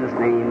Jesus'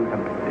 name.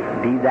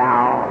 Be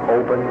thou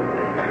open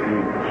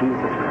in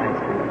Jesus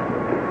Christ's name.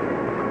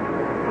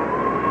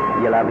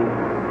 You love Him?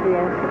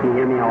 Yes. You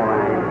hear me all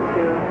right?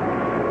 Sure.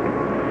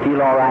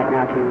 Feel all right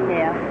now, too?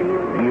 Yeah,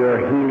 feel. Your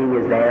healing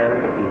is there.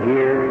 You're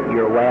here.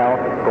 You're well.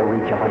 Go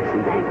rejoice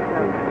and thank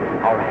Him.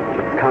 All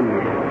right, come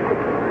here.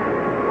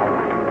 All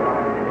right.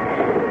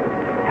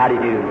 How do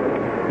you do?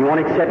 You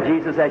want to accept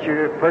Jesus as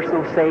your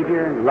personal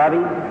Savior and love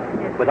Him?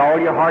 Yes. With all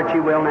your heart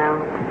you will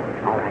now?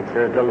 All right,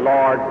 sir. The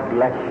Lord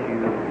bless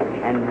you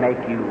and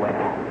make you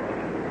well.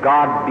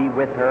 God be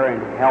with her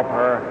and help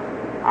her.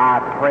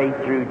 I pray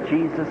through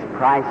Jesus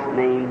Christ's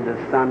name, the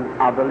Son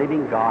of the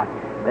living God,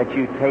 that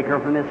you take her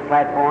from this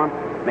platform.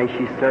 May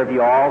she serve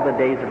you all the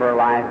days of her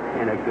life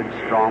in a good,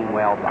 strong,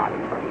 well body.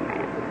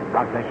 Amen.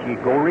 God bless you.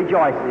 Go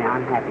rejoicing now.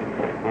 I'm happy.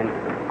 And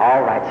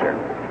all right, sir.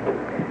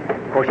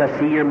 Of course, I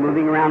see you're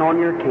moving around on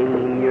your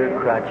cane, your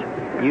crutch.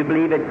 You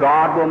believe that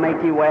God will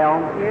make you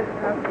well? Yes,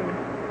 I do.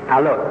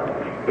 Now look,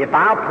 if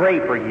I'll pray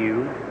for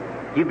you,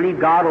 do you believe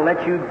God will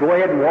let you go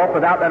ahead and walk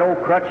without that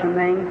old crutch and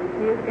thing?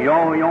 Yes. You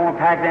don't want to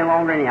pack it any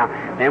longer anyhow.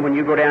 Then when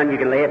you go down, you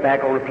can lay it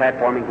back on the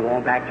platform and go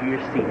on back to your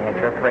seat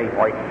after I pray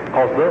for you.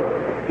 Because look,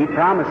 He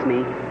promised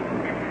me,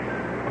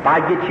 if I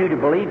get you to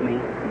believe me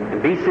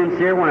and be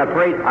sincere when I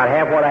pray, I'd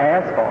have what I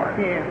asked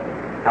for. Yeah.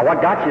 Now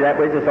what got you that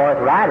way is this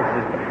arthritis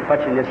is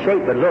put you in this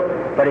shape. But look,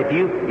 if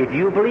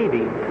you believe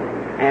Him,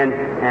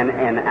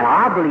 and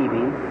I believe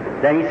Him,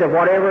 then He said,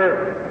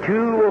 whatever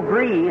two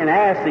agree and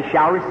ask, they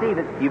shall receive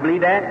it. You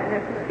believe that?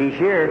 Yes. Be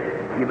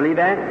sure. You believe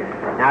that?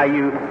 Now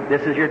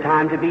this is your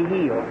time to be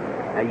healed.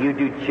 Now you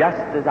do just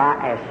as I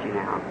asked you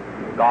now.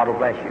 God will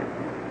bless you.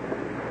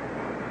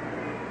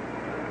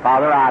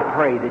 Father, I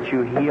pray that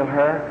you heal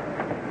her,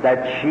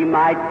 that she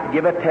might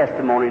give a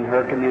testimony in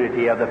her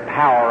community of the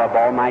power of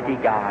Almighty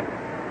God.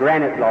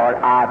 Grant it, Lord.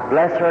 I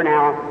bless her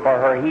now for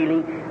her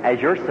healing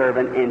as your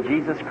servant in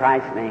Jesus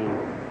Christ's name.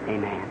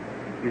 Amen.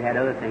 You had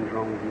other things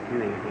wrong with you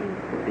too, ain't you?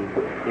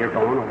 See, you're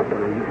going over.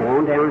 You go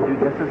on down and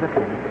do just as I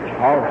said.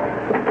 All right.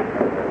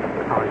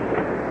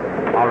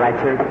 All right,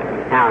 sir.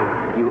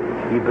 Now,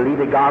 you believe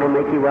that God will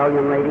make you well,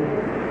 young lady?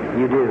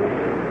 You do.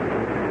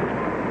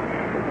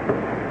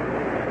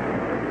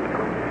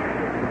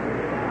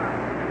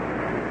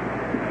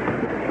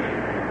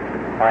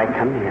 All right,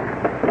 come here.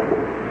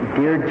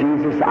 Dear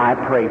Jesus, I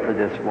pray for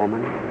this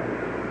woman.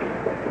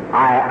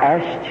 I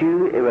asked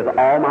you with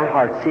all my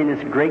heart, seeing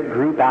this great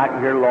group out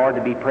here, Lord,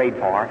 to be prayed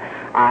for,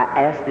 I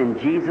asked in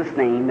Jesus'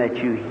 name that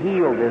you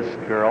heal this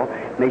girl.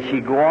 May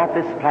she go off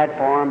this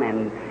platform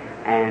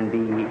and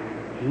be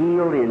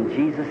healed in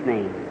Jesus'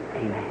 name.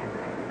 Amen.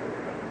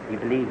 You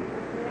believe?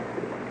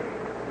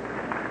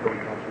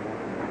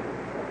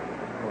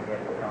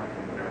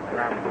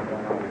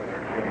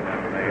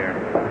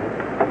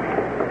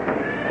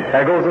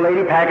 There goes the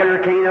lady packing her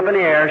cane up in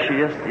the air. She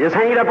just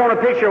hang it up on a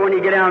picture when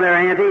you get down there,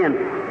 Auntie,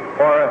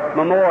 or a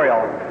memorial.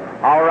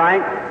 All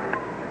right?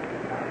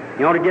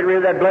 You want to get rid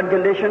of that blood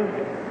condition?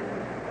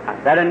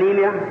 That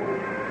anemia?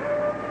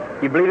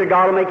 You believe that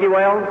God will make you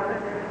well?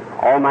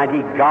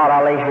 Almighty God,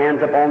 I lay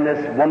hands upon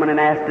this woman and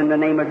ask in the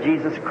name of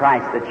Jesus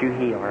Christ that you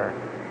heal her.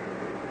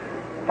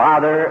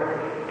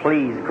 Father,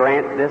 please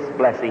grant this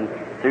blessing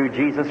through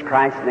Jesus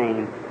Christ's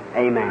name.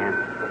 Amen.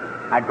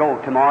 I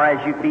go tomorrow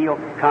as you feel.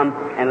 Come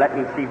and let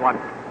me see what.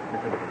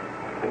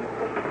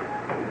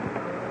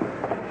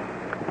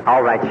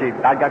 All right,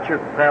 I got your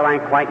prayer line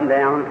quieting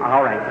down.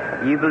 All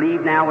right. You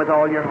believe now with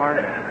all your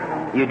heart?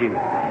 You do.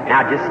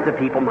 Now, just the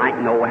people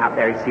might know out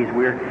there, he sees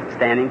we're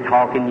standing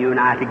talking, you and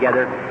I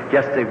together,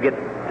 just to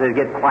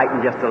get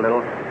quietened just a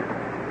little.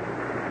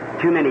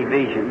 Too many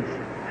visions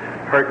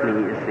hurt me,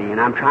 you see, and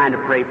I'm trying to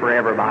pray for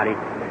everybody.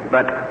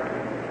 But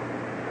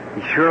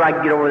you sure like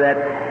to get over that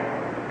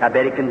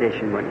diabetic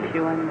condition, wouldn't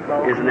you?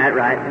 Isn't that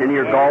right? And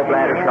your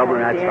gallbladder trouble,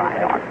 that's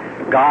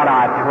right. God,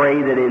 I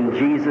pray that in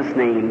Jesus'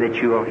 name that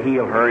you will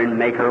heal her and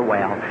make her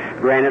well.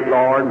 Grant it,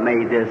 Lord,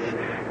 may this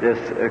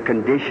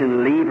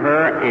condition leave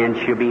her and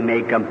she'll be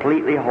made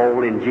completely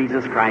whole in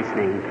Jesus Christ's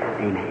name.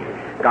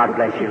 Amen. God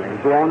bless you.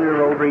 Go on the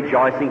road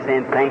rejoicing,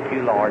 saying, thank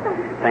you, Lord.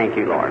 Thank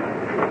you, Lord.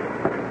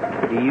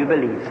 Do you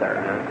believe,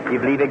 sir? Do you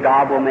believe that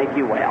God will make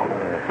you well?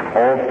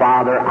 Oh,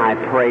 Father, I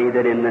pray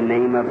that in the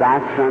name of thy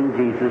Son,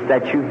 Jesus,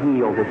 that you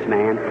heal this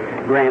man.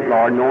 Grant,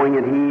 Lord, knowing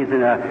that he is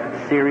in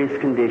a serious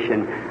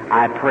condition,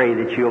 I pray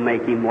that you'll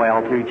make him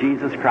well through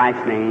Jesus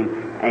Christ's name.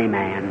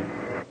 Amen.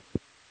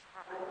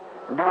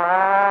 Do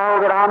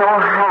all that I know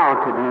how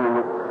to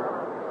do.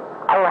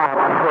 Oh, I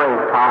pray,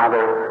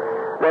 Father,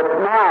 that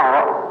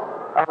now,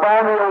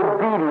 upon the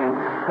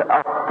obedience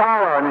of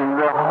following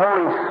the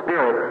Holy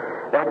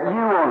Spirit, that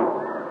you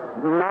will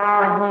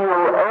now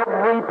heal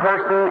every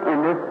person in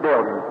this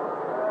building.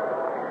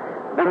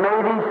 And may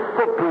these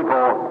sick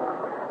people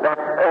that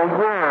are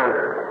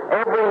here,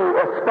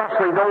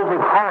 especially those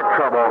with heart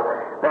trouble,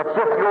 that's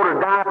just going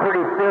to die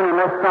pretty soon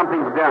unless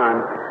something's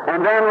done.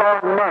 And then,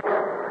 Lord, next,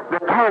 the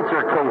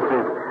cancer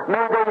cases,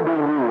 may they be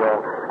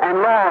healed. And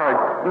Lord,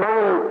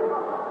 may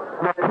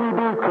the TB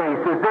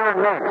cases, they're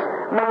next,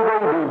 may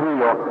they be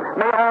healed.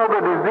 May all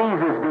the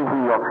diseases be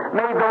healed.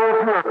 May those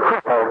who are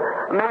crippled,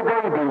 may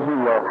they be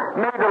healed.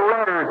 May the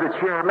letters that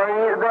share,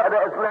 that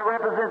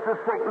represents the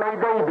sick, may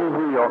they be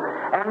healed.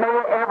 And may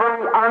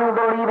every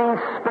unbelieving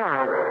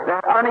spirit,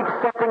 that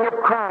unaccepting of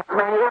Christ,